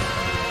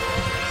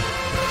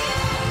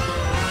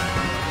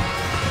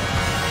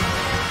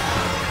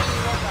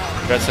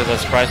 Brett says, "I'm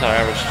surprised how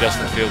average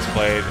Justin Fields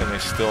played, and they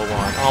still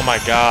won." Oh my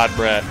God,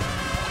 Brett!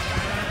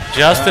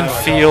 Justin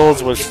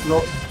Fields was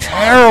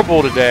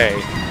terrible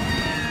today.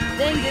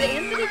 Dang, did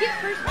Anthony get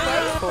first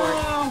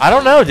place? I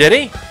don't know. Did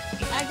he?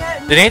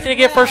 Did Anthony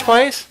get first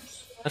place?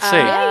 Let's see.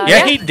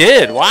 Yeah, he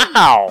did.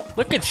 Wow!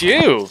 Look at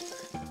you,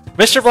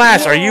 Mr.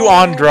 Blast. Are you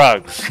on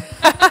drugs?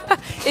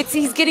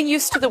 He's getting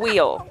used to the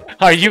wheel.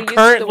 Are you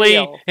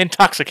currently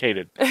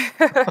intoxicated?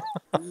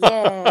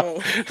 Yay.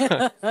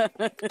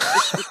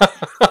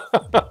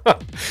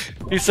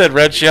 He said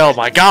red shell.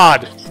 My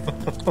God.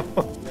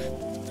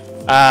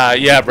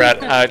 Yeah,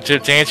 Brett.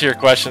 To answer your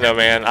question, though,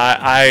 man,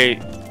 I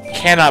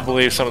cannot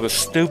believe some of the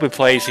stupid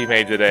plays he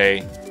made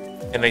today,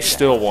 and they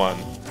still won.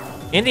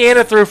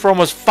 Indiana threw for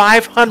almost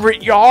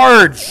 500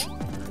 yards.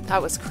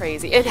 That was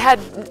crazy. It had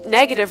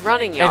negative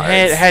running yards.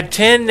 It had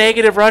 10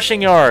 negative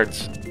rushing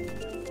yards.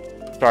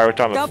 Sorry, we're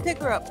talking Don't pick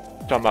her up.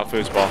 Talking about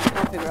foosball.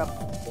 Don't pick her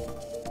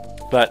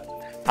up. But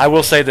I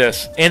will say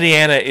this: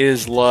 Indiana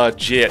is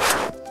legit.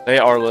 They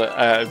are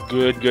a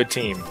good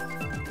team.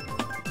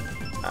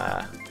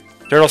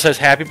 Turtle says,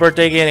 "Happy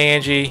birthday again,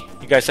 Angie.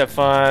 You guys have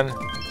fun.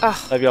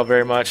 Oh. Love y'all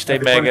very much. Stay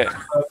mega."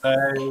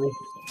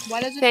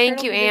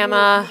 Thank you,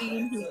 Amma.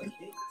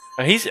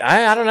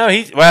 I don't know.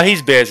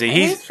 He's busy.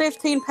 He's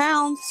 15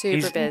 pounds.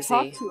 Super busy.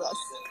 Talk to us.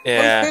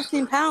 Yeah. He's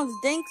 15 pounds.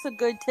 Dink's a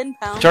good 10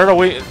 pounds. Turtle,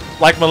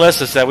 like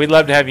Melissa said, we'd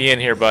love to have you in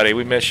here, buddy.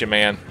 We miss you,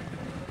 man.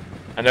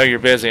 I know you're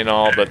busy and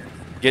all, but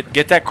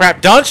get that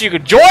crap done so you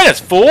can join us,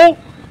 fool.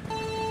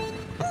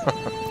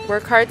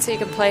 Work hard so you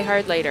can play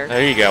hard later.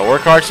 There you go.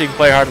 Work hard so you can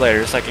play hard later,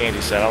 just like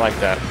Angie said. I like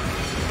that.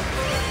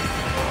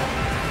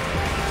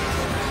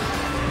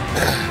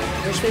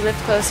 Wish we lived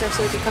closer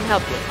so we could come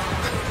help you.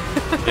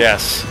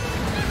 Yes.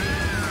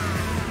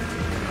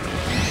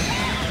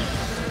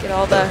 Get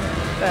all the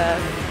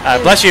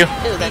bless you.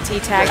 BT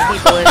tag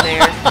people in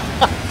there.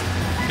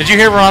 Did you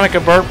hear Veronica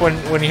burp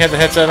when you had the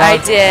headset on? I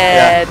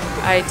did. Yeah.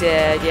 I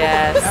did,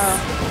 yes.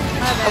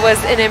 It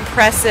was an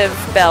impressive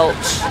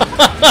belch.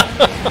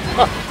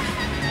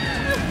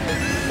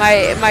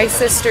 My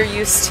sister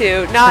used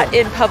to, not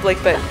in public,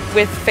 but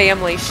with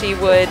family, she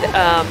would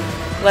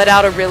let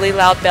out a really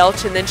loud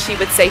belch and then she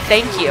would say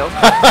thank you.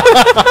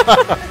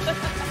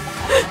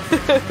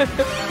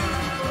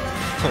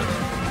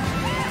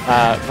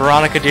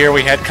 Veronica, dear,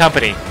 we had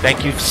company.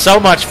 Thank you so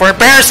much for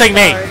embarrassing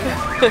me.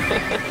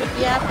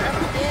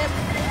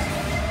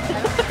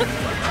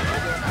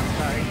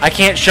 I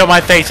can't show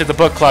my face at the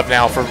book club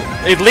now for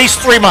at least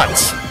 3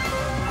 months.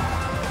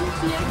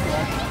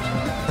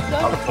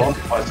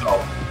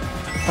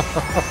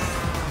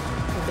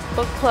 The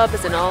book club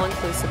is an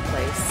all-inclusive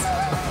place.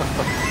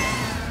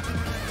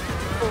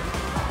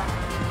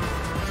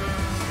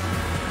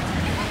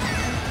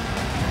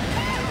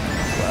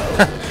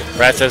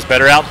 Brad says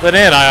better out than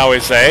in, I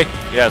always say.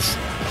 Yes,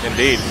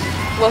 indeed.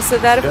 Well, so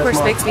that, of course,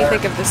 makes me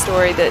think of the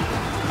story that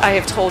I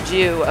have told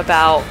you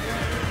about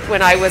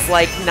when I was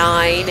like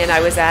 9 and I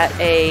was at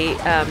a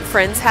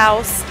friend's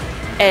house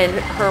and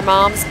her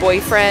mom's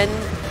boyfriend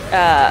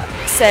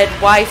said,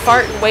 "Why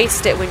fart and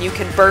waste it when you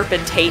can burp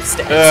and taste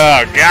it?"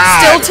 Oh,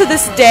 God. Still to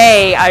this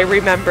day, I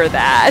remember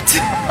that.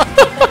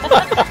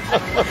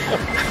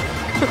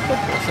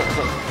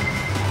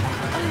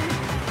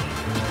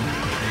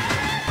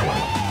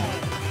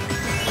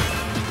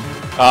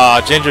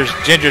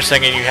 Ginger's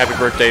singing you happy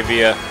birthday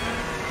via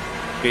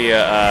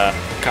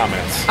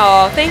comments.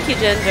 Oh, thank you,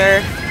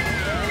 Ginger.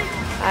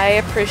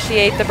 I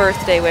appreciate the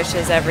birthday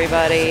wishes,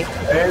 everybody.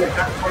 Hey,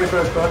 happy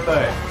 21st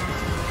birthday.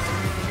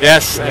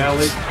 Yes. Now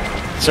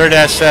Sir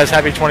Dash says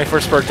happy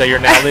 21st birthday. You're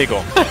now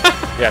legal.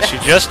 Yeah, she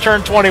just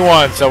turned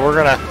 21, so we're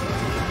gonna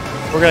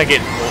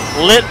get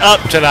lit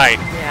up tonight.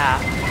 Yeah.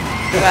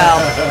 Well,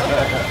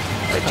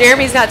 what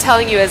Jeremy's not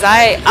telling you is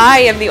I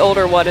am the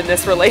older one in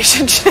this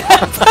relationship.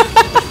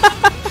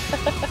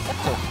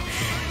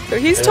 So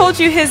he's told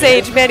you his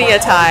age many a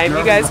time.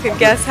 You guys can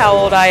guess how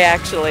old I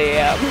actually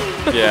am.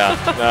 Yeah.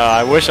 No,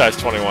 I wish I was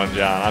 21,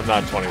 John. I'm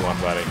not 21,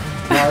 buddy.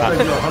 No, I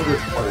think you're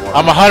 121.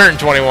 I'm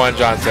 121,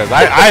 John says.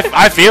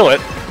 I feel it,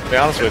 to be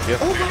honest with you.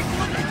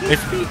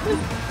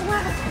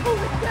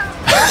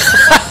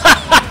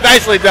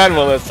 Nicely done,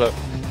 Melissa.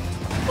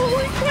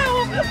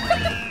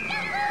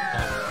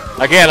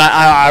 Again,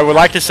 I would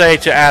like to say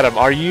to Adam,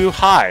 are you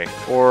high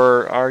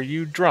or are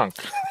you drunk?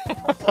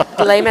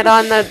 Blame it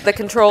on the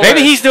controller.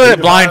 Maybe he's doing it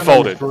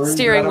blindfolded.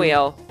 Steering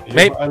wheel.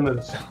 Maybe.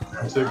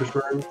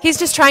 He's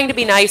just trying to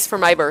be nice for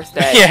my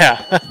birthday.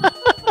 Yeah.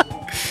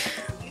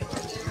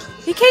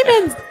 He came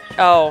in.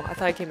 Oh, I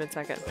thought he came in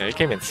second. Yeah, he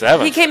came in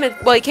 7th. He came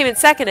in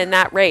second in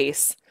that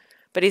race,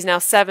 but he's now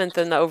 7th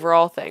in the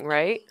overall thing,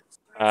 right?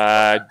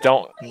 Well,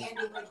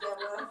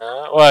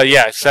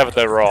 yeah, 7th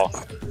overall.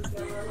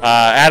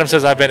 Adam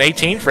says I've been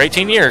 18 for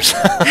 18 years.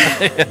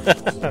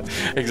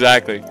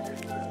 Exactly.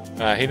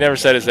 He never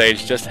said his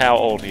age, just how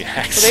old he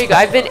acts. Well, there you go.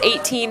 I've been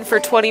 18 for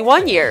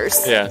 21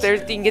 years. Yeah. You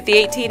can get the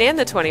 18 and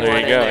the 21. There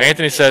you go.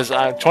 Anthony says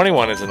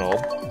 21 isn't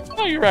old.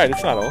 Oh, you're right.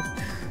 It's not old.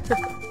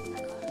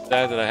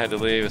 Sad that I had to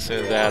leave as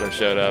soon as Adam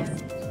showed up.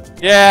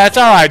 Yeah, it's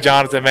all right,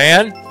 Jonathan,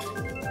 man.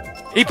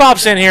 He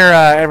pops in here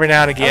every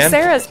now and again. Oh,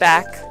 Sarah's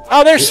back.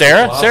 Oh, there's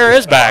Sarah. Sarah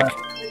is back.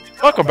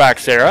 Welcome back,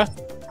 Sarah.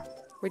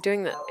 We're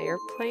doing the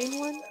airplane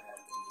one?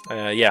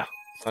 Yeah.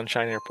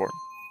 Sunshine Airport.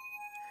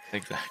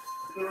 Exactly.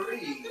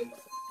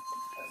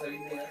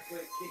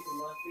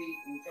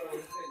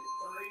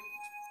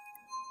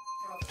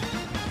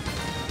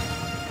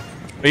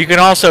 But you can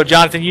also,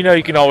 Jonathan, you know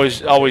you can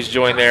always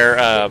join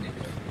their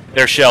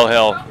Shell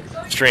Hell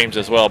streams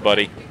as well,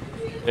 buddy.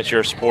 That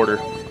you're a supporter.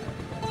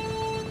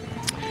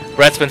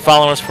 Brett's been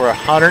following us for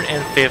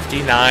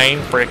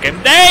 159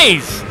 freaking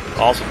days.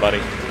 Awesome, buddy.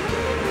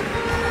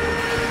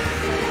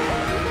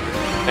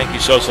 Thank you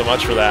so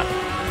much for that.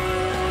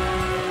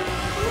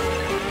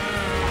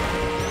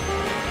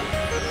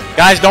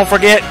 Guys, don't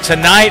forget,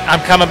 tonight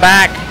I'm coming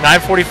back,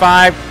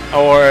 9:45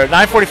 or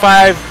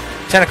 9:45,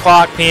 10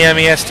 o'clock p.m.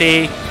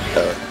 EST.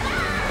 What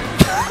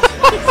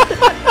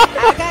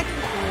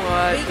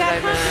did I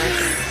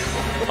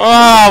miss?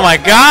 Oh my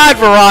God,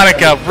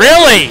 Veronica,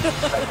 really?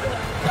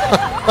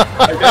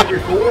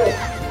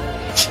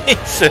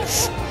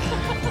 Jesus.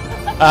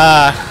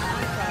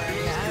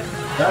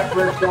 That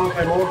French dog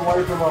came all the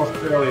way from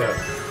Australia.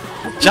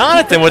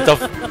 Jonathan with the...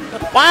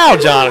 Wow,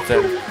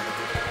 Jonathan.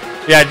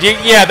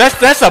 Yeah,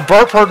 that's a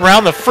burp heard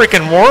around the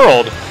freaking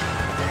world.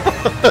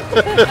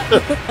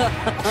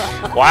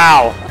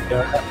 Wow.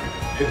 Yeah,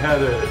 it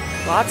had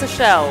lots of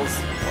shells.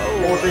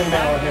 14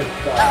 hour head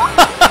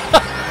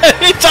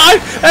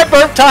start. That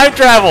burp time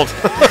traveled.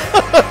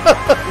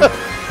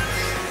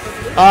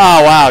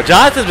 Oh, wow.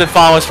 Jonathan's been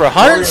following us for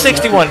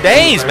 161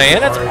 days, man.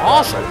 That's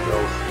awesome.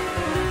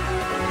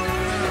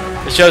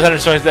 It shows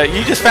 120 that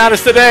you just found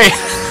us today.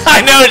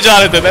 I know,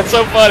 Jonathan. That's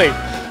so funny.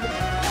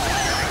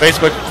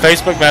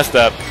 Facebook messed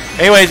up.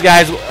 Anyways,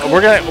 guys,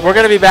 we're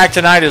gonna be back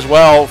tonight as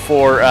well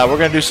for we're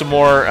gonna do some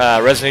more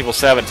Resident Evil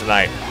 7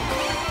 tonight.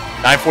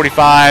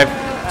 9:45,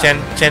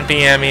 10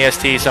 p.m.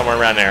 EST, somewhere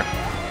around there.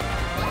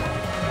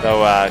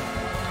 So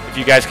if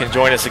you guys can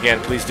join us again,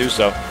 please do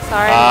so.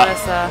 Sorry,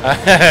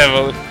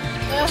 Melissa.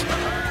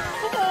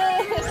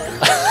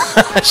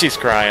 She's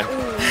crying.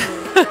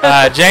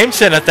 James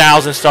sent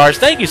 1,000 stars.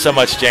 Thank you so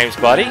much, James,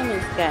 buddy.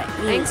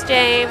 Thanks,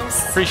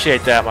 James.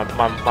 Appreciate that,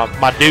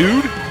 my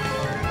dude.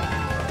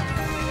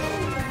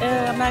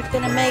 I'm not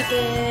gonna make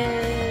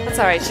it. That's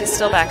all right. She's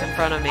still back in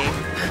front of me.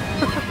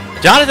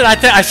 Jonathan,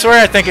 I swear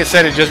I think it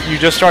said you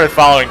just started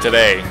following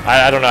today.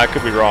 I don't know. I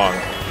could be wrong.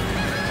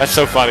 That's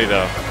so funny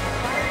though.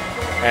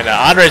 And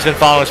Andre's been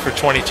following us for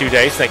 22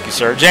 days. Thank you,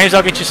 sir. James,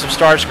 I'll get you some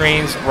star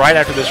screens right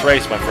after this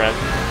race, my friend.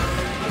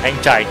 Hang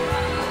tight.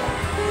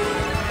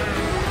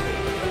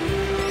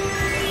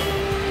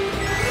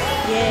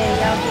 Yeah,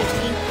 y'all get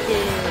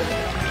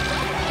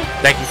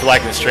inked. Thank you for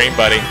liking the stream,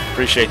 buddy.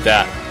 Appreciate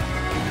that.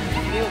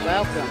 You're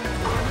welcome.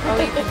 Oh,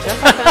 you can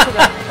jump up into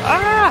that.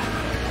 Ah!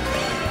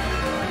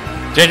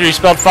 Ginger, you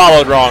spelled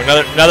followed wrong.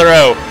 Another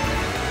O.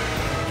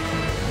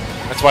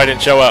 That's why I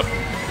didn't show up.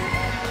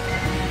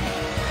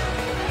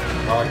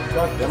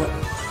 God damn it.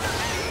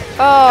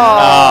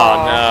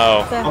 Oh,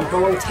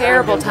 no.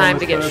 Terrible time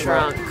to get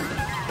shrunk.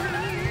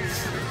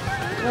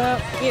 Well,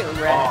 get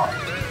wrecked.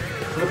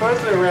 The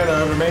person that ran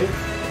over me.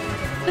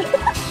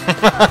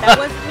 That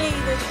was me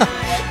this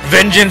time.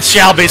 Vengeance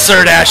shall be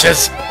Sir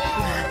Dash's.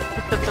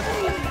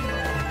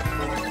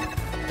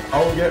 I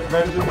will get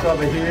vengeance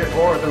either here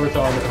or at the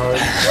retirement home.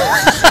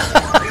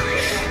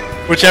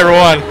 Whichever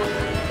one.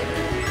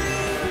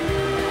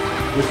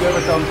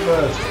 Whichever comes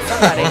first. The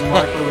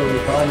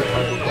retirement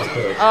home comes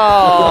first.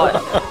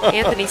 Oh,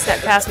 Anthony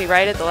stepped past me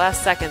right at the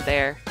last second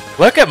there.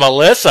 Look at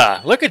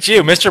Melissa. Look at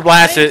you, Mr.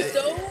 Blast.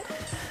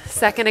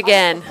 Second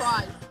again.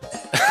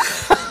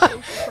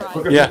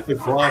 Look at Yeah. the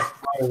glass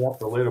flying up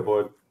the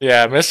leaderboard.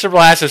 Yeah, Mr.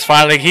 Blast is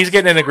finally, he's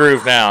getting in the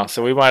groove now,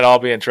 so we might all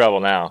be in trouble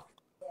now.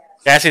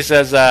 Cassie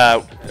says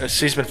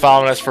she's been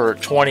following us for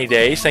 20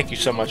 days. Thank you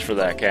so much for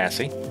that,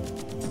 Cassie.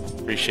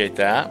 Appreciate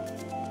that.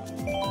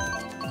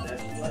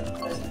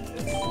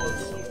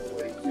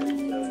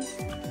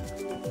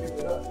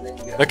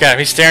 Look at him.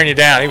 He's staring you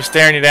down. He was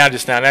staring you down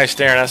just now. Now he's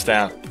staring us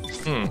down.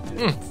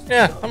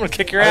 Yeah, I'm going to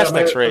kick your ass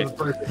next raid.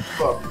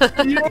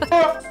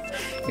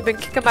 You've been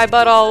kicking my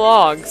butt all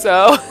along,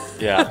 so.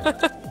 Yeah.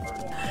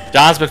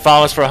 John's been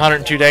following us for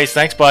 102 days.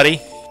 Thanks, buddy.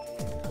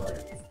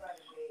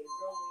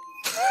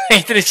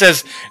 Anthony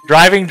says,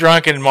 driving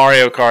drunk in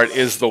Mario Kart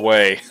is the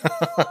way.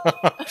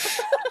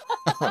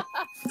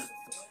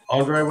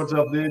 Andre, what's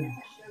up, dude?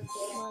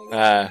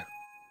 Yeah,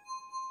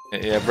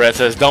 Brett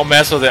says, don't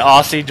mess with the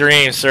Aussie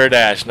dream, Sir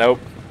Dash. Nope.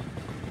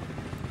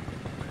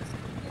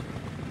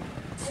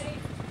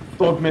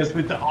 Don't mess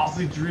with the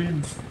Aussie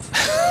dream.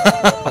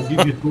 I'll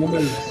give you 2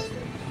 minutes.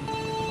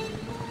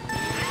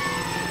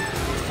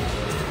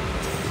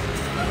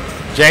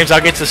 James,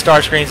 I'll get to the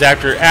start screens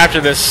after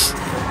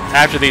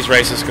these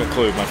races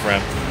conclude, my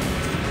friend.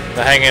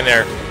 So hang in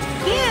there.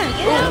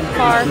 Yeah.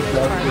 Car.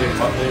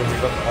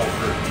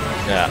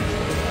 Yeah.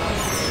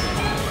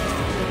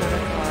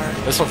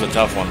 This one's a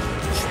tough one.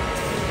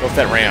 Go up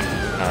that ramp.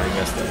 Oh, you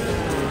missed it.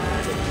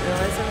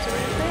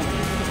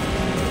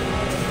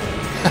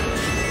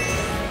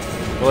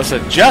 Melissa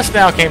just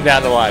now came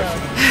down to life.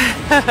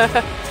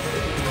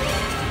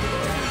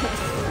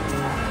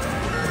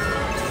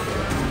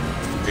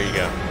 Here you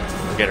go.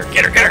 Get her,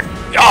 get her, get her.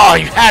 Oh,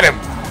 you had him.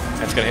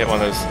 That's going to hit one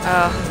of those.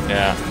 Oh.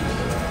 Yeah.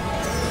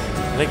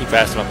 I think he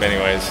passed him up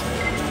anyways.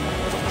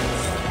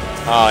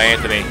 Oh,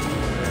 Anthony.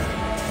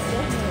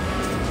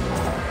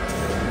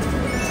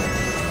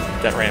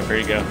 That ramp, here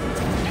you go.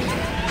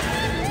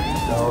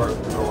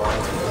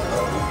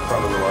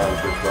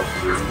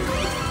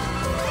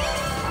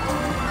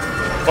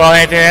 Well,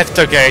 Anthony, that's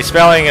okay.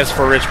 Spelling is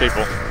for rich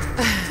people.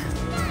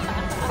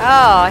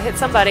 Oh, I hit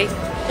somebody.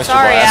 Mr.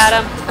 Sorry, Blast.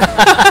 Adam.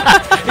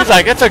 He's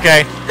like, it's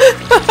okay.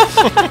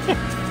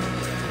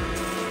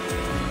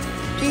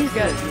 He's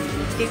got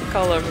ink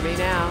all over me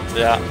now.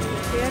 Yeah.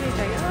 Can't see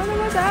anything. I don't know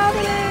what's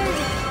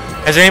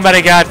happening. Has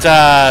anybody got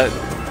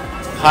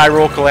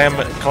Hyrule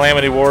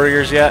Calamity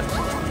Warriors yet?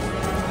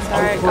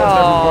 Sorry.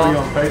 Everybody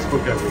on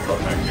Facebook has got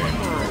that game.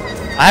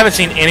 I haven't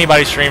seen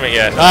anybody stream it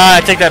yet.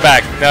 I take that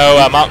back. No,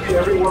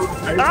 Everyone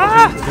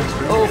on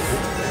Facebook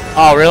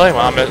Oh, really?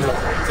 Well,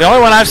 the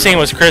only one I've seen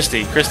was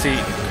Christy. Christy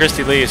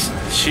Lee,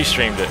 she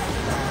streamed it.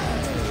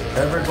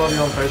 Everybody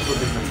on Facebook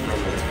has been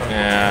streaming it.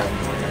 Yeah.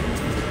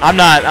 I'm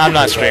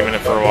not streaming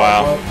it for a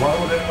while. Why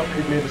would anyone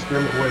need me to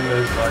stream it when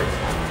there's like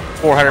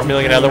 400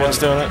 million other ones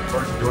doing it?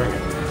 Doing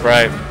it.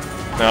 Right.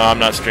 No, I'm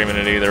not streaming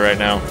it either right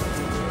now.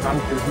 Time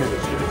gives me the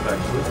shit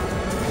actually.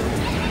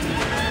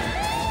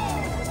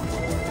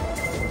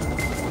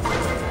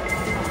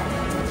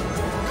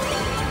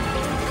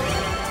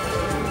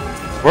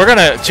 We're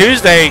gonna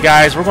Tuesday,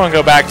 guys. We're gonna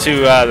go back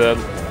to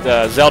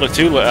the Zelda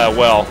 2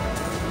 well.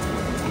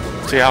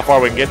 See how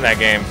far we can get in that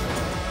game.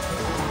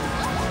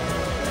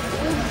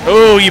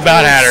 Oh, you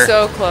about had her.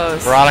 So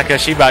close. Veronica,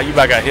 you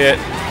about got hit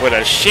with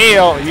a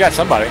shield. You got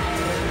somebody.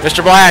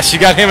 Mr. Blast, you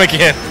got him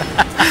again.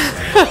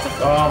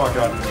 Oh my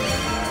god.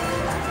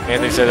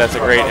 Anthony said that's a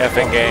great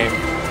effing game.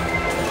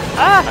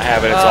 Ah. I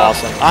have it. It's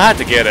awesome. I have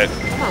to get it.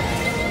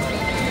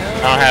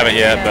 I don't have it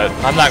yet, but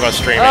I'm not going to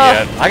stream it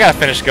yet. I got to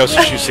finish Ghost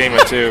of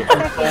Tsushima too.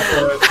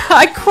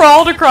 I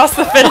crawled across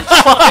the finish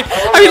line.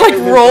 I mean,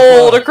 like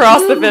rolled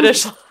across the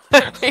finish line.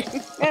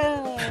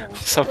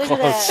 So Look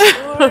close.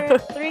 at that. We're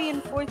 3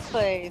 and 4th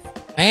place.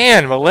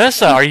 Man,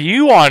 Melissa, are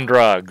you on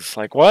drugs?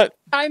 Like what?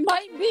 I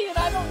might be, and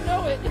I don't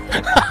know it.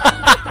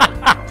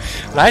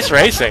 Nice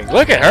racing.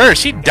 Look at her.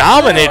 She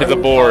dominated the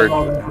board.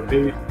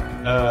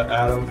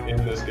 Adam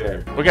in this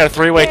game. We got a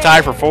 3-way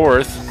tie for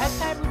 4th. I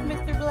tied with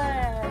Mr.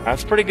 Blast.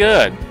 That's pretty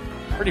good.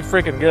 Pretty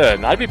freaking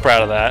good. I'd be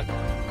proud of that.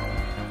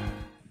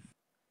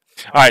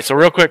 All right, so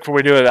real quick before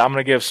we do it, I'm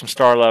going to give some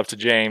star love to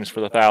James for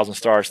the 1,000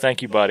 stars.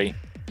 Thank you, buddy.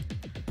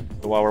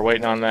 So while we're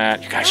waiting on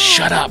that, you guys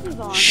shut up.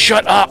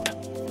 Shut up.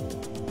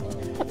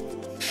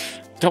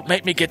 Don't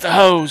make me get the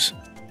hose.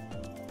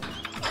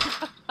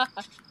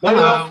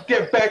 Hello.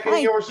 Get back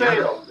in your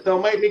saddle.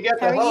 Don't make me get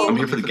the hose. I'm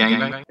here for the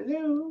gangbang.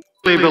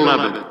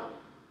 Beloved,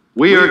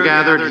 we are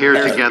gathered here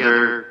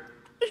together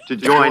to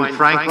join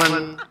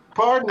Franklin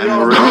Pardon and me,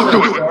 Marie.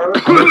 sir.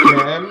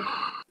 Again.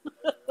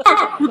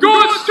 We're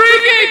going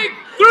streaking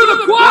through the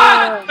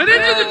quad and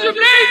into the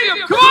gymnasium.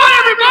 Come on,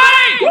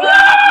 everybody! Woo!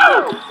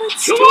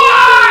 Come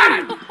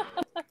on!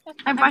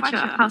 I bought you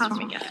a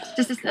housewarming gift.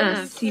 Just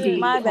a CD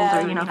My bad.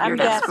 holder, you know, for your I'm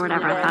desk gassy or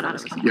whatever. I today. thought it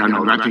was Yeah,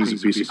 no, that thing's a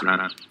piece of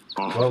crap.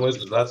 Well,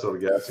 listen, that's sort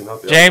of gassy,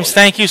 not the James,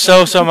 thank you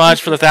so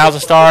much for the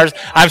 1,000 stars.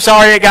 I'm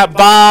sorry it got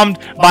bombed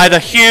by the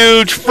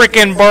huge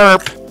freaking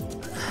burp.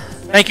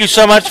 Thank you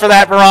so much for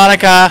that,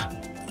 Veronica.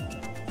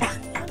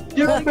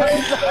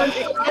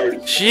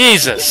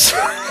 Jesus.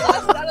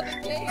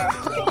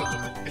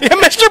 Yeah,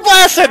 Mr.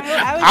 Placid,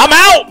 I'm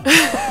out.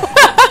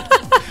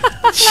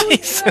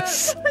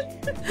 Jesus.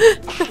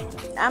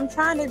 I'm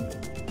trying to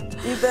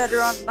do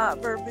better on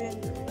not burping.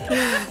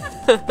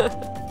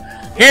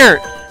 Here,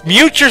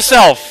 mute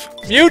yourself.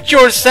 Mute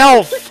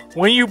yourself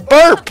when you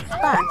burp.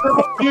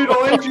 You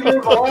don't let you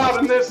live allowed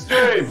in this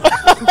stream.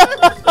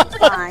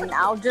 Fine,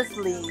 I'll just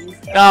leave.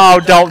 No,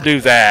 don't do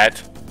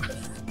that.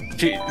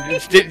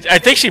 I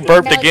think she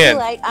burped No, again. too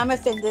late. I'm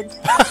offended.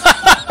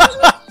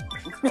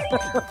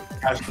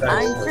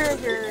 I'm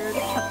triggered.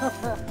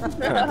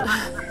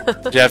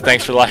 Jeff,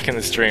 thanks for liking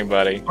the stream,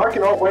 buddy. I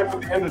cannot wait for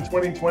the end of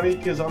 2020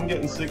 because I'm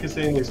getting sick of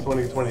seeing these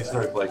 2020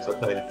 snowflakes, I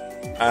tell you.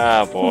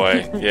 Oh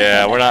boy,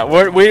 yeah, we're not.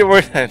 We're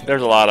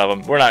there's a lot of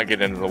them. We're not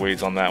getting into the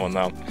weeds on that one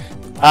though.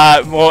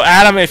 Well,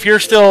 Adam, if you're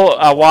still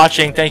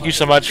watching, thank you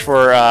so much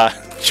for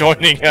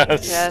joining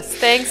us. Yes,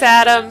 thanks,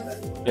 Adam.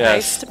 Yes.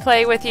 Nice to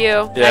play with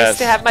you. Yes. Nice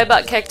to have my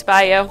butt kicked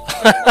by you.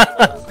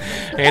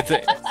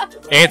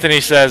 Anthony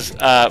says,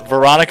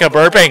 Veronica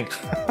burping.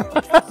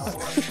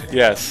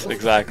 Yes,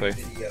 exactly.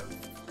 Hey,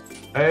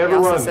 He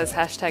everyone. also says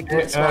hashtag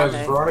do the suave.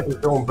 Veronica's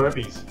doing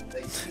burpees.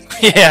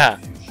 Yeah.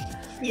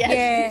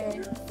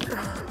 Yeah.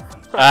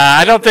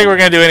 I don't think we're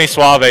gonna do any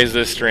suaves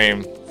this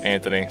stream,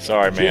 Anthony.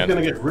 Sorry, She's man.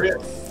 gonna get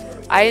ripped.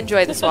 I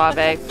enjoy the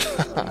suave.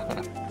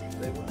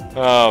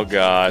 Oh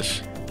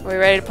gosh. Are we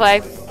ready to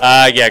play?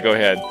 Yeah, go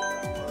ahead.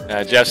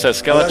 Jeff says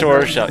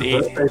Skeletor shall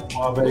eat.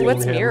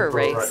 What's mirror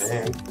race?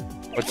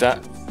 What's that?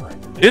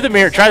 Do the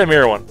mirror. Try the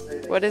mirror one.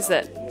 What is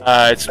it?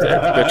 It's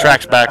the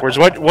track's backwards.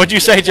 What'd you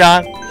say,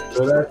 John?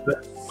 So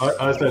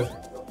I said,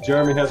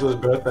 Jeremy has a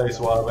birthday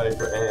suave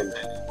for Anne.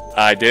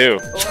 I do.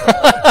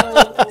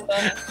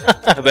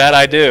 That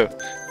I do.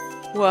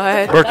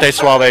 What? Birthday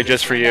suave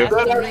just for you.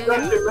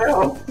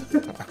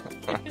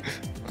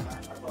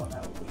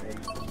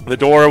 The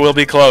door will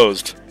be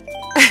closed.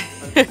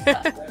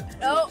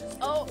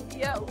 Oh,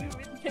 yeah, we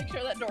make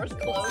sure that door's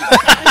closed.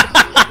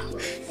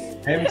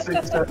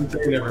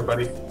 M617,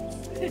 everybody.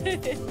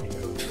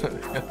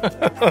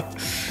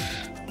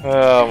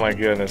 Oh my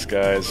goodness,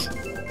 guys.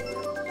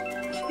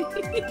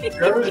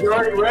 Jeremy's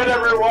going red,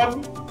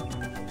 everyone.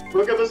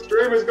 Look at the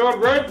stream, it's going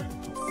red.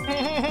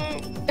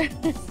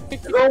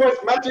 He's always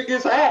matching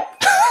his hat.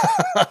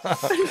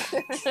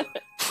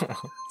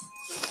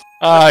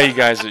 Oh, you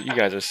guys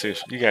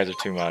are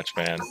too much,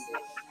 man.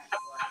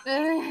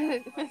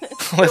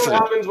 What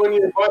happens when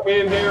you invite me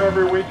in here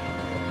every week?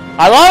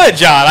 I love it,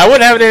 John. I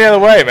wouldn't have it any other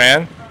way,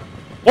 man.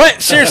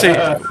 What? Seriously?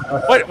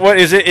 What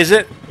is it? Is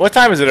it? What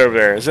time is it over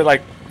there? Is it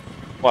like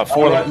what?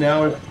 4? Right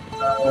now it's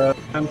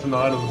 10 to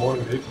 9 in the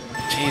morning, dude.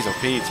 Jeez, oh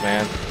Pete's,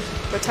 man.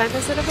 What time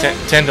is it over there?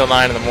 10 till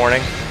 9 in the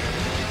morning.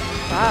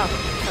 Wow.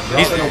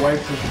 He's been awake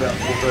since about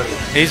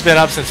 4:30. He's been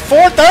up since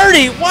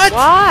 4:30. What?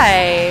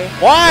 Why?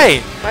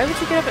 Why? Why would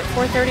you get up at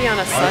 4:30 on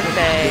a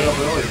Sunday?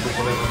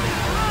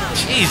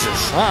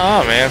 Jesus.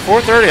 Man.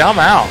 4:30. I'm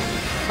out.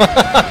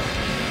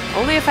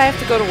 Only if I have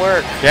to go to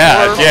work.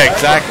 Yeah. Yeah.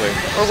 Exactly.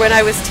 Or when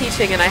I was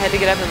teaching and I had to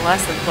get up and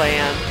lesson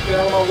plan. Get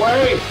out of my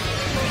way!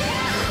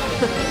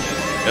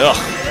 Ugh.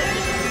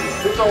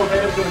 This old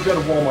man's gonna go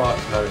to Walmart.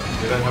 No,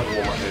 we don't have a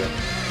Walmart here.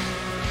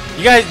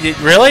 You guys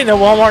really no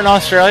Walmart in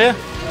Australia?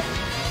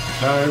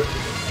 No.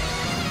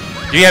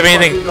 Do you have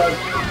anything?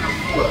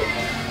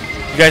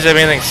 You guys have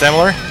anything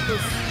similar?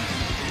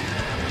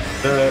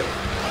 The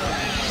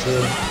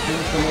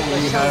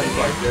we have is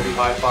like Dirty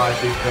Hi-Fi,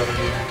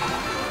 DW.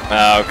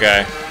 Oh,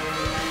 okay.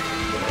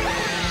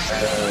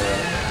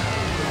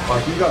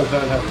 Like you guys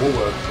don't have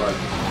Woolworths, like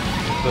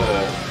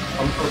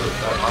some sort of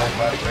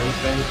Hi-Fi green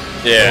thing.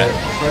 Yeah.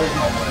 Australia's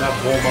not allowed to have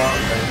Walmart,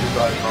 and you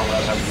guys are not allowed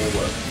to have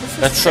Woolworths.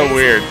 That's so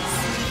weird.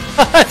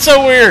 That's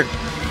so weird.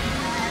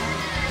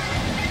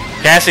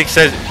 Cassie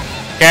says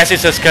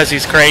because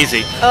he's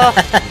crazy. Oh.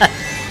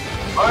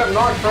 I am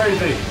not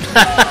crazy.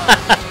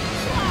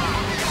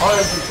 I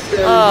am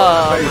sincerely Oh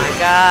motivated. my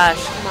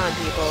gosh. Come on,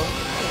 people.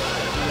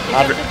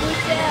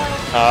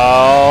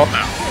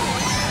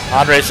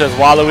 Andre says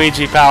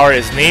Waluigi power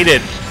is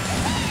needed.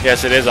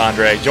 Yes, it is,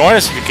 Andre. Join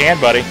us if you can,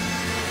 buddy.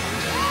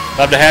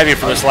 Love to have you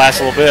for this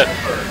last little bit.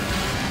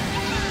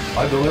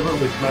 I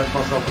deliberately smashed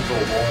myself into a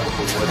wall with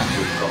the wood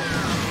to stop.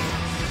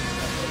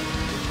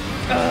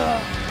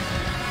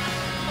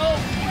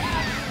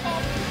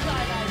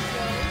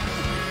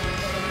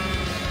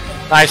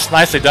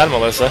 Nicely done,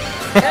 Melissa.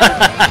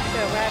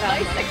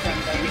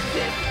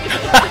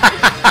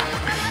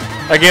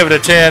 I give it a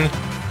 10.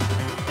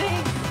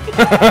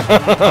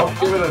 I'll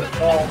give it a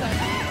 12.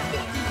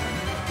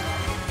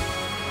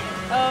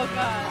 Oh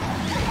god.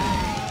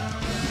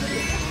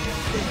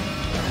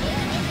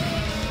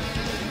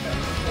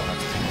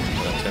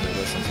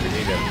 We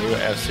need a new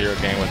F-Zero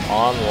game with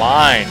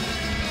online.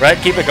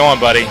 Brett, keep it going,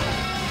 buddy.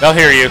 They'll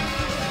hear you.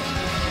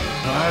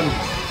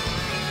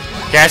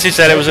 Cassie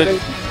said it was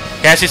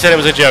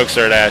a joke,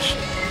 Sir Dash.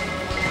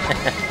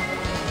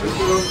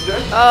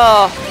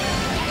 Oh,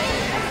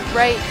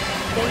 right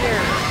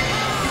there.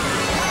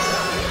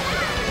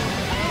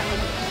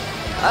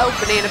 Oh,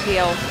 banana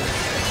peel.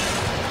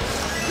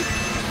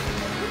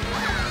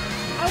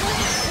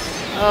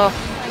 Oh,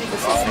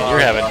 this is You're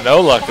having no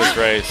luck this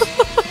race.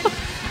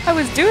 I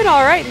was doing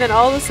all right, and then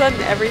all of a sudden,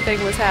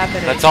 everything was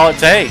happening. That's all it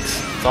takes.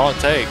 That's all it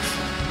takes.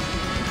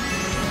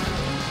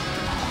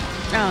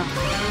 Oh,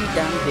 you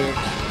dumb bitch.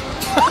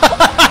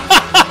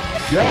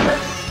 Yes!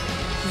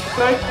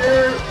 Thank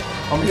you!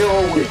 I'm here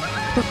all week.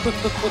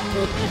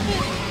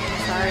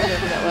 Sorry,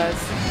 whoever that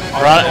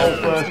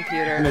was.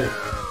 Computer.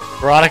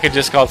 Veronica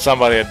just called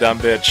somebody a dumb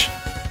bitch.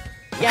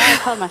 Yeah, I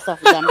call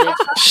myself a dumb bitch.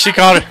 She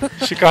called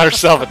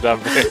herself a dumb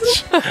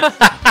bitch.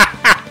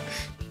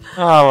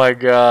 Oh my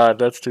god,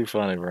 that's too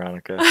funny,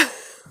 Veronica.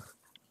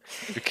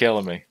 You're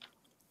killing me.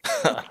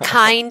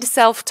 Kind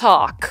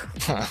self-talk.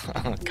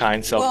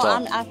 Kind self-talk.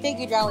 Well, I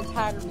figured y'all were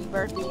tired of me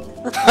birthday.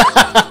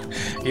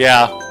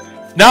 Yeah.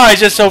 No,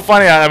 it's just so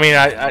funny. I mean,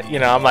 I you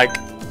know, I'm like,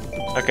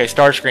 okay,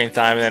 start screen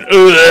time, and then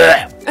ooh.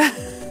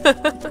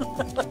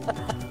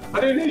 I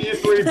didn't need you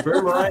three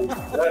boomerang.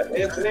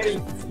 Anthony,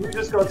 you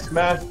just got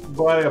smashed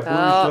by a blue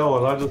shell,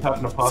 and I just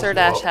happened to pass Sir you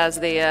Dash up. has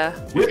the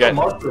He's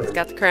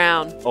got the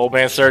crown. Old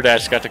man Sir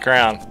Dash got the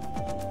crown.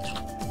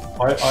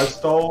 I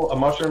stole a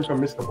mushroom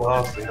from Mr.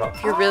 Blast.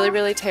 If you're really,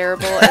 really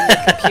terrible and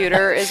the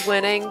computer is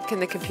winning,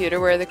 can the computer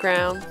wear the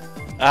crown?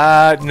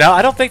 No,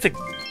 I don't think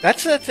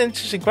that's an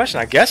interesting question.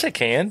 I guess it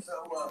can.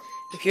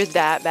 If you're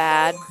that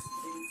bad.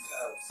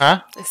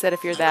 Huh? I said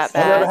if you're that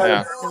bad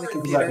Yeah. and the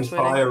computer's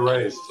winning.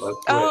 Race,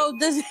 Oh,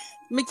 does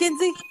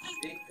Mackenzie?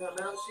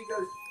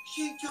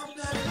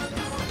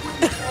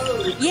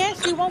 Yeah,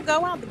 she won't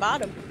go out the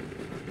bottom.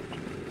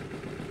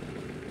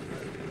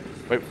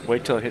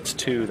 Wait till it hits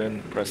 2,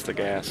 then press the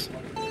gas.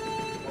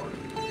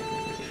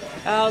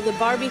 Oh, the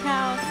Barbie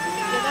house?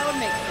 Yeah, that would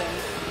make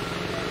sense.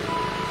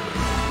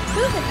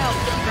 Who the hell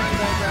put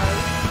Rainbow Road?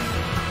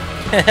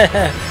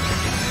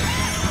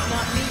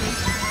 Not me.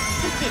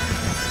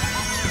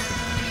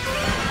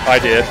 I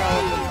did.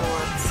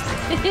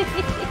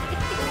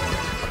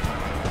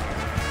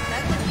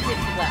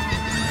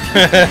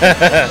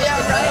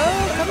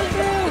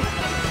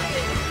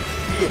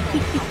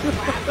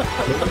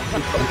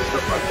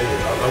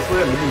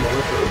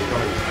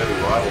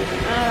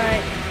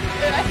 Alright.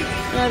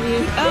 Love you.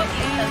 Oh,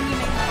 and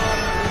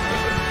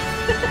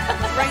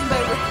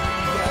Rainbow.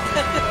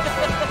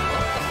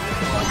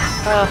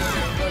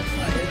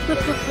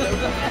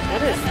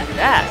 What is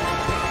that?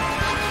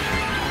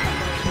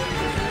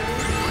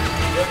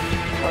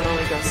 I'll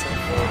only go so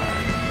far.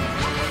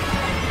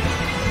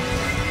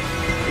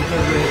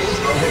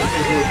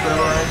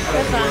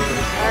 That's fine.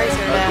 Sorry,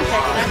 Sir Dash.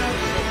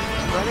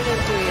 Run it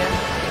into you.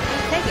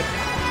 Take it.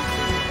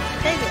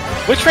 Take it.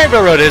 Which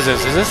Rainbow Road is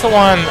this? Is this the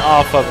one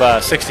off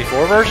of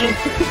 64 version?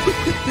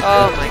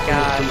 Oh my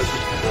gosh.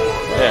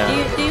 Yeah.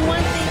 Do you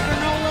want the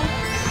granola?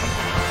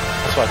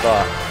 That's what I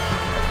thought.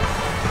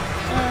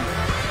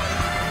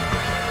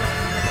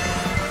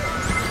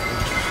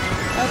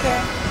 Okay.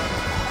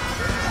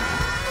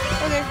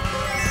 Okay.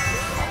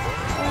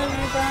 Love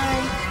you,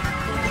 bye.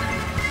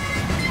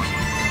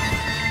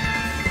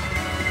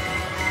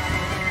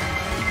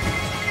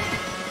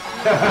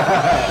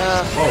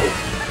 Oh.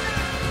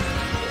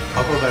 I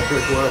thought that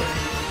trick worked.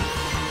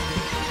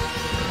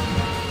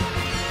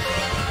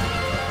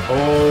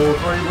 Oh,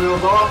 3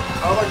 wheels off.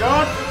 Oh my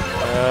god.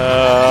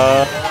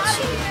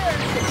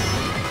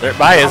 There,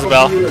 bye,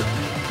 Isabel.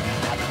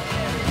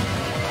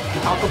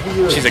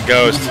 She's a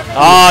ghost.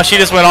 Oh, she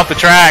just went off the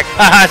track.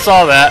 I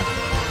saw that.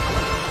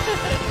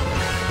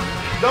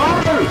 No!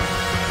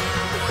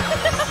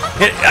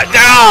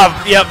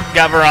 Yep,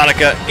 got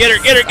Veronica. Get her,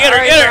 get her, get her,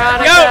 Sorry, get her.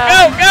 Veronica.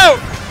 Go, go, go!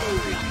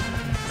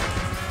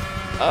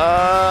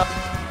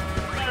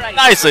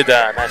 Nicely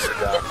done, nicely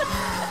done.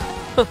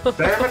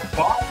 Damn it,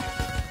 Bob.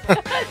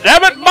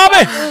 Damn it,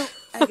 Bobby!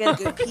 I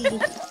gotta go pee.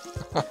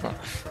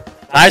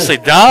 Nicely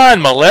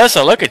done,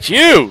 Melissa. Look at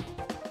you.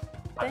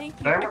 Thank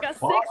you. I got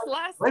 6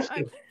 last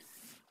time.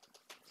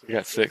 You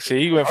got 6.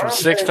 See, you went from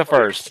 6 to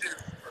 1st.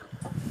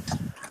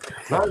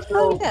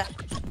 Oh, yeah.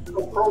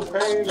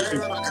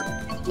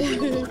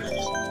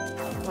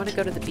 I want to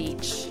go to the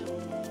beach.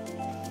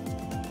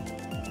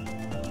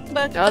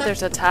 But, Oh,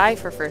 there's a tie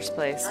for first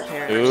place,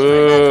 apparently.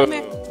 Ooh.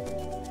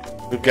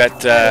 We've got,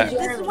 this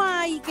is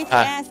why you get your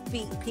ass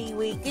beat,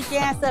 Pee-wee. Get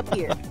your ass up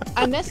here.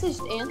 I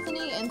messaged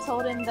Anthony and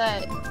told him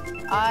that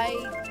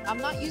I'm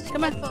not using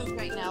my phone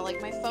right now. Like,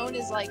 my phone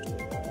is like,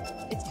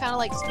 it's kind of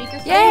like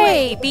speakerphone.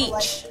 Yay, like, beach.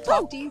 Like,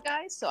 talk to you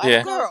guys. So Yeah.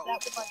 I don't know if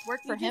that would like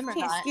work for him or You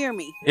can't not. scare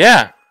me.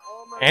 Yeah.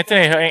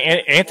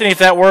 Anthony, if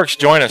that works,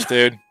 join us,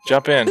 dude.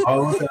 Jump in. Did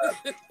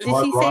she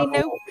say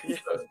no?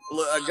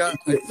 Look, I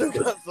still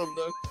got some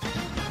though.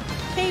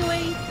 Hey,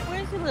 wait,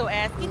 where's your little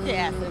ass? Get your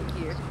ass up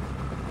here.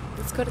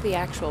 Let's go to the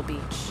actual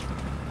beach.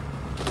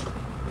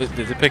 Did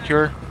it pick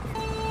your?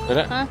 Did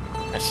it? Huh?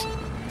 Yes.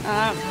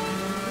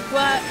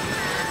 What?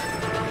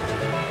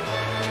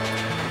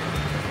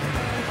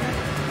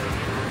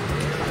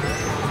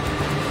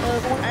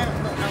 I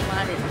don't know why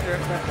I didn't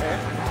surf right there.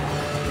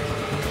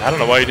 I don't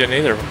know why you didn't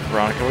either,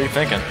 Veronica. What are you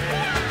thinking?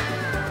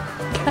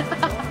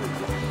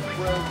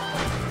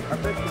 I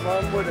bet your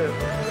mom would have.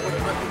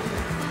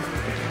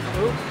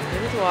 Oop,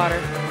 there's water.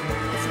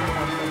 That's not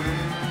helpful.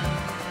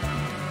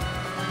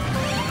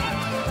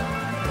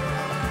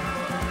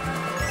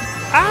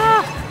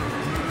 Ah!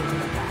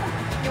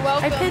 You're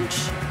welcome. I pinch.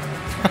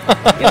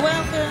 You're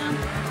welcome.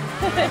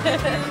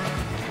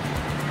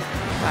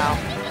 Wow.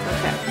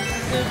 Okay.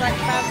 There's like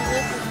 5 of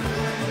this.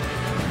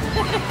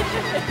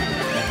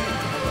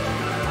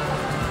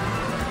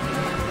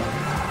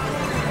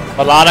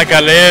 Veronica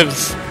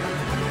lives.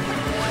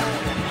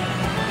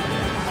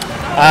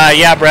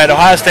 Yeah, Brad.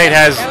 Ohio State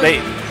has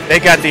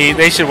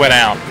they should win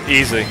out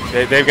easily.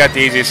 They've got the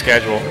easiest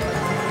schedule.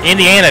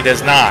 Indiana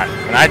does not,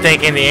 and I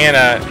think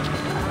Indiana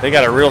they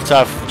got a real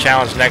tough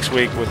challenge next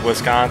week with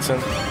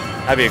Wisconsin.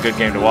 That'd be a good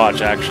game to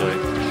watch, actually.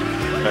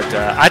 But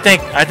I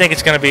think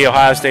it's going to be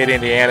Ohio State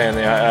Indiana in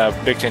the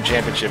Big Ten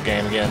championship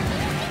game again.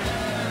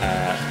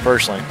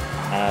 Personally,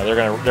 they're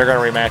gonna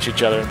rematch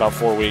each other in about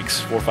 4 or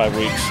 5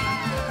 weeks.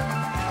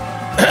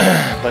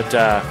 But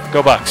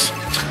go Bucks!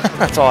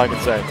 That's all I can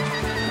say.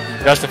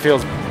 Justin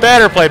Fields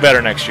better play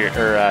better next year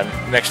or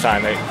next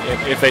time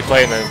if they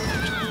play in the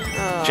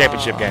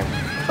championship game.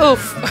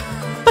 Oof!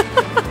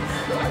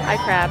 I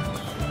crab.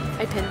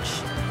 I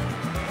pinch.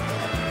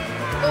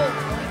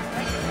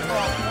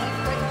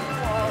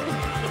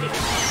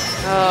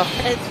 Oh,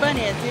 it's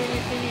funny. As soon as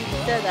you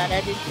said that,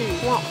 I did too.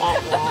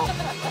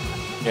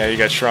 Yeah, you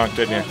got shrunk,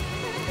 didn't you?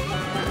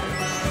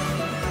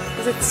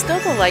 Is it still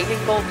the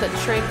lightning bolt that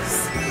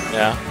shrinks?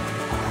 Yeah. I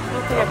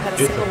don't think I've had a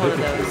single one of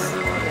those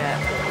yet.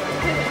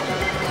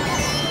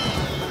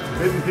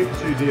 Hidden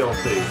Pikachu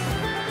DLC.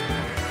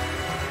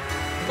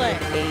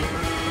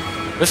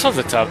 This one's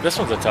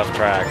a tough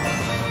track.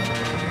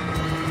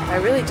 I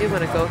really do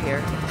want to go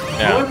here.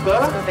 Yeah. Let's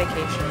go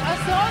vacation. I'm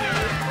sorry.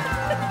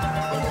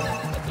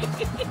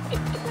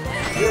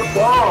 You're a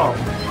bomb.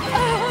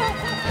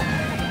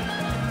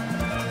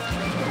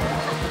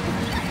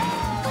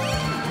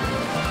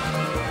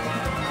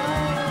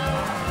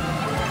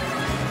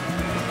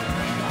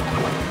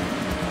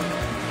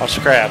 Watch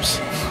the crabs.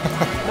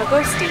 No,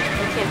 go Steve. They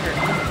can't hurt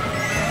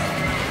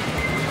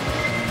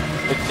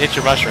me. Hit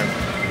your mushroom.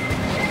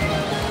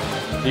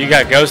 You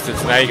got ghosted,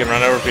 so now you can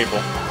run over people.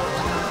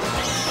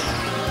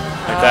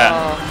 Like that.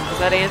 Is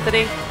that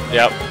Anthony?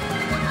 Yep.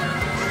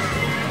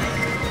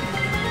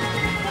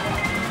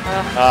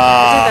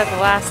 I did that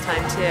the last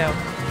time too.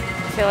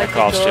 I feel like you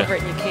go over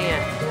it and you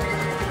can't.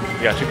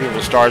 You got 2 people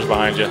with stars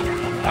behind you.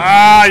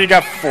 Ah, you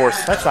got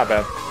 4th. That's not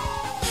bad.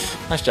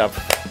 Nice job.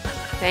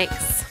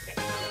 Thanks.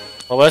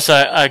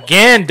 Melissa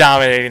again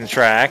dominating the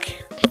track.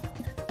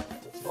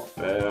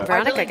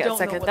 Veronica got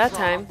second that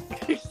time.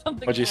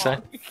 What'd you say?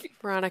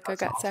 Veronica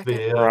got second.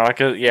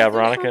 Veronica, yeah,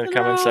 Veronica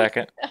coming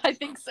second. I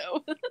think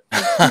so.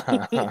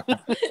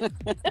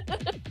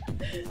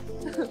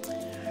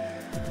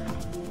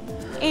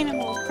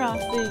 Animal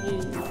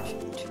Crossing.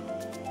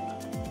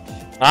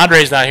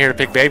 Andre's not here to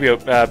pick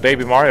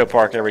Baby Mario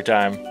Park every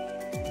time.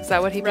 Is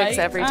that what he picks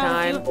every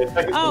time? You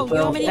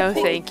want me to no,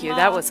 pick, thank you.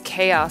 That was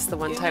chaos the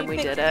one time we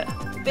did it.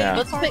 Yeah.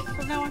 Let's pick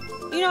from now on.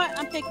 You know what?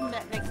 I'm picking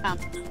that next time.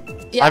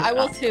 Yeah, I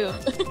will too.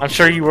 I'm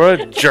sure you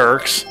would,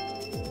 jerks.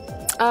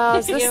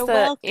 Is this You're the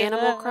welcome.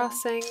 Animal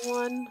Crossing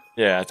one?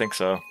 Yeah, I think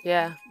so.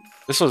 Yeah.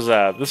 This was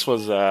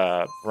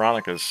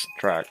Veronica's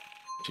track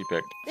she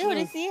picked. Oh, it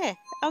is, yeah.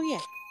 Oh, yeah.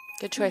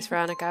 Good choice,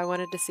 Veronica. I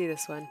wanted to see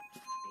this one.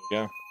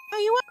 Yeah. Oh,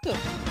 you're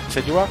welcome. I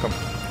said you're welcome.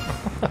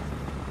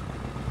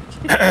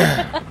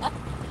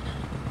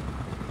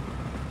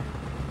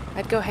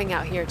 I'd go hang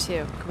out here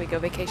too. Can we go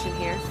vacation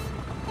here?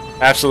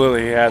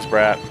 Absolutely, he has,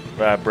 Brett.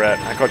 Brett.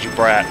 I called you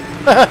Brat.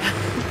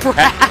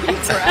 Brat.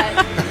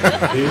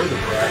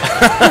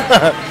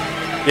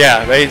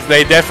 Yeah,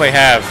 they definitely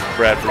have,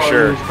 Brett, for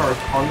sure.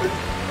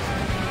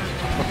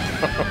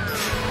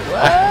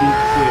 Whoa!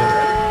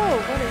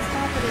 What is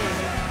happening?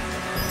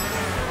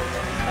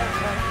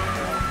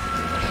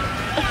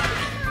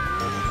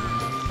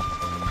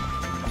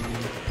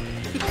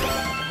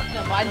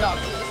 No, my dog.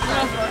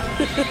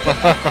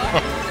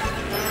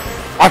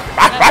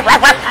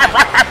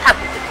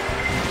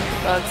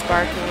 Bugs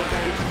barking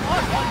again.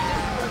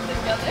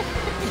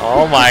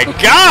 Oh my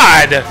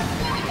God!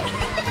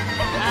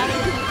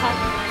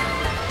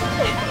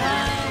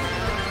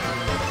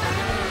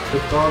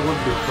 This dog would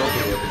be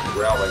trouble with it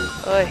growling.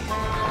 Oy.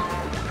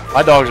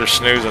 My dogs are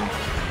snoozing.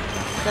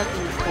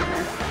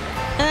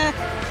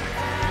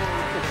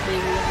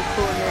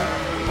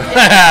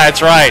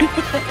 That's right.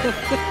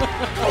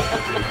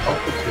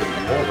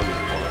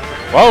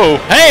 Whoa,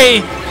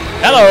 hey!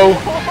 Hello.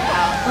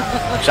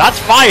 Shots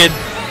fired.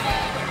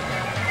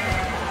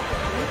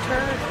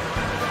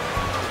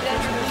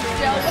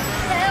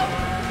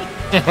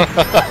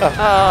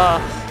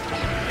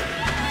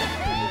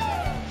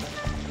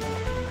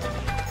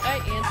 Hey,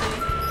 Anthony.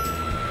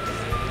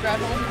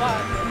 Grab on the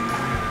box.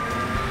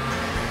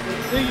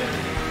 See you.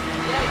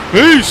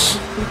 Peace.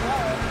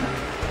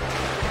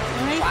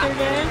 Hey, Sir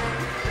Dad.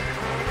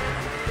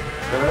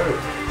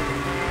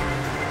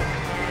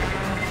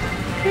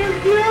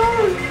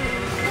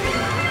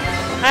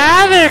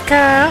 Hi there,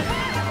 Kyle.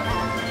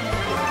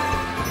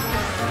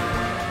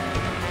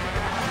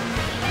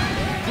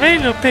 Hey,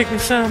 little picking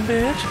son,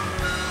 bitch.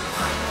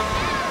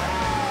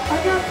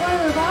 I got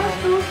plenty of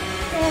ice cream.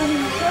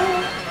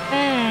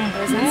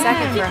 I was in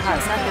second for a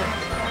hot second.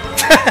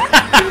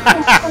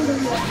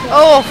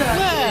 Oh!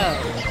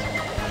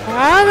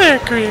 Hi there,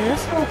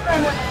 Chris.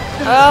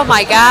 Oh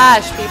my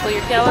gosh, people,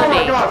 you're killing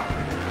me.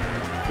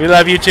 We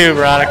love you too,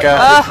 Veronica.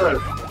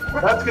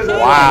 That's because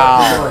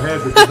Wow.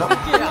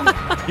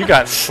 You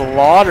got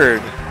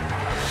slaughtered.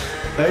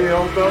 There you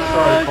go.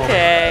 Sorry.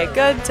 Okay,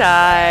 good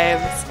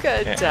times.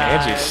 Good times.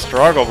 Angie's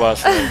struggle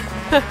busting.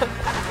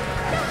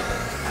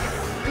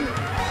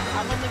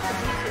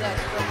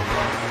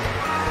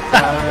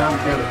 I'm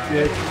gonna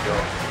kick you.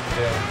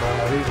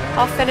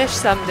 I'll finish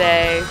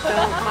someday.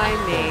 Don't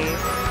mind me.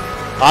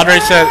 Andre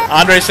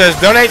says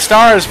donate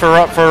stars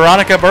for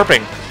Veronica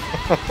burping.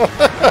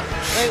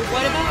 Wait,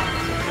 what about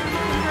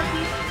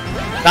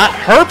Not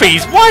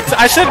herpes. What?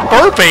 I said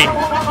burping.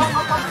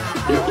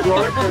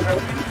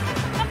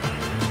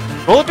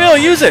 Bullet Bill,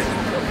 use it.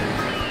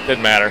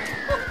 Didn't matter.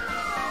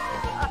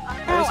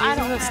 I was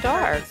using a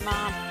star.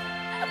 Mom?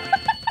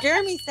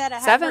 Jeremy said I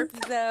had Seventh.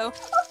 herpes, though.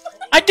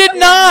 I did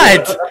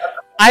not.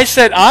 I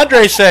said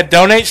Andre said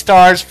donate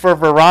stars for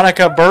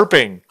Veronica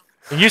burping.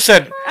 And you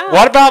said,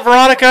 what about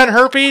Veronica and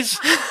herpes?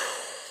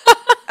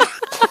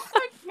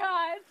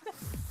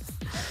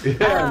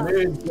 Yeah,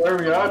 me and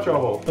Jeremy are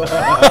trouble.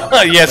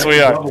 Yes,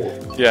 we are.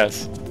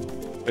 Yes,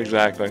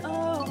 exactly.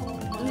 Oh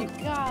my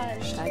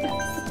gosh.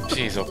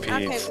 Jeez, oh,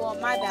 Okay, Pete. well,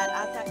 my bad.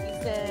 I thought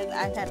you said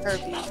I had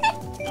herpes.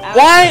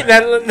 Why?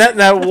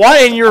 Now, why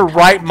in your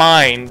right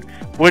mind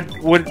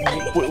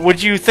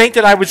would you think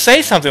that I would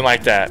say something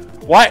like that?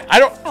 Why? I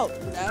don't.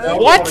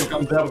 What? When it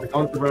comes down to the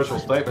controversial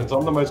statements,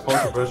 I'm the most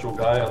controversial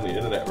guy on the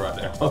internet right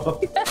now.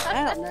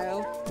 I don't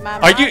know. My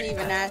Are mom you-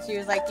 even asked, she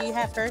was like, do you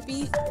have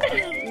herpes?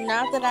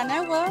 Not that I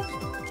know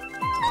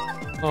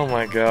of. Oh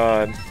my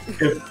God.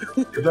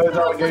 If those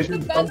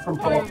allegations come from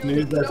false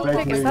news, that's fake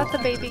Is news. that the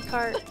baby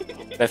cart?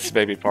 That's the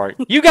baby part.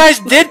 You guys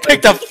did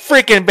pick the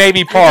freaking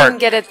baby I part. didn't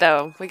get it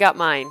though. We got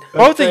mine.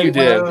 Both of you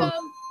did. Oh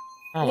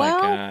my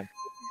Well- God.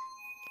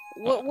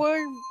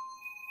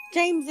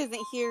 James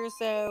isn't here,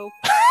 so.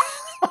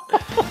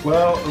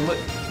 Well,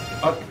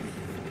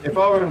 if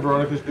I were in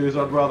Veronica's shoes,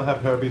 I'd rather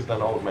have herpes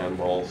than old man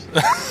balls.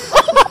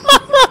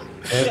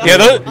 Yeah,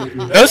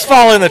 those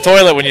fall in the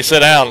toilet when you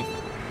sit down.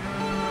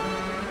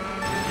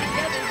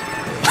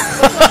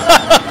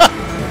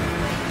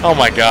 Oh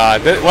my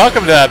God.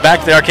 Welcome to Back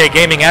to the Arcade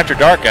Gaming After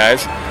Dark,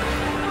 guys,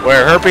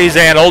 where herpes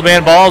and old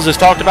man balls is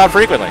talked about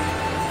frequently.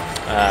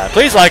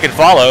 Please like and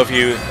follow if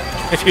you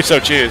so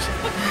choose.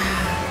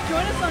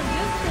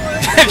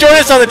 Join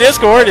us on the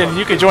Discord, and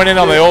you can join in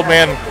on the old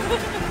man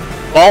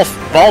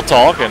ball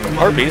talk and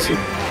herpes. I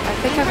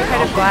think I'm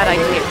kind of glad I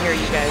can't hear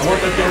you guys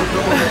right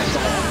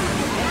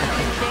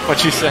now.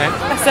 What you say?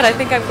 I said I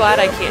think I'm glad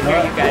I can't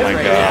hear you guys Oh my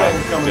right God.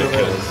 now.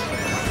 Ridiculous.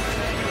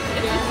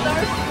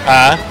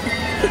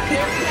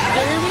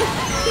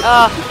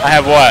 I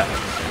have what?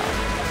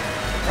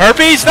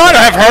 Herpes? No, I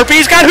don't have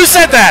herpes. God, who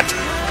said that?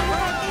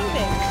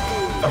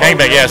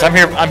 Gangbang. Yes, I'm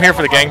here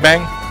for the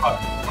gangbang.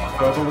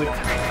 Hyperbole? Is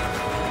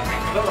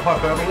that a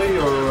hyperbole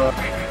or?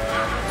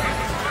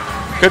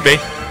 Could be.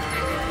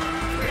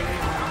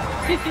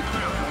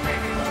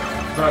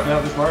 Right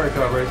now, this Mario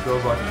Kart race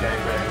feels like a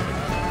gangbang.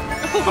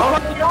 Oh my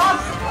God!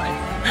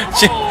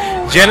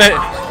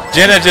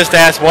 Jenna just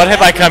asked, "What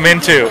have I come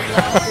into?"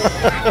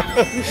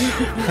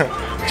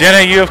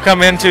 Jenna, you have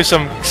come into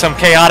some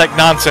chaotic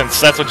nonsense.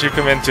 That's what you've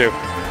come into.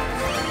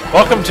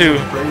 Welcome to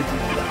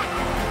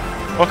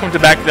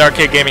Back to the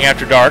Arcade Gaming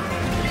After Dark,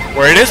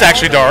 where it is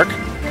actually dark.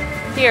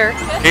 Here.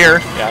 Here,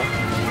 yeah.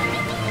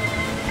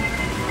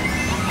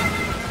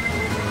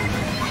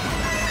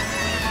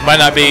 Might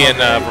not be in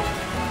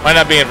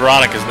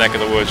Veronica's neck of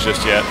the woods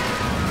just yet.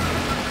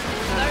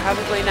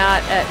 Probably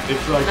not at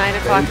 9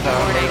 o'clock in the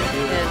morning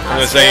in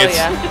I'm gonna say it's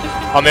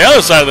Australia. on the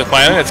other side of the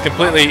planet. It's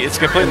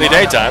completely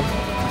daytime.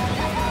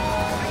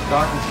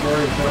 Dark and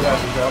scary and so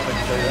happens out, I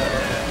can tell you that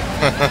right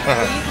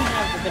You can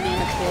have the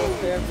banana pills,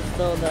 whoever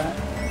stole that.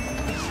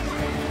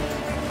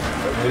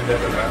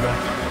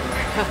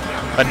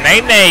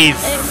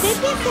 Bananas.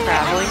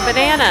 Traveling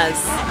bananas.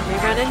 We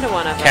run into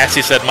one of them.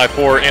 Cassie said, "My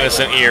poor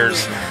innocent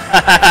ears."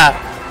 I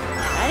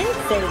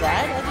didn't say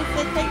that. I just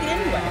said take it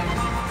anyway.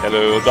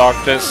 Hello,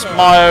 darkness,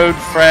 my old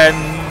friend.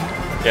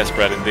 Yes,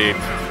 Brett, indeed.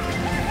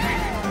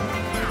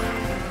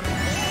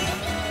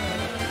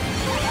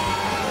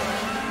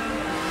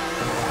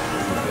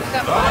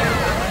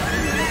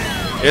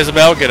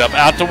 Isabel, get up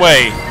out the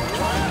way.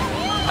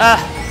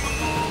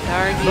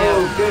 Darn you.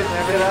 Whoever hit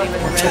me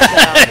with the red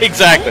shell.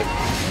 Exactly.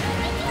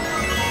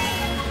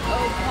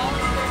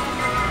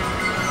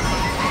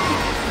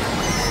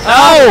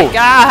 Oh my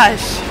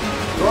gosh.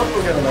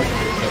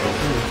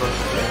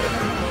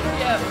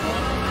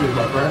 Here's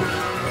my friend.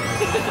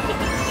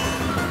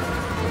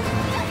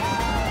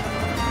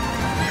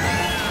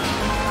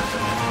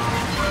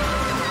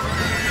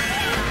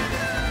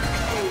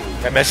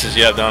 That messes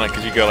you up, don't it?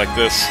 Because you go like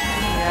this.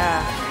 Yeah.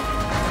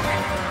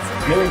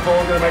 Getting Cole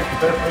gonna make the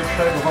best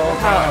mixtape of all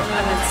time.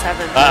 I'm in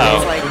 7th. Uh-oh.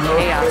 It's like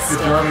chaos Good still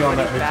journey on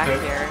that getting back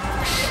mixtape. here.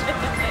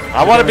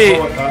 I want to be.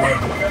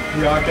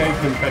 The Arcane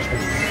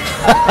Confessions.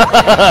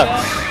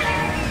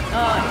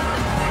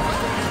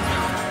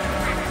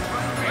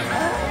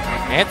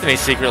 Anthony's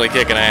secretly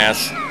kicking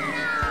ass.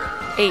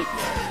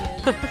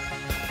 8th.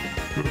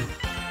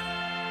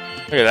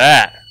 Look at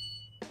that.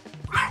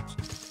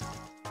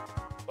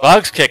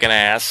 Bug's kicking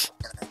ass.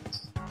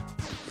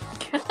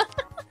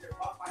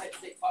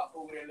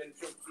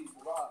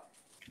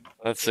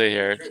 Let's see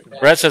here.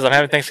 Brett says I'm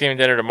having Thanksgiving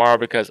dinner tomorrow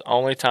because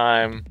only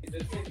time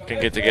can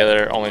get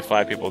together. Only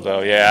 5 people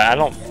though. Yeah, I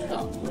don't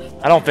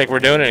think we're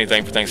doing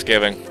anything for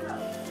Thanksgiving.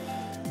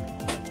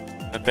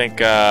 I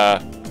think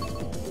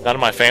none of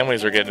my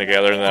families are getting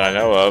together that I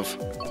know of,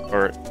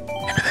 or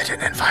maybe they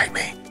didn't invite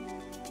me.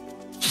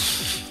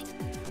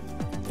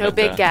 No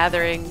big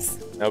gatherings.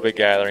 No big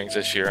gatherings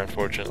this year,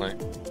 unfortunately.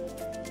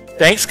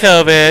 Thanks,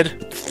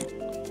 COVID.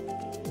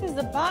 This is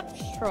a box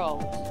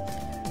troll.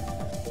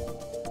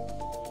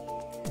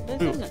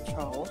 This isn't a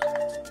troll.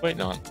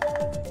 Waiting on.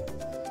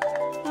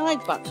 I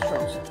like box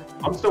trolls.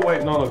 I'm still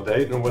waiting on a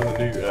date and when the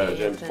new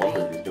James Bond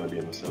movie is going to be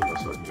in the cinema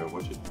so I can go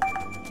watch it.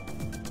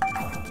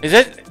 Is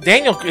it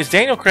Daniel? Is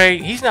Daniel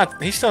Craig? He's not.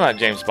 He's still not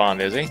James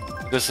Bond, is he?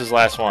 This is his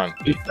last one.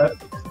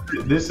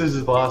 This is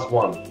his last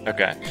one.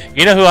 Okay.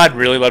 You know who I'd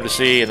really love to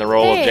see in the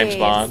role of James Hey,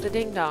 Bond? it's the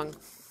ding dong.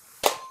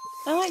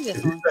 I like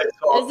this one.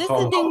 Is this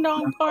the ding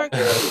dong part?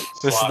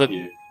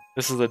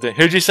 This is the.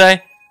 Who'd you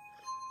say?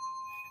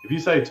 If you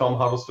say Tom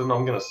Huddleston,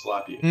 I'm gonna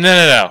slap you.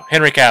 No.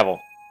 Henry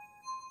Cavill.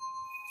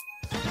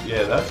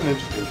 Yeah, that's an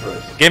interesting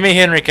choice. Give me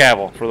Henry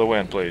Cavill for the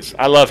win, please.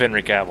 I love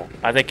Henry Cavill.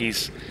 I think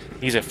he's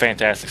a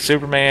fantastic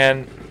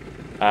Superman.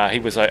 He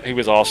was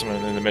awesome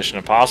in the Mission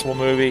Impossible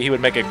movie. He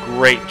would make a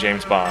great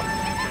James Bond.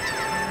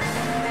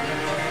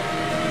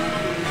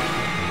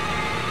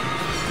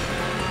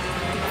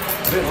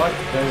 I didn't like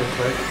Daniel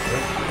Craig.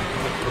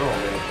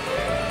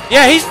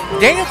 Yeah,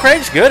 Daniel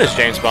Craig's good as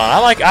James Bond. I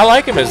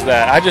like him as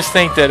that. I just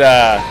think that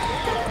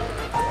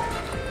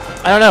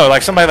I don't know,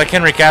 like somebody like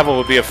Henry Cavill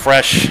would be a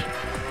fresh,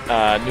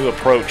 new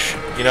approach.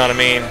 You know what I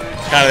mean?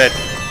 Kind of that.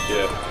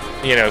 Yeah.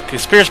 You know,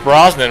 because Pierce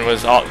Brosnan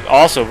was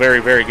also very,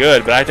 very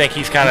good, but I think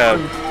he's kind of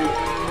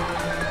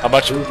a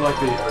much. He was like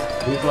the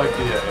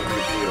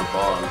MVP of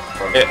Bond.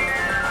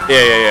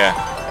 Yeah.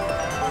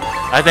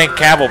 I think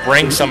Cavill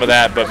brings some of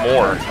that, but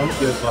more. Like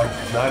 90s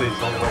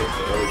all the way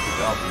to early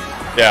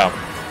 2000s. Yeah.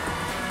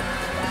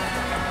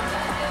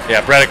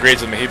 Yeah, Brett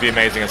agrees with me. He'd be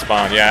amazing as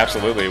Bond. Yeah,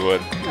 absolutely he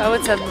would. Oh,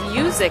 it's a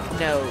music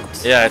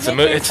note. Yeah, it's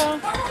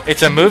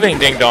a moving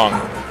ding dong.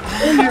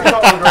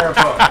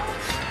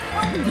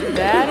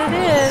 That it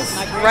is.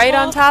 Right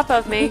on top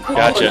of me.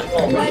 Gotcha.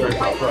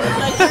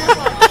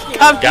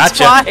 Got me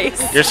Gotcha.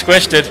 twice. You're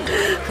squished it.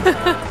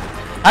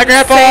 Hi,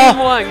 Grandpa. Same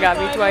one got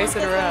me twice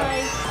in a row.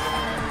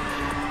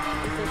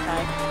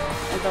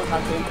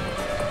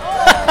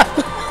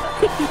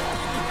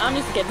 I'm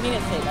just kidding. He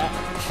didn't say that.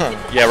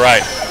 Yeah,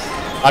 right.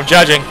 I'm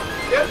judging.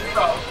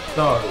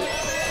 No.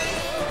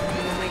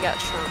 And then we got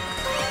Trump.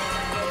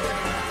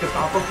 Get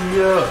off of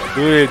here.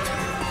 Good.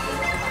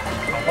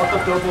 I want the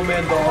Turbo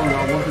Man dog.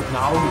 I want it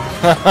now.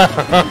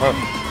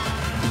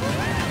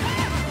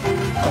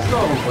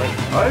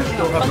 I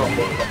still have not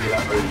bought a copy of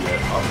that movie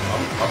yet. I'm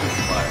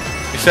fine.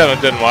 You still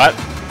done what?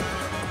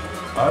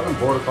 I haven't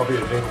bought a copy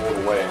of Jingle All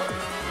the Way.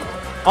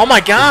 Oh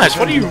my gosh,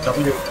 what are you...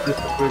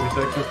 Christmas movie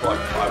section for like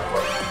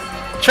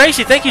 $5.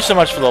 Tracy, thank you so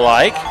much for the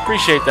like.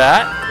 Appreciate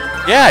that.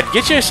 Yeah,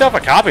 get yourself a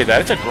copy of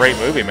that. It's a great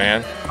movie,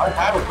 man. I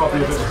have a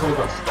copy of it until it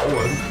got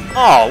stolen.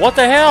 Oh, what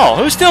the hell?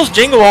 Who steals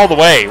Jingle All the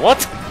Way?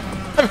 What?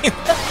 I mean,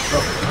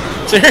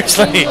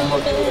 seriously.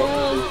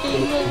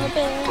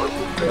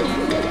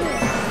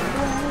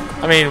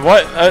 I mean,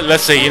 what?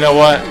 Let's see, you know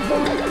what?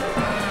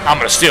 I'm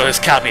gonna steal his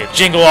copy of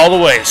Jingle All the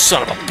Way,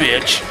 son of a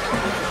bitch.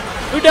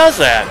 Who does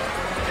that?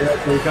 Yeah,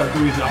 so he can't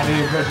do his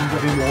any impressions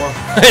anymore.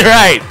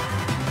 Right.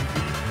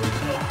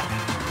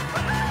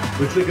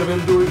 We're sick of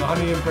him doing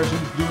honey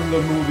impressions during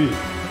the movie.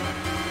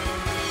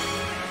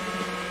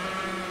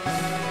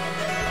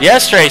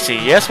 Yes, Tracy.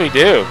 Yes, we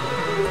do.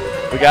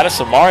 We got us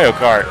some Mario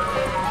Kart.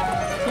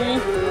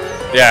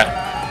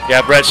 Yeah.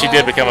 Yeah, Brett, she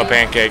did become a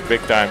pancake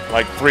big time.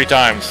 Like 3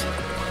 times.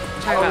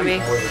 Talk about me.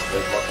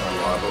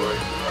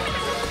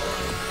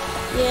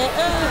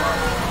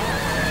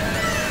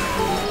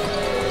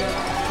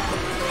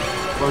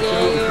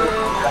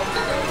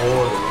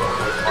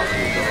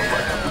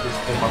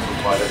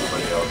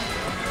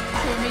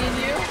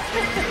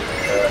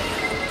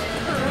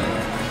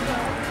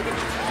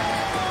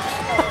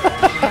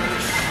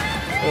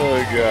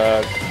 Oh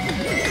god.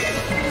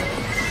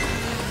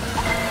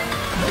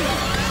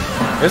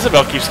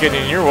 Isabel keeps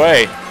getting in your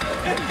way.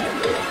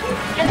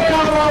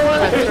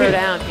 I'm gonna throw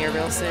down here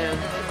real soon.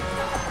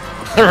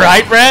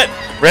 Right, Brett?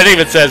 Brett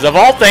even says, of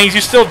all things,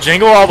 you still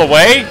jingle all the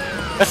way?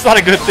 That's not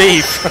a good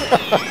thief.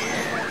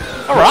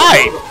 All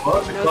right.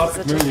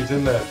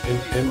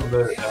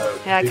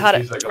 Yeah, I caught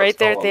it right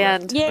there at the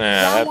end.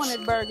 Yeah, I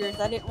wanted burgers.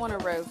 I didn't want a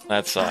roast.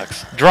 That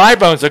sucks. Dry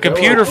Bones, the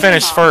computer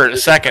finished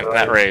second in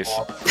that race.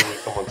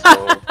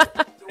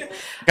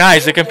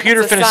 Guys, the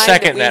computer finished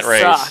second in that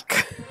race.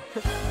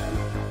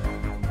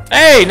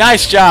 Hey,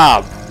 nice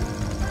job.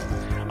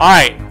 All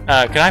right,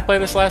 can I play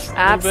this last?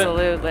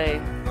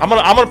 Absolutely. I'm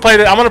gonna play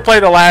the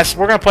last.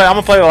 I'm gonna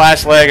play the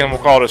last leg, and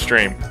we'll call it a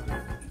stream.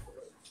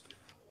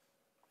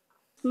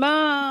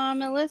 Mom,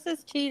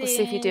 Melissa's cheating. Let's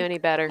see if you do any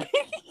better.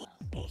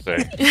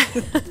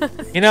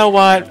 You know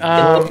what?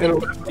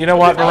 You know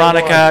what,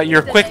 Veronica?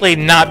 You're quickly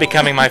not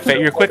becoming my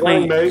favorite. You're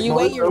quickly. You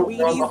ate your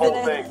Wheaties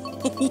today.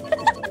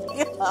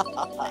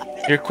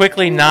 You're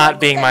quickly not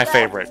being my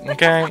favorite.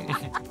 Okay.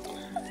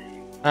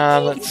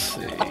 Let's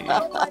see.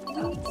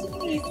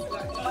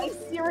 My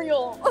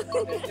cereal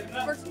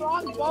for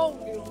strong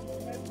bones.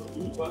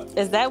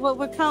 Is that what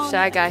we're calling?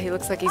 Shy guy. He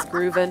looks like he's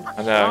grooving.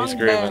 I know he's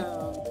grooving.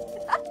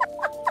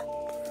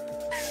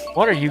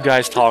 What are you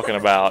guys talking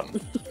about?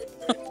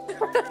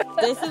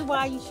 This is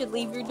why you should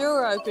leave your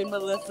door open,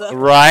 Melissa.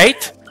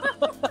 Right?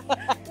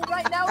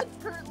 Right now it's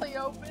currently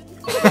open.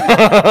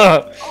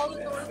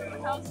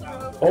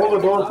 All the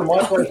doors to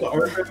my place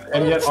are open,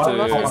 and yet I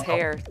love his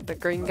hair. The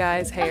green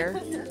guy's hair.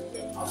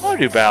 What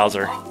do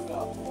Bowser?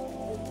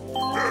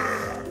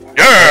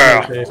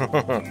 Yeah!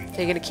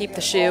 Are you gonna keep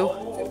the shoe?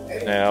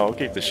 Yeah, we'll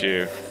keep the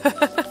shoe.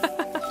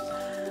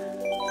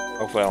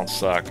 Hopefully I don't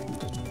suck.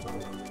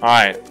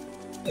 Alright.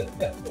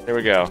 Here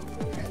we go.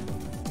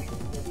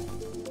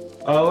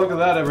 Oh, look at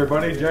that,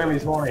 everybody.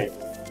 Jeremy's horny.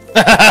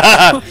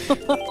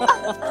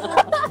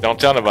 Don't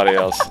tell nobody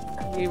else.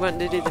 You wanting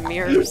to do the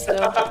mirror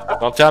still?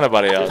 Don't tell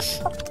nobody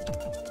else.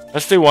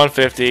 Let's do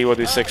 150. We'll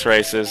do 6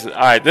 races. All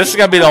right, this is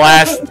gonna be the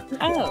last.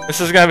 This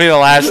is gonna be the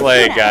last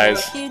leg,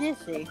 guys.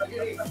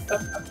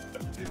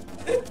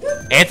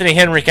 Anthony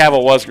Henry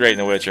Cavill was great in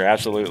The Witcher.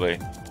 Absolutely.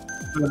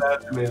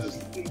 His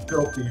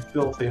filthy,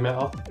 filthy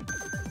mouth.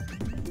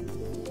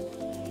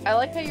 I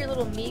like how your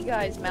little me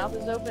guy's mouth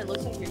is open. It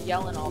looks like you're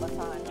yelling all the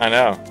time. I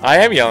know. I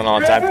am yelling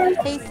all the time.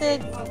 He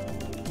said,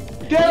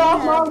 "Get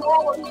off my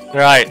lawn!"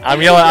 Right.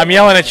 I'm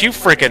yelling at you,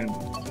 freaking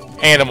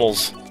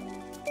animals.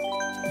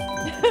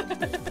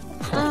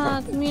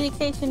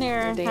 communication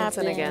error Dancing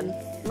happened. again.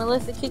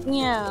 Melissa kicked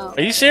me out.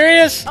 Are you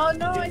serious? Oh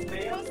no, I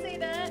didn't say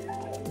that.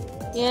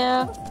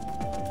 Yeah.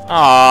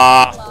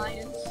 Aww.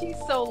 She's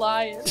so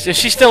lying.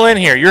 She's still in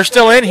here. You're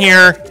still in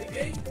here.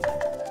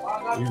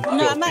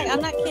 No, I'm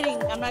not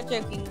kidding. I'm not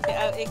joking.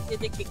 It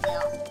did kick me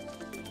out.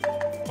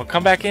 Well,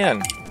 come back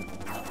in.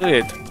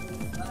 Good.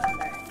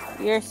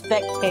 You're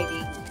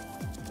spectating.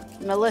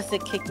 Melissa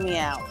kicked me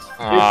out.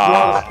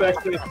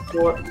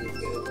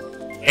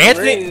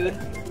 Anthony, Rude.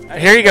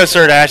 here you go,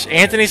 Sir Dash.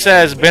 Anthony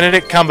says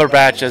Benedict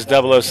Cumberbatch as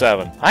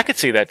 007. I could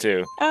see that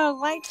too. Oh,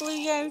 like Blue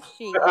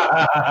Yoshi.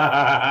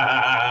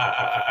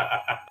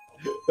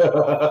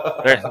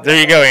 There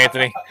you go,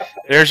 Anthony.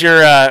 There's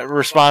your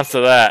response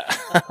to that.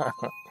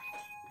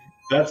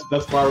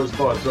 That's my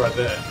response right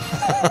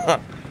there.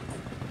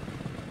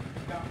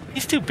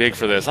 He's too big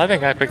for this. I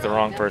think I picked the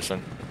wrong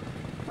person.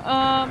 No,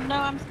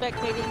 I'm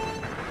spectating.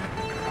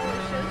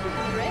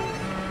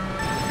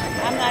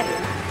 I'm not in.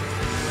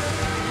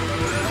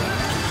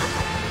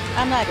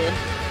 I'm not in.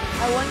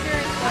 I wonder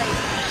if like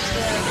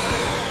the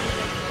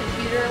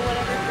computer or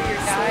whatever for your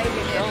guy,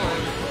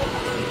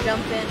 you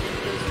jump in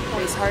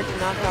and it's hard to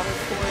knock off the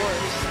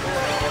floors.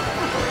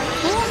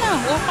 I don't know.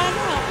 We'll find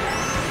out.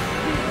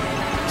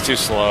 He's too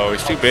slow.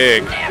 He's too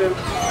big.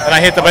 And I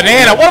hit the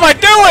banana. What am I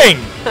doing?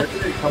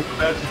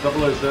 Cumberbatch is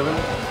 007.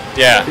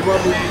 Yeah. He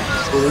won't be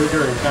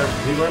Beluga and Caviar.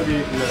 He won't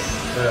be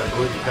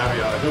Beluga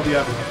Caviar. He'll be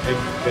having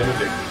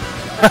Benedict.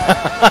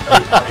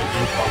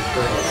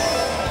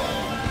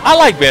 I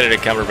like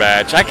Benedict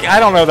Cumberbatch. I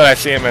don't know that I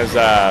see him as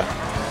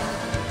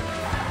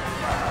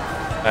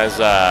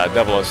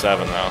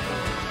 007 though.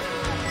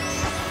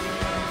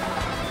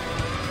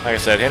 Like I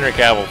said, Henry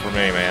Cavill for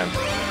me, man.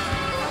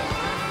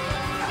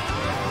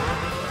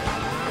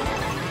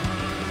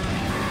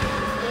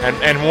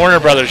 And Warner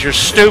Brothers, you're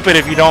stupid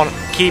if you don't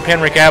keep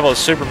Henry Cavill as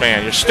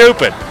Superman. You're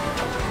stupid.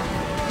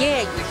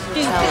 Yeah, you're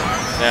stupid.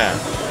 Yeah.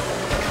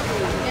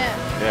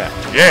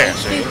 Yeah.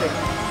 See?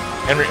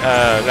 Henry.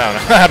 No.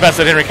 How about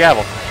said Henry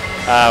Cavill?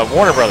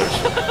 Warner Brothers.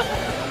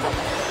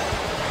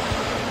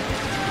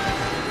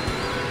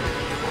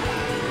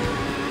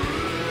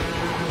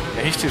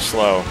 Yeah, he's too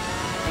slow.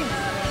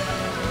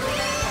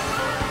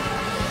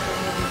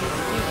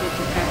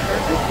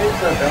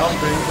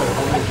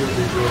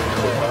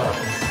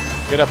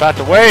 Get up out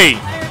the way.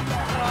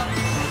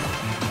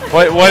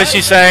 What did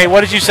she say?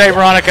 What did you say,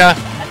 Veronica?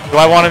 Do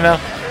I want to know?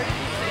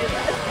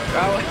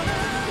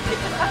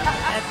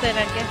 I said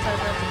I guess I'd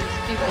rather be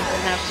stupid than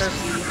have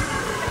herpes.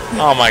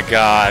 Oh my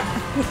God.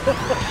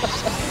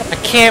 I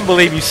can't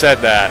believe you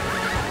said that.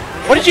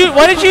 What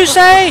did you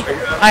say?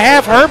 I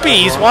have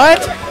herpes.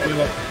 What?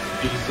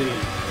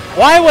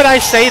 Why would I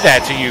say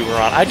that to you,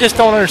 Ron? I just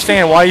don't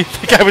understand why you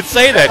think I would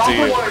say that to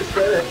you.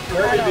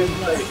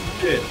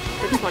 The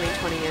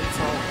 2020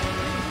 insult.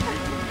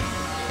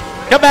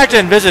 Come back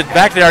and visit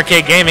Back to the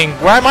Arcade Gaming,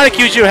 where I might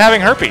accuse you of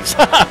having herpes.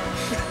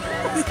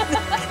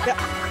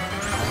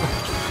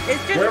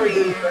 It's just Jeremy me.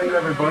 didn't say it,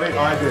 everybody.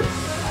 I did.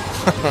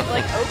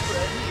 Like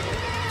Oprah.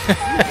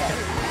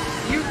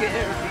 You get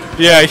herpes.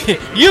 Yeah,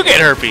 you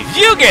get herpes.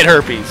 You get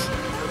herpes.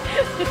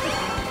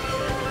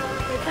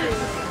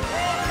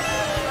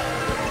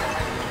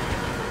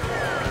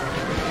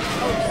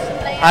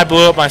 I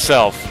blew up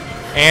myself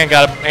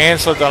and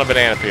slipped on a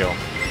banana peel.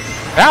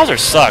 Bowser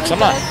sucks. I'm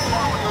not.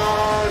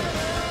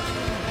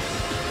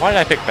 Why did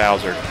I pick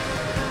Bowser?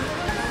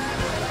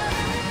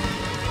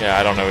 Yeah,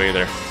 I don't know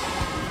either.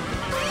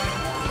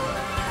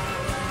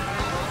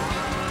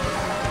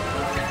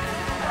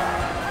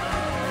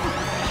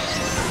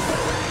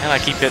 And I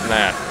keep hitting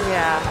that.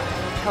 Yeah,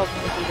 help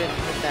if you didn't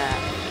hit that.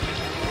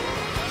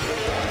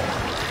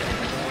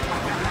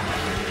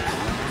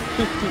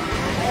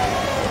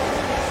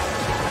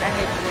 I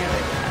hate to do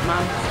it.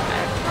 Mom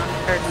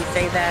heard me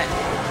say that.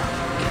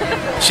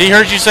 She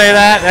heard you say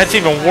that? That's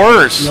even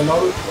worse.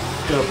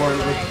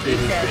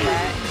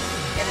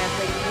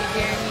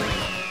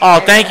 Oh,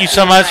 thank you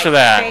so much for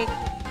that.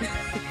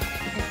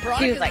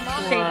 She was like,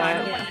 shame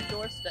on you.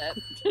 Doorstep.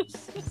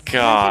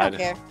 God.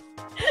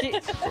 care.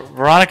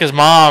 Veronica's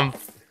mom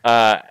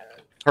heard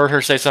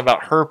her say something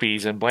about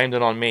herpes and blamed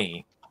it on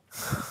me.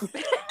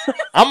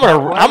 I'm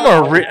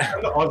gonna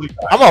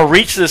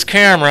reach this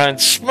camera and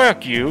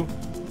smack you.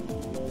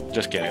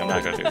 Just kidding. I'm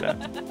not gonna do that.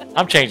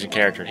 I'm changing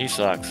character. He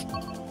sucks.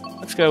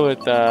 Let's go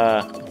with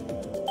my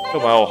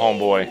old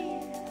homeboy.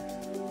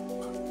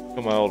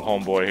 Go my old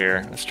homeboy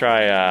here. Let's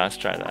try that. Let's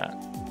try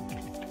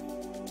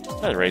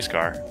the race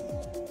car.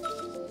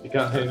 You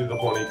can't handle the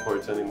horny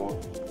quotes anymore.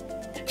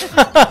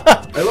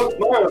 Hey, look,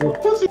 Mario,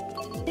 pussy.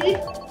 You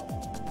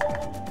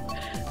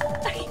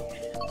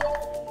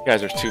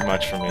guys are too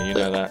much for me. You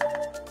know that.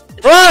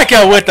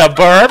 Veronica with the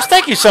burps.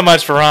 Thank you so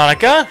much,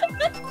 Veronica.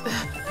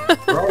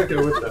 Veronica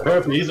with the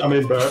herpes. I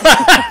mean burps.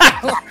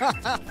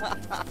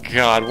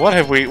 God, what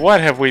have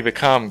we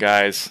become,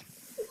 guys?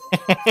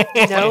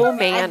 No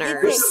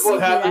manners. This is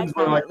what happens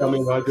when I come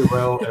in. I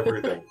derail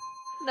everything.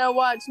 No,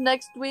 watch.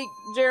 Next week,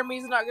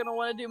 Jeremy's not going to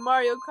want to do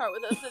Mario Kart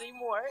with us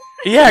anymore.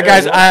 Yeah,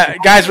 guys.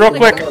 Guys, real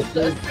quick. We're doing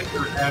this thing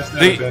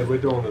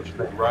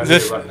right here,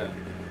 right now.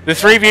 The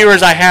 3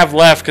 viewers I have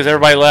left, because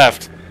everybody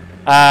left,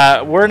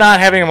 we're not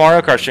having a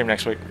Mario Kart stream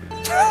next week.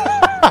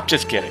 I'm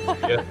just kidding.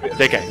 Yeah.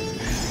 JK.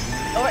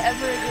 Or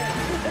ever again.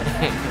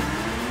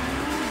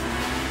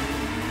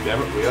 Damn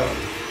it, we are.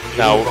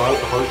 No,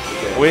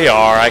 we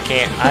are. I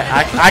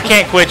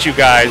can't quit you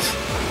guys.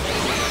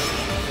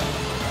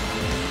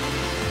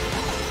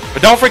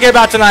 But don't forget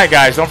about tonight,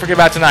 guys. Don't forget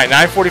about tonight.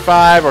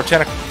 9:45 or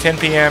 10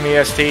 p.m.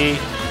 EST.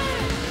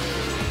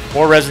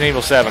 More Resident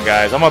Evil 7,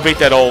 guys. I'm gonna beat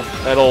that old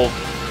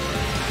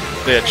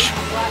bitch.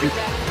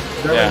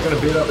 Jeremy's gonna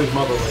beat up his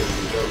mother, ladies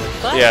and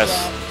gentlemen.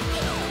 Yes.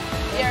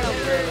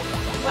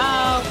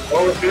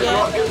 Oh, it's his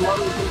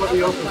mother, somebody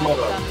else's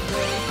mother.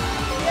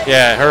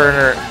 Yeah, her and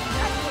her.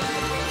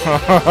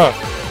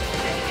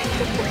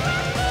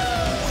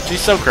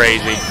 She's so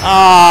crazy.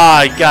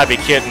 Ah, you gotta be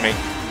kidding me.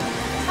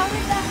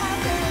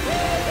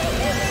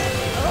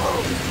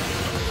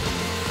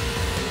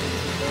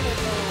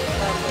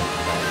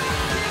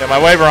 Get my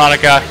way,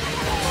 Veronica.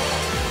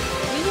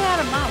 You get out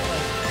of my way.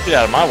 Get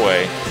out of my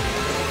way.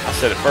 I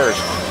said it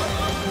first.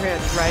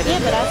 Right, yeah,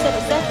 but I said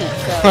it second,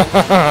 so.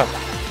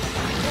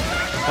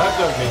 That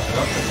doesn't mean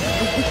nothing.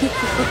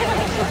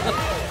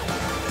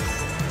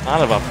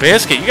 Son of a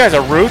biscuit. You guys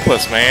are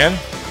ruthless, man.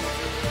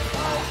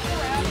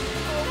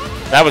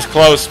 That was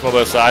close,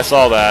 Melissa. I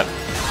saw that.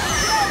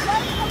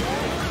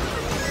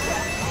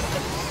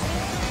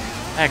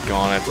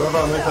 Daggone it.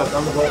 Whoever makes that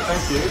thunderbolt,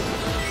 thank you.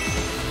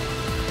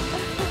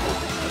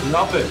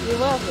 Nothing. You're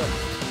welcome.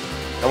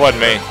 That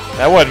wasn't me.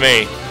 That wasn't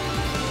me.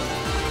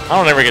 I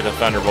don't ever get the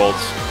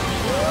Thunderbolts.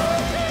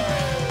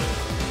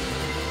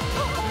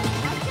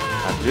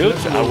 I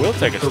will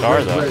take a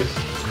star, though.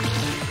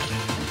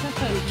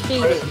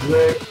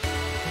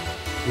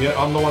 Yeah,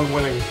 I'm the one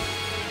winning.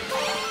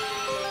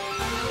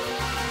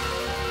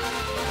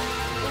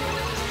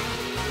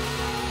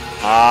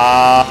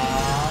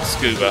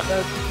 Scuba.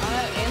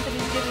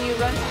 Anthony's giving you a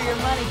run for your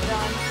money,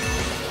 John.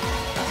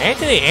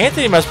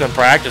 Anthony must have been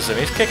practicing.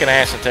 He's kicking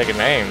ass and taking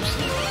names.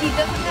 He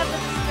doesn't have the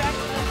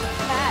distraction of his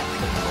cat.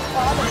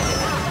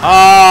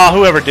 Ah,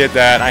 whoever did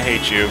that, I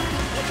hate you.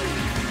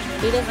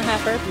 He doesn't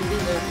have herpes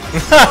either.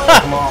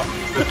 Come on.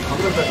 I'm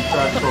gonna bet the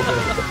trash so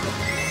bad.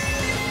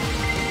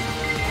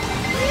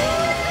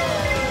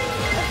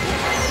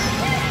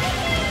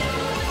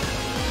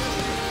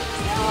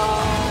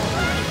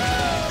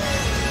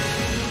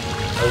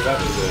 Oh,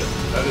 that is it.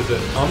 That is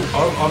it. I'm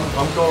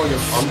going.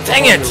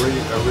 Dang it! A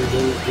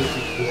redo. This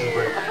is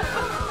great.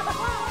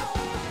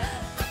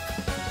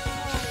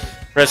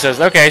 Chris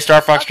says, okay,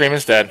 Star Fox Stream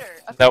instead.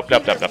 Nope. No,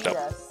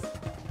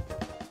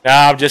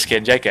 I'm just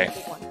kidding. JK.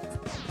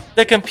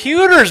 The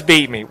computers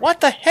beat me.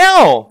 What the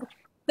hell?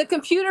 The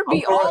computer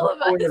beat all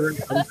of us.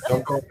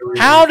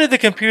 How did the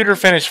computer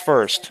finish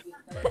first?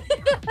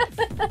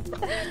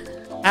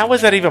 How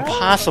was that even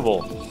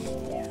possible?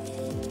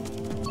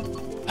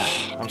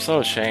 I'm so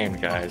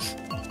ashamed, guys.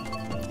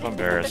 I'm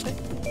embarrassed.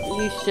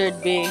 You should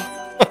be.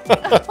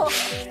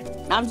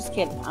 I'm just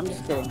kidding.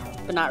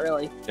 But not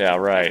really. Yeah,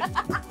 right.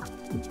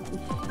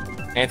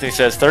 Anthony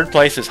says, third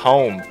place is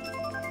home.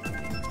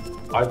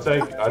 I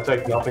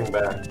take nothing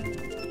back.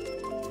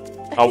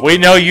 Oh, we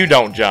know you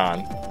don't,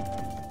 John.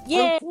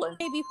 Yay,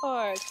 baby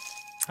park.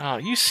 Oh,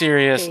 you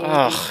serious? Baby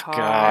Oh,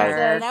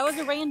 God. That was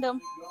a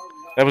random.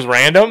 That was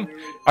random?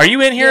 Are you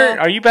in here?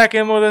 Yeah. Are you back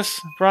in with us,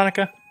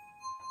 Veronica?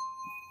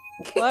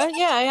 What?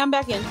 Yeah, I am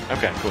back in.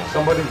 Okay, cool.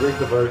 Somebody break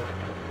the bird.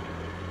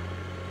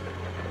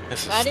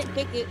 I didn't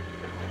pick it.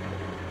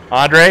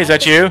 Andre, is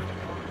that you?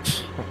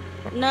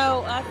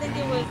 No, I think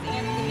it was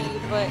Anthony,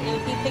 but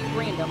he picked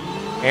random.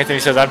 Anthony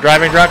says, I'm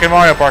driving drunk in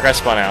Mario Park. I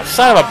spun out.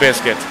 Son of a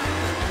biscuit.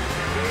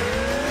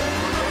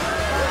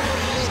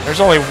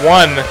 There's only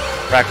one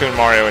Raccoon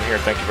Mario in here.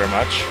 Thank you very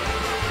much.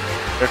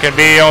 There can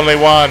be only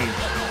one.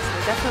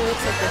 It definitely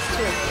looks like this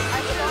too.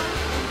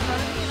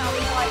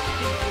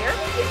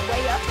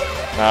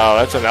 No,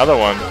 that's another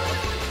one.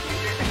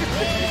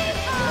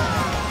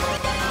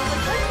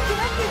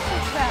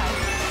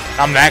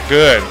 I'm that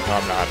good. No,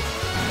 I'm not.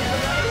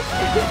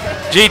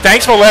 Gee,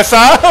 thanks,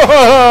 Melissa.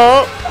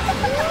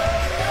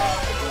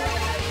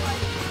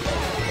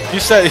 You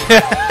said,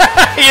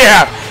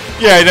 yeah.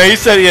 Yeah, no, you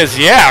said yes.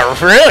 Yeah,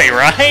 really,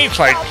 right?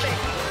 Like,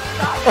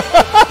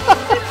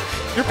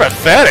 you're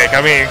pathetic.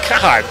 I mean,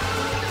 God.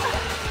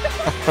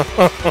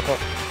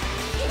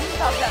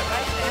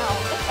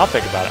 I'll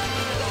think about it.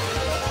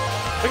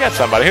 We got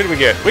somebody. Who do we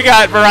get? We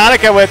got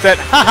Veronica with it.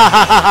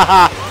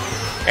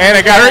 And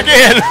I got her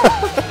again.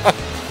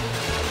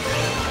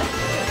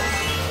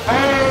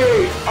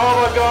 Hey! Oh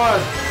my God!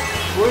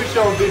 Blue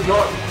Shell did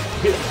not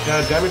hit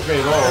damage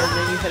me at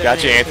all.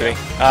 Got you, Anthony.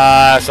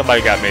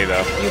 Somebody got me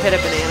though. You hit a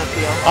banana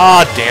peel.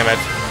 Oh, damn it.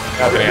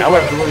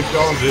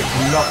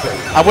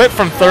 I went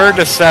from 3rd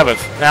to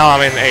 7th. Now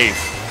I'm in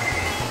 8th.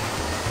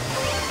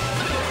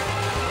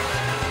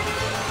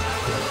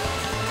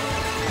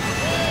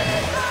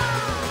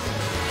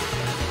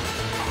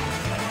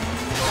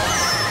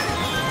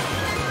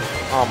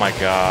 Oh my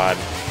God.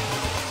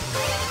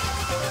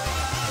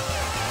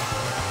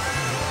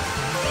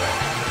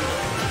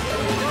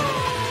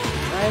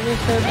 Why are there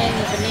so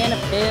many banana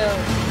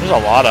peels? There's a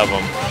lot of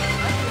them.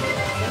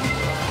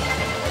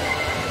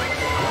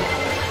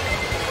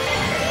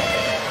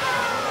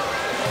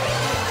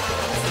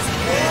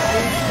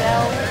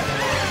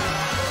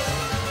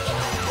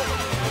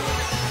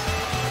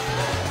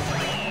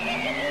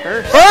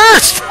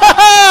 First!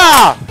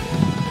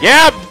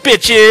 Yeah,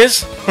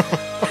 bitches!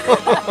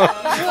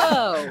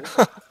 Whoa!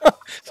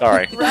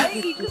 Sorry. Right?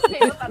 He just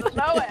came up out of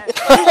nowhere.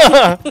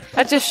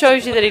 That just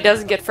shows you that he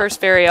doesn't get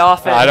first very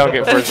often. I don't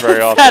get first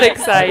very often. That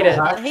excited.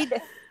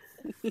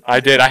 I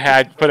did. I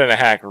had put in a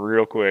hack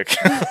real quick.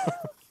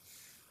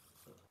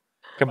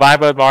 Combine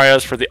both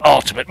Marios for the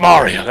ultimate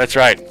Mario. That's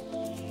right.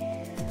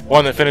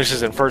 One that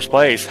finishes in first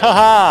place.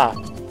 Haha!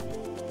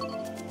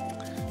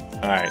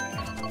 Alright.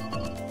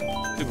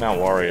 Do Mount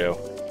Wario.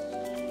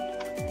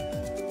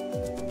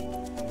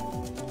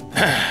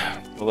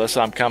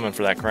 Melissa, I'm coming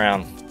for that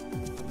crown.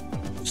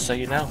 Just so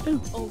you know.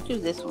 Oh,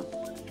 choose this one.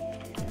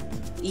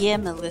 Yeah,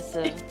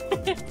 Melissa.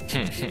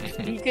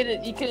 You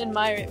could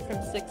admire it from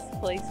 6th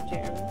place,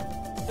 Jeremy.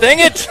 Dang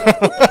it!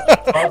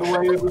 By the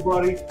way,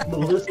 everybody,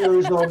 Melissa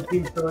is on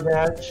Team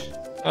Kodash.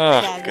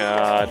 Oh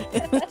God.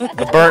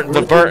 The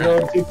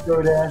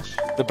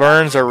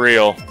burns are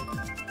real.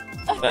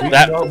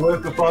 That not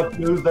work for Fox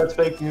News, that's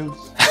fake news.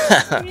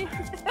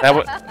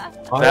 I'm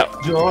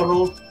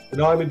Donald,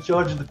 and I'm in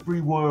charge of the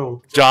free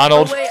world.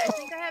 Donald. Oh, wait, I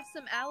think I have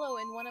some aloe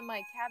in one of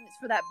my cabinets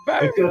for that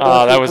burn.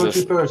 Oh, that was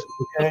first,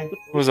 okay?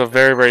 It was a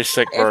very, very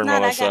sick burn,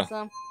 not, Melissa. I got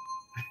some.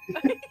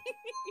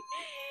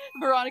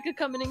 Veronica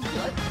coming in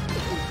clutch.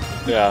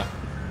 Yeah.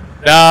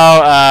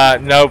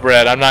 No,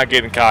 Brett. I'm not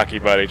getting cocky,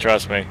 buddy.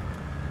 Trust me.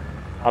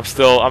 I'm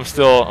still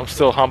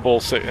humble in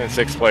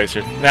 6th place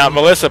here. Now,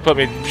 Melissa put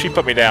me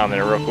down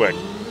there real quick.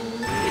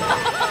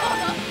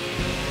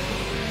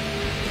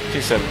 She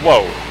said,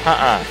 "Whoa,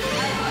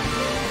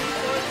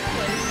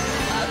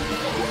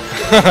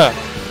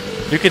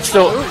 You could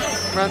still."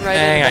 Run right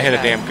Dang, I hit a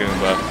damn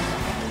Goomba.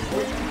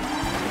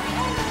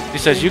 He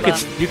says you could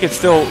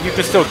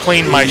still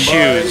clean my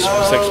shoes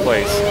for 6th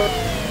place.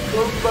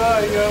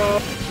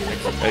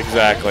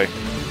 Exactly.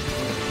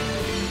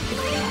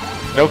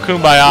 No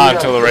kumbaya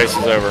until the race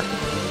is over.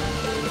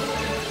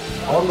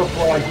 On the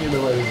fly humor,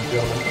 ladies and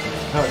gentlemen.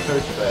 Not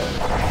coach that.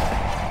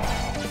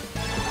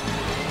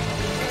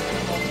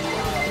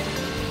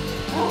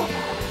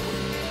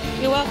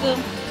 You're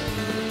welcome.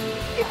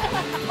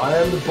 I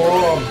am the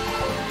bomb.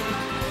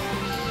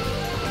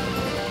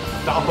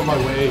 Stop on my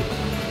way.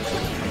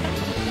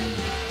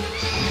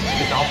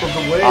 Get off of the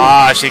way.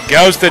 Ah, she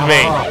ghosted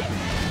me.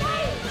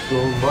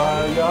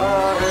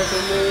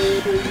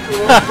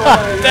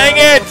 Dang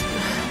it!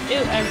 Ew,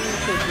 I really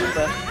said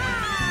Goomba.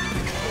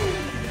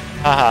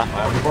 Haha.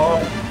 I'm the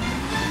ball.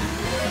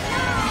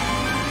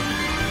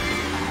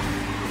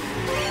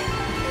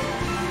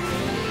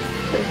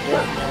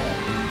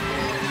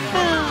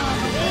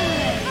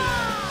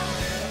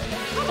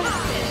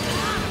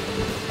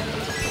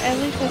 At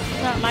least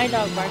it's not my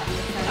dog barking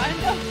this time. I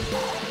know.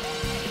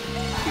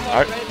 She walked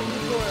Alright. right in the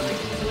door like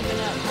she's looking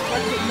up.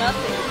 What's it?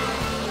 Nothing.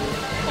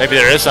 Maybe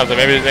there is something.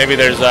 Maybe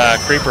there's a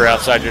creeper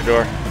outside your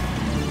door.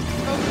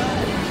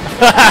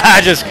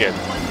 Just kidding.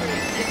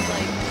 It's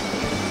like,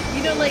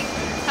 you know, like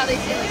how they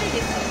say like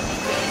kids can see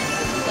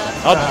ghosts and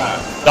stuff. Oh,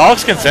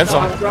 dogs can sense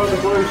them. I found the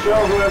blue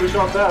shell. Whoever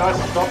shot that, I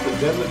stopped the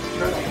deadlift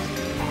tracks.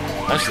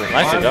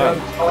 Nicely done.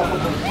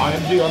 I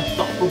am the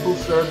unstoppable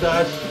Sir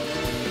Dash.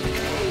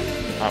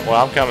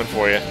 Well, I'm coming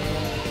for you.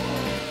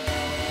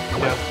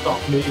 Can't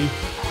stop me.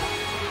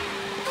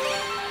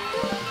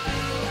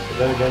 But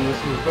then again, this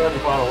is the third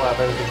and final lap.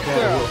 Anything can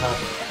and will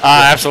happen.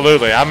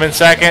 Absolutely. I'm in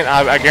second.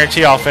 I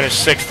guarantee I'll finish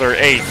 6th or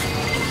 8th.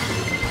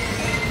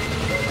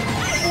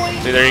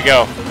 See, there you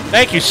go.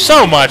 Thank you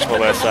so much,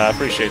 Melissa. I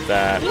appreciate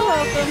that. You're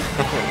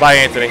welcome. Bye,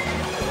 Anthony.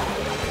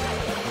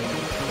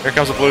 Here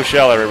comes a blue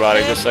shell,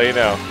 everybody, just so you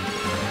know.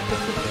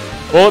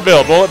 Bullet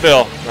Bill, Bullet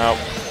Bill. No.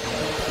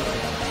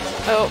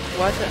 Oh,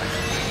 watch it.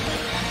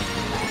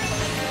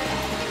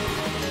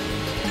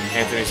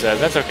 Anthony says,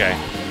 that's okay.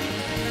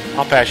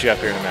 I'll pass you up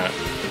here in a minute.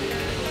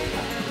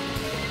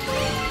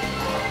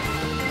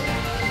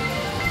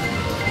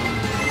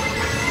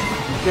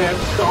 You can't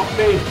stop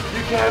me!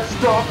 You can't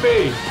stop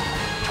me!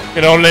 You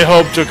can only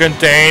hope to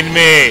contain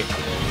me.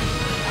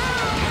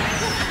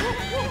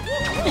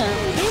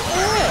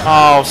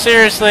 Oh,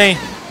 seriously?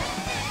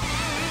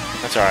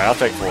 That's alright, I'll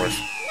take 4th.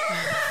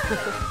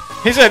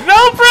 He said,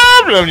 no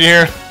problem, you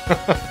hear?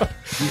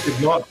 You could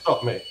not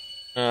stop me.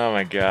 Oh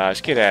my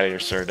gosh, get out of here,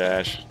 Sir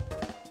Dash.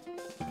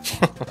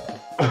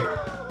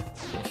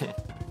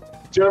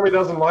 Jeremy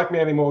doesn't like me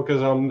anymore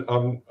because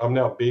I'm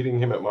now beating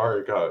him at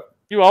Mario Kart.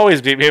 You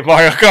always beat me at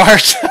Mario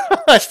Kart.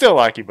 I still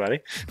like you, buddy.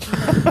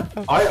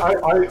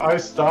 I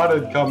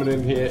started coming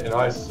in here and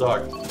I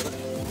sucked.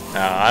 No,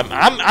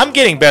 I'm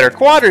getting better.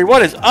 Quadri,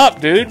 what is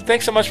up, dude?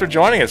 Thanks so much for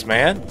joining us,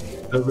 man.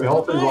 The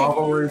healthy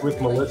rivalry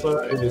with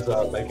Melissa is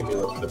making me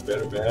look the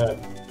better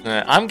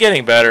man. I'm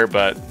getting better,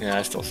 but yeah,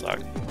 I still suck.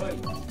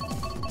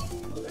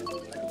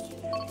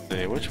 Let's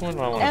see, which one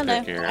do I want to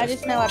pick here? I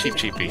just know I Cheap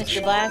beat Peach.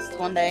 Mr. Blast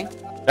one day.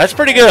 That's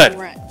pretty good.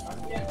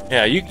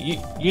 Yeah, you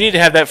need to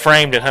have that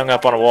framed and hung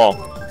up on a wall.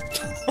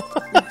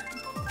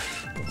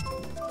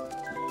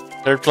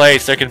 3rd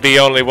place, there can be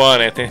only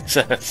one, Anthony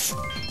says.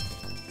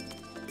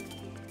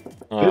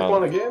 This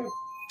one again?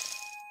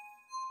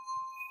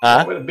 Huh?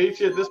 I'm gonna beat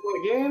you at this one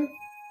again?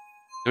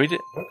 We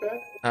did. Okay.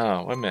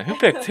 Oh, wait a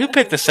minute. Who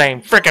picked the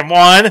same freaking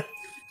one?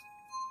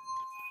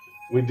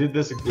 We did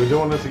this. We're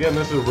doing this again.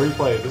 This is a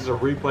replay. This is a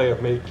replay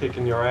of me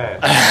kicking your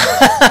ass.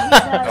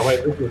 Oh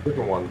wait, this is a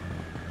different one.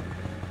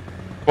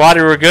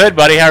 Quadri, we're good,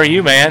 buddy. How are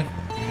you, man?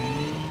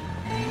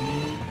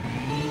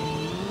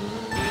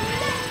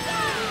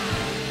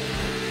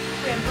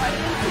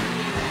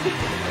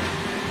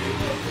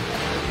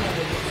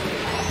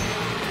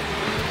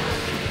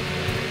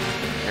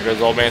 There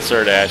goes old man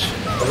Sir Dash.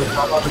 By the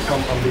time I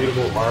become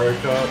unbeatable at Mario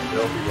Kart,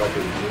 there'll be like a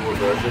newer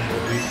version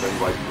at least, and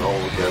like no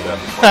one will care about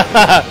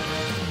the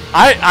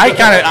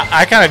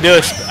I kind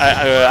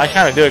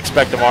of do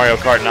expect the Mario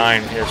Kart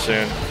 9 here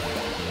soon.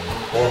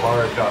 Or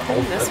Mario Kart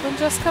Didn't this one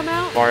just come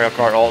out? Mario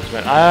Kart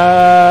Ultimate.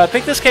 I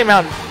think this came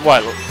out.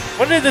 What?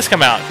 When did this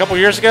come out? A couple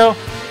years ago? I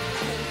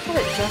thought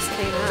it just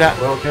came out.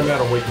 Well, it came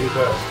out on Wii U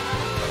first.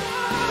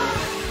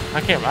 I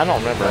don't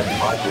remember.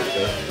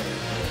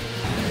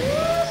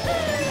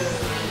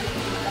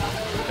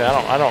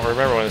 I don't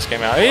remember when this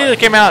came out. It either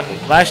came out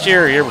last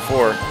year or year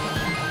before.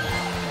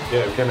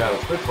 Yeah, it came out on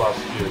Switch last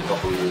year, a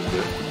couple of years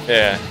ago.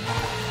 Yeah.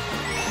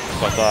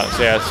 That's what I thought.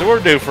 So, yeah, so we're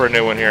due for a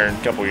new one here in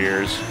a couple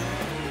years.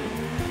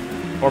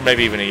 Or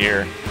maybe even a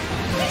year.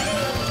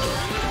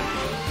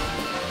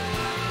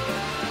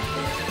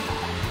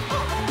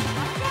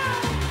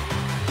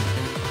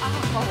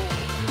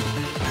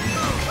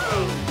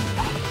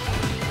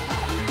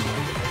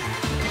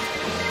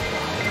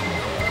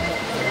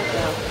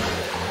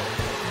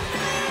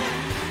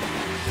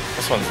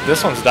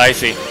 This one's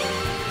dicey.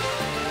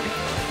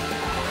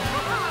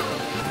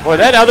 Boy,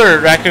 that other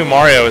Raccoon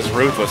Mario is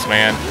ruthless,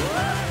 man.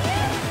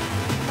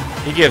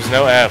 He gives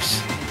no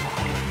Fs.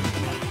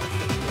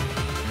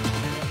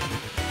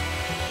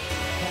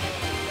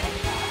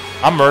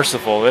 I'm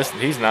merciful.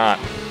 He's not.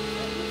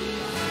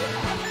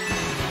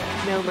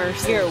 No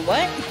mercy. You're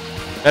what?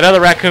 That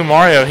other Raccoon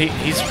Mario,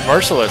 he's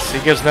merciless. He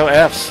gives no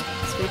Fs.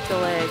 Sweep the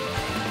leg.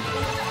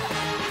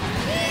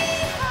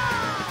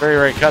 Very,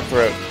 very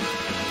cutthroat.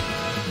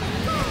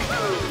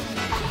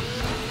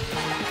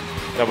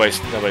 Nobody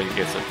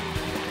gets it.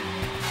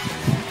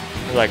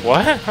 They're like,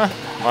 what? Huh?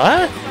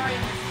 What?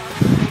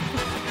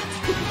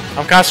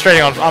 I'm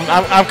concentrating on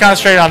I'm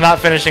concentrating on not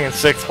finishing in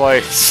 6th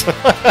place. So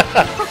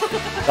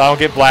I don't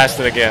get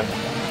blasted again.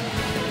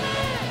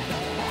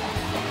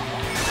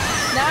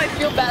 Now I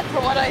feel bad for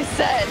what I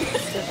said.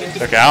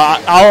 Okay,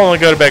 I'll only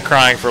go to bed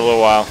crying for a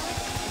little while.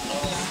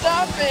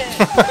 Stop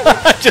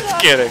it! Just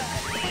kidding.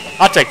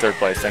 I'll take 3rd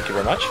place. Thank you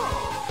very much.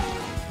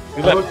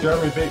 Look,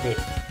 Jeremy beat me.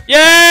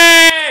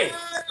 Yay!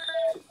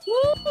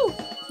 Woo!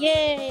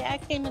 Yay! I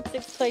came in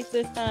 6th place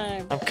this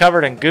time. I'm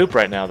covered in goop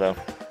right now, though.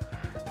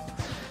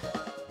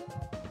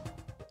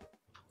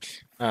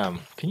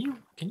 Can you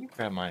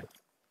grab my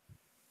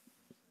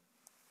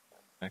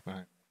back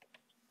behind?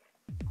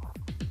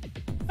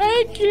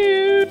 Thank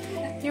you.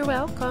 You're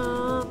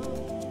welcome.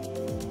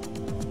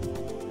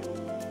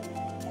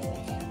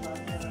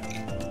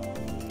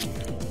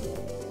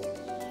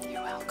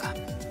 You're welcome.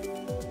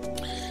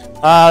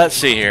 Let's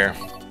see here.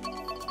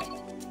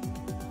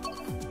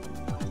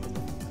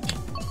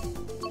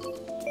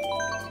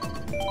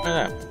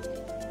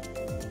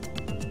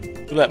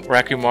 Who let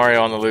Raccoon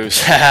Mario on the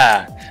loose?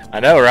 I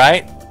know,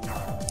 right?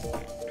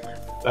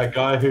 That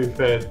guy who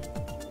fed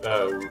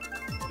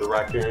the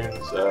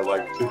raccoons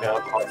like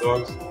 2-pound hot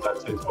dogs,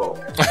 that's his fault.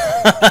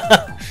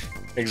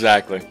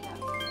 Exactly.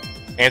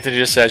 Anthony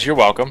just says, "You're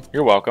welcome,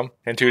 you're welcome,"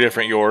 in 2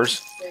 different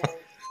yours.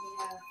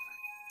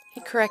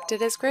 He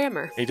corrected his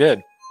grammar. He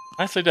did.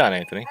 Nicely done,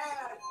 Anthony.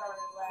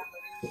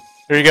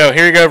 Here you go,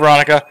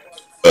 Veronica.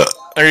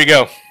 There you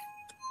go.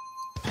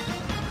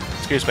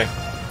 Excuse me.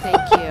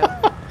 Thank you.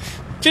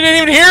 She didn't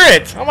even hear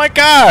it! Oh my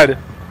god!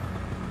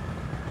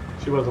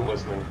 She wasn't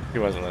listening. He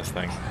wasn't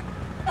listening.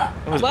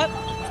 What?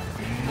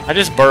 I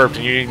just burped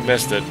and you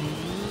missed it.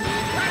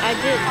 I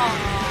did.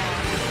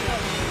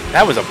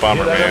 That was a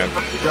bummer, man.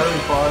 Jeremy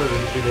farted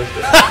and she missed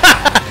it.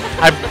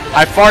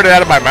 I farted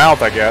out of my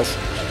mouth, I guess.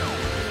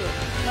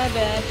 My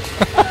bad.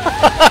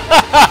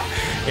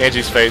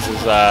 Angie's face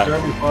is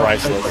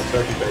priceless. Like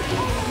turkey bacon.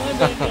 My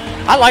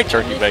bad. I like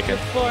turkey bacon.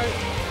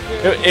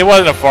 It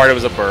wasn't a fart, it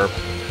was a burp.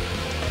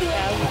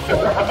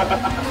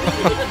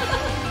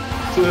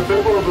 So the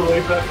people will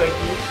believe that, thank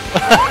you.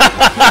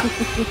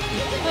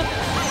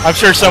 I'm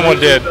sure someone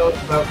did. I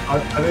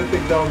didn't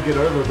think that would get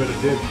over, but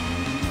it did.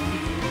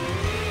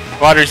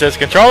 Audrey says,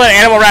 "Control that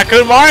animal,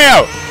 Raccoon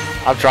Mario!"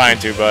 I'm trying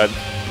to, bud.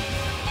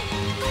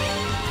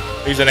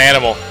 He's an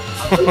animal.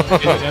 In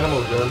an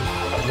animal, John.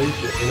 I need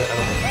you in an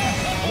animal.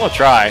 I'm gonna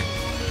try.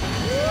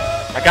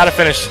 I gotta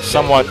finish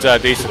somewhat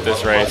decent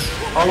this race.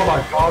 Oh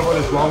my god, what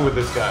is wrong with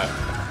this guy?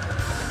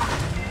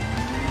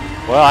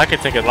 Well, I could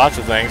think of lots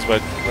of things,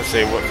 but let's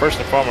see. First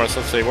and foremost,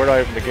 let's see. Where do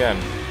I even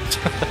begin?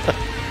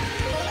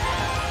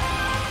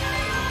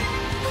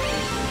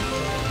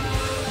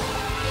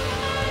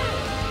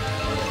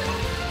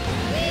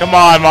 Come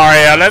on,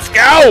 Mario, let's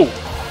go!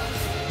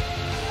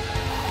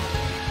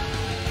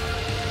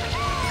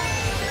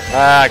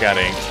 I got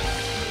inked.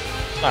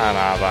 Son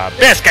of a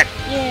biscuit!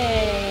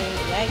 Yay!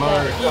 I My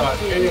god,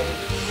 got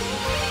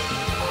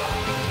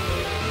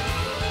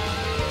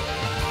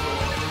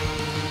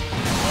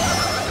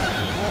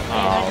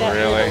Oh,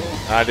 really?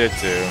 I did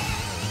too.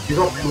 You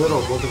got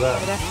little, look at that.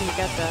 Right after you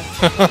got the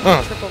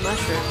triple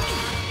mushroom.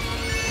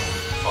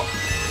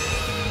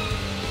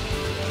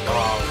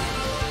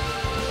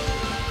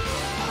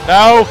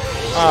 No!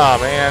 Oh,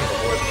 man.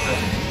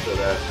 So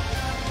that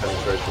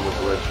penetration with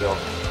the red shell.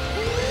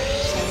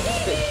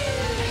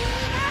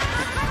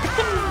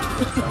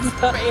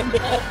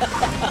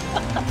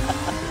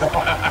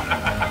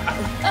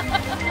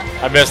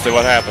 I missed it.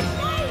 What happened?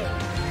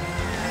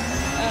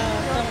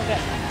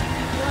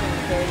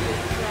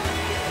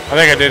 I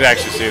think I did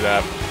actually see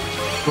that.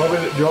 Do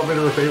you want me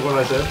to repeat what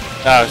I said?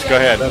 No, just go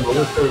ahead.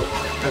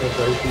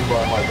 Penetration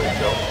by my red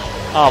shell.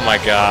 Oh my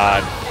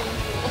god.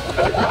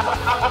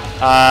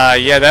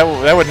 Yeah,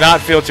 that would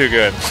not feel too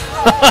good.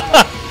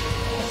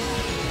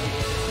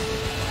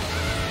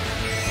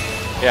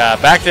 Yeah,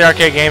 back to the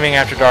arcade gaming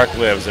after dark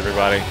lives,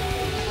 everybody.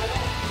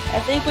 I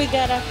think we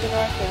got after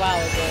dark a while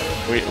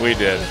ago. We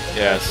did,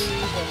 yes.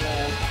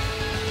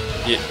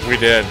 Yeah, we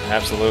did,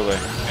 absolutely.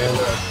 And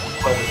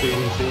by the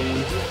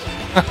CDC.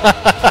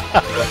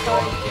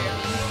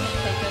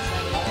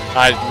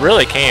 I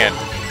really can't.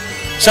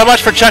 So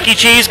much for Chuck E.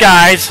 Cheese,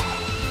 guys.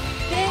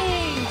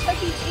 Dang,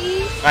 Chuck E.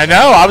 Cheese. I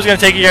know. I was gonna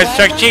take you guys to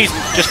Chuck E. Cheese.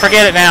 Just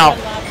forget it now.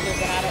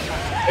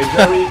 Hey,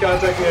 Jeremy, you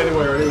can't take me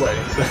anywhere anyway.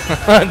 So.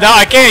 No,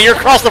 I can't. You're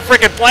across the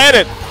freaking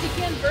planet. You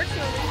can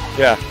virtually.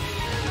 Yeah.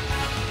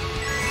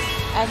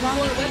 As long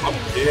as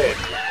Yeah.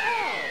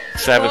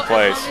 7th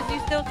place. As long as you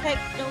still take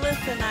the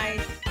list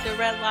tonight, the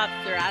Red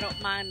Lobster, I don't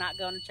mind not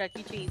going to Chuck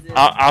E. Cheese's.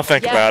 I'll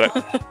think about it.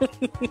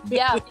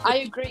 Yeah, I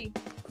agree.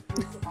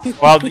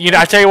 Well, you know,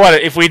 I tell you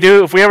what, if we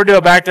ever do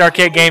a back to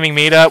arcade gaming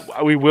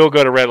meetup, we will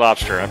go to Red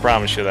Lobster. I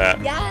promise you that.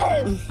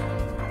 Yes.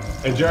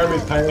 And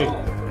Jeremy's paying.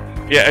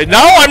 Yeah, no,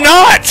 I'm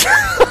not.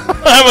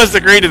 I must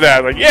agree to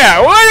that. Like, yeah,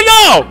 well,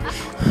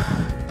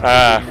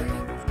 no.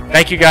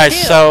 Thank you guys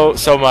so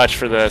much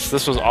for this.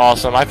 This was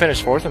awesome. I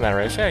finished 4th in that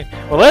race. Hey,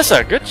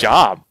 Melissa, good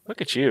job.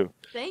 Look at you.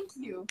 Thank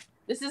you.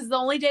 This is the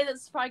only day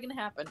that's probably gonna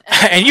happen.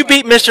 And you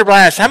beat Mr.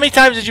 Blast. How many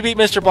times did you beat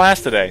Mr.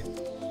 Blast today?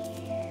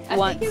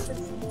 I think it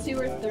was 2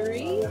 or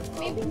 3,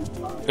 maybe.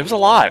 It was a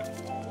lot.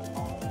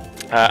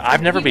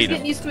 I've never He was beaten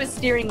getting him. used to his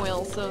steering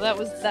wheel, so that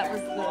was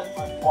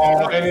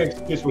the. Any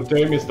excuse would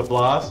do, Mr.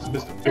 Blast,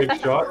 Mr. Big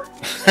Shot.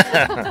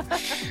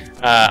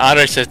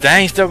 Andre says,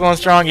 "Dang, still going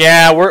strong."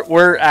 Yeah,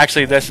 we're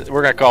actually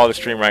we're gonna call the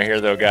stream right here,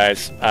 though,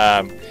 guys.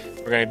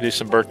 We're gonna do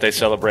some birthday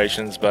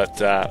celebrations,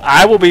 but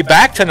I will be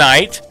back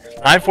tonight,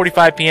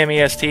 9:45 p.m.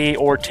 EST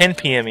or 10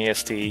 p.m.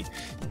 EST.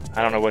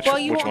 I don't know which Well,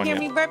 you which won't one hear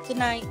yet. me burp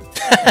tonight.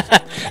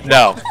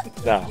 No.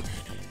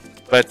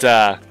 But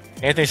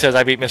Anthony says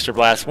I beat Mr.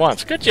 Blast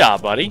once. Good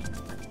job, buddy.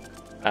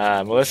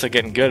 Melissa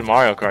getting good at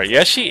Mario Kart.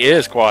 Yes, she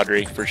is,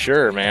 Quadri, for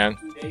sure, man.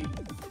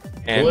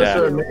 And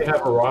Melissa and me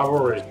have a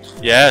rivalry.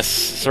 yes,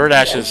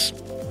 Surdash is.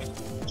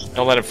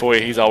 Don't let him fool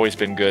you. He's always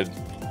been good.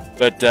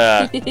 But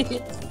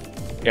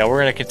yeah, we're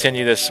gonna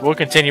continue this. We'll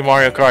continue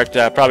Mario Kart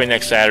probably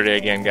next Saturday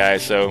again,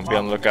 guys. So be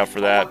on the lookout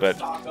for that. But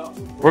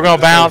we're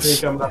gonna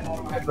bounce. Coming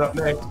up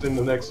next in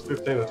the next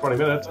 15 to 20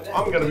 minutes,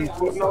 I'm gonna be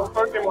putting on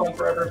Pokemon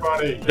for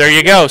everybody. There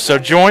you go. So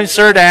join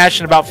Surdash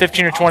in about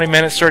 15 or 20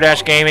 minutes.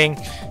 Surdash Gaming,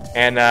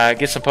 and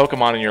get some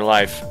Pokemon in your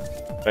life.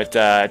 But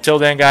until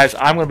then, guys,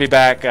 I'm gonna be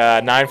back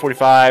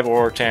 9:45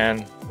 or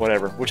 10,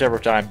 whatever, whichever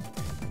time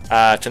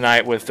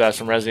tonight with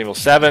some Resident Evil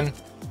 7.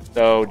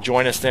 So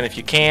join us then if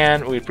you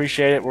can. We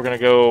appreciate it. We're gonna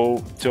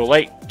go till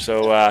late.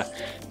 So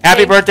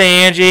happy birthday,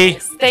 Angie.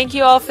 Thank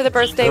you all for the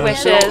birthday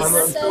wishes.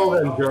 Until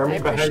then, Jeremy, I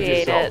behave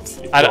appreciate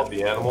yourself. it. I don't,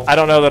 The animal. I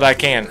don't know that I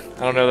can.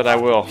 I don't know that I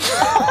will.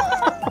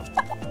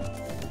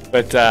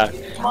 But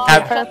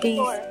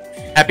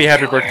happy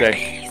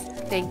birthday.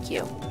 Thank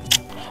you.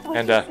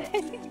 And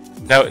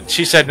no,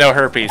 she said no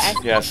herpes.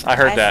 Yes, I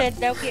heard that. I said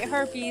don't get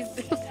herpes.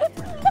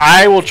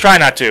 I will try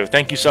not to.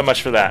 Thank you so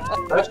much for that.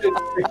 That shit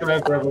sticks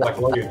around forever like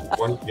Logan.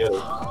 One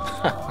together.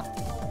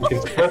 You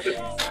can suppress it,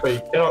 but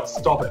you cannot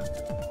stop it.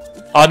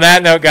 On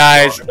that note,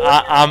 guys,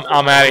 I'm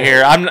out of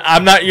here.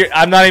 I'm not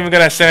even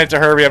gonna send it to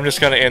Herbie. I'm just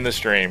gonna end the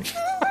stream.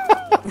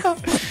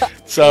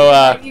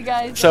 So you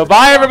guys. so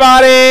bye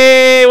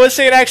everybody. We'll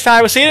see you next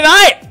time. We'll see you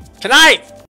tonight.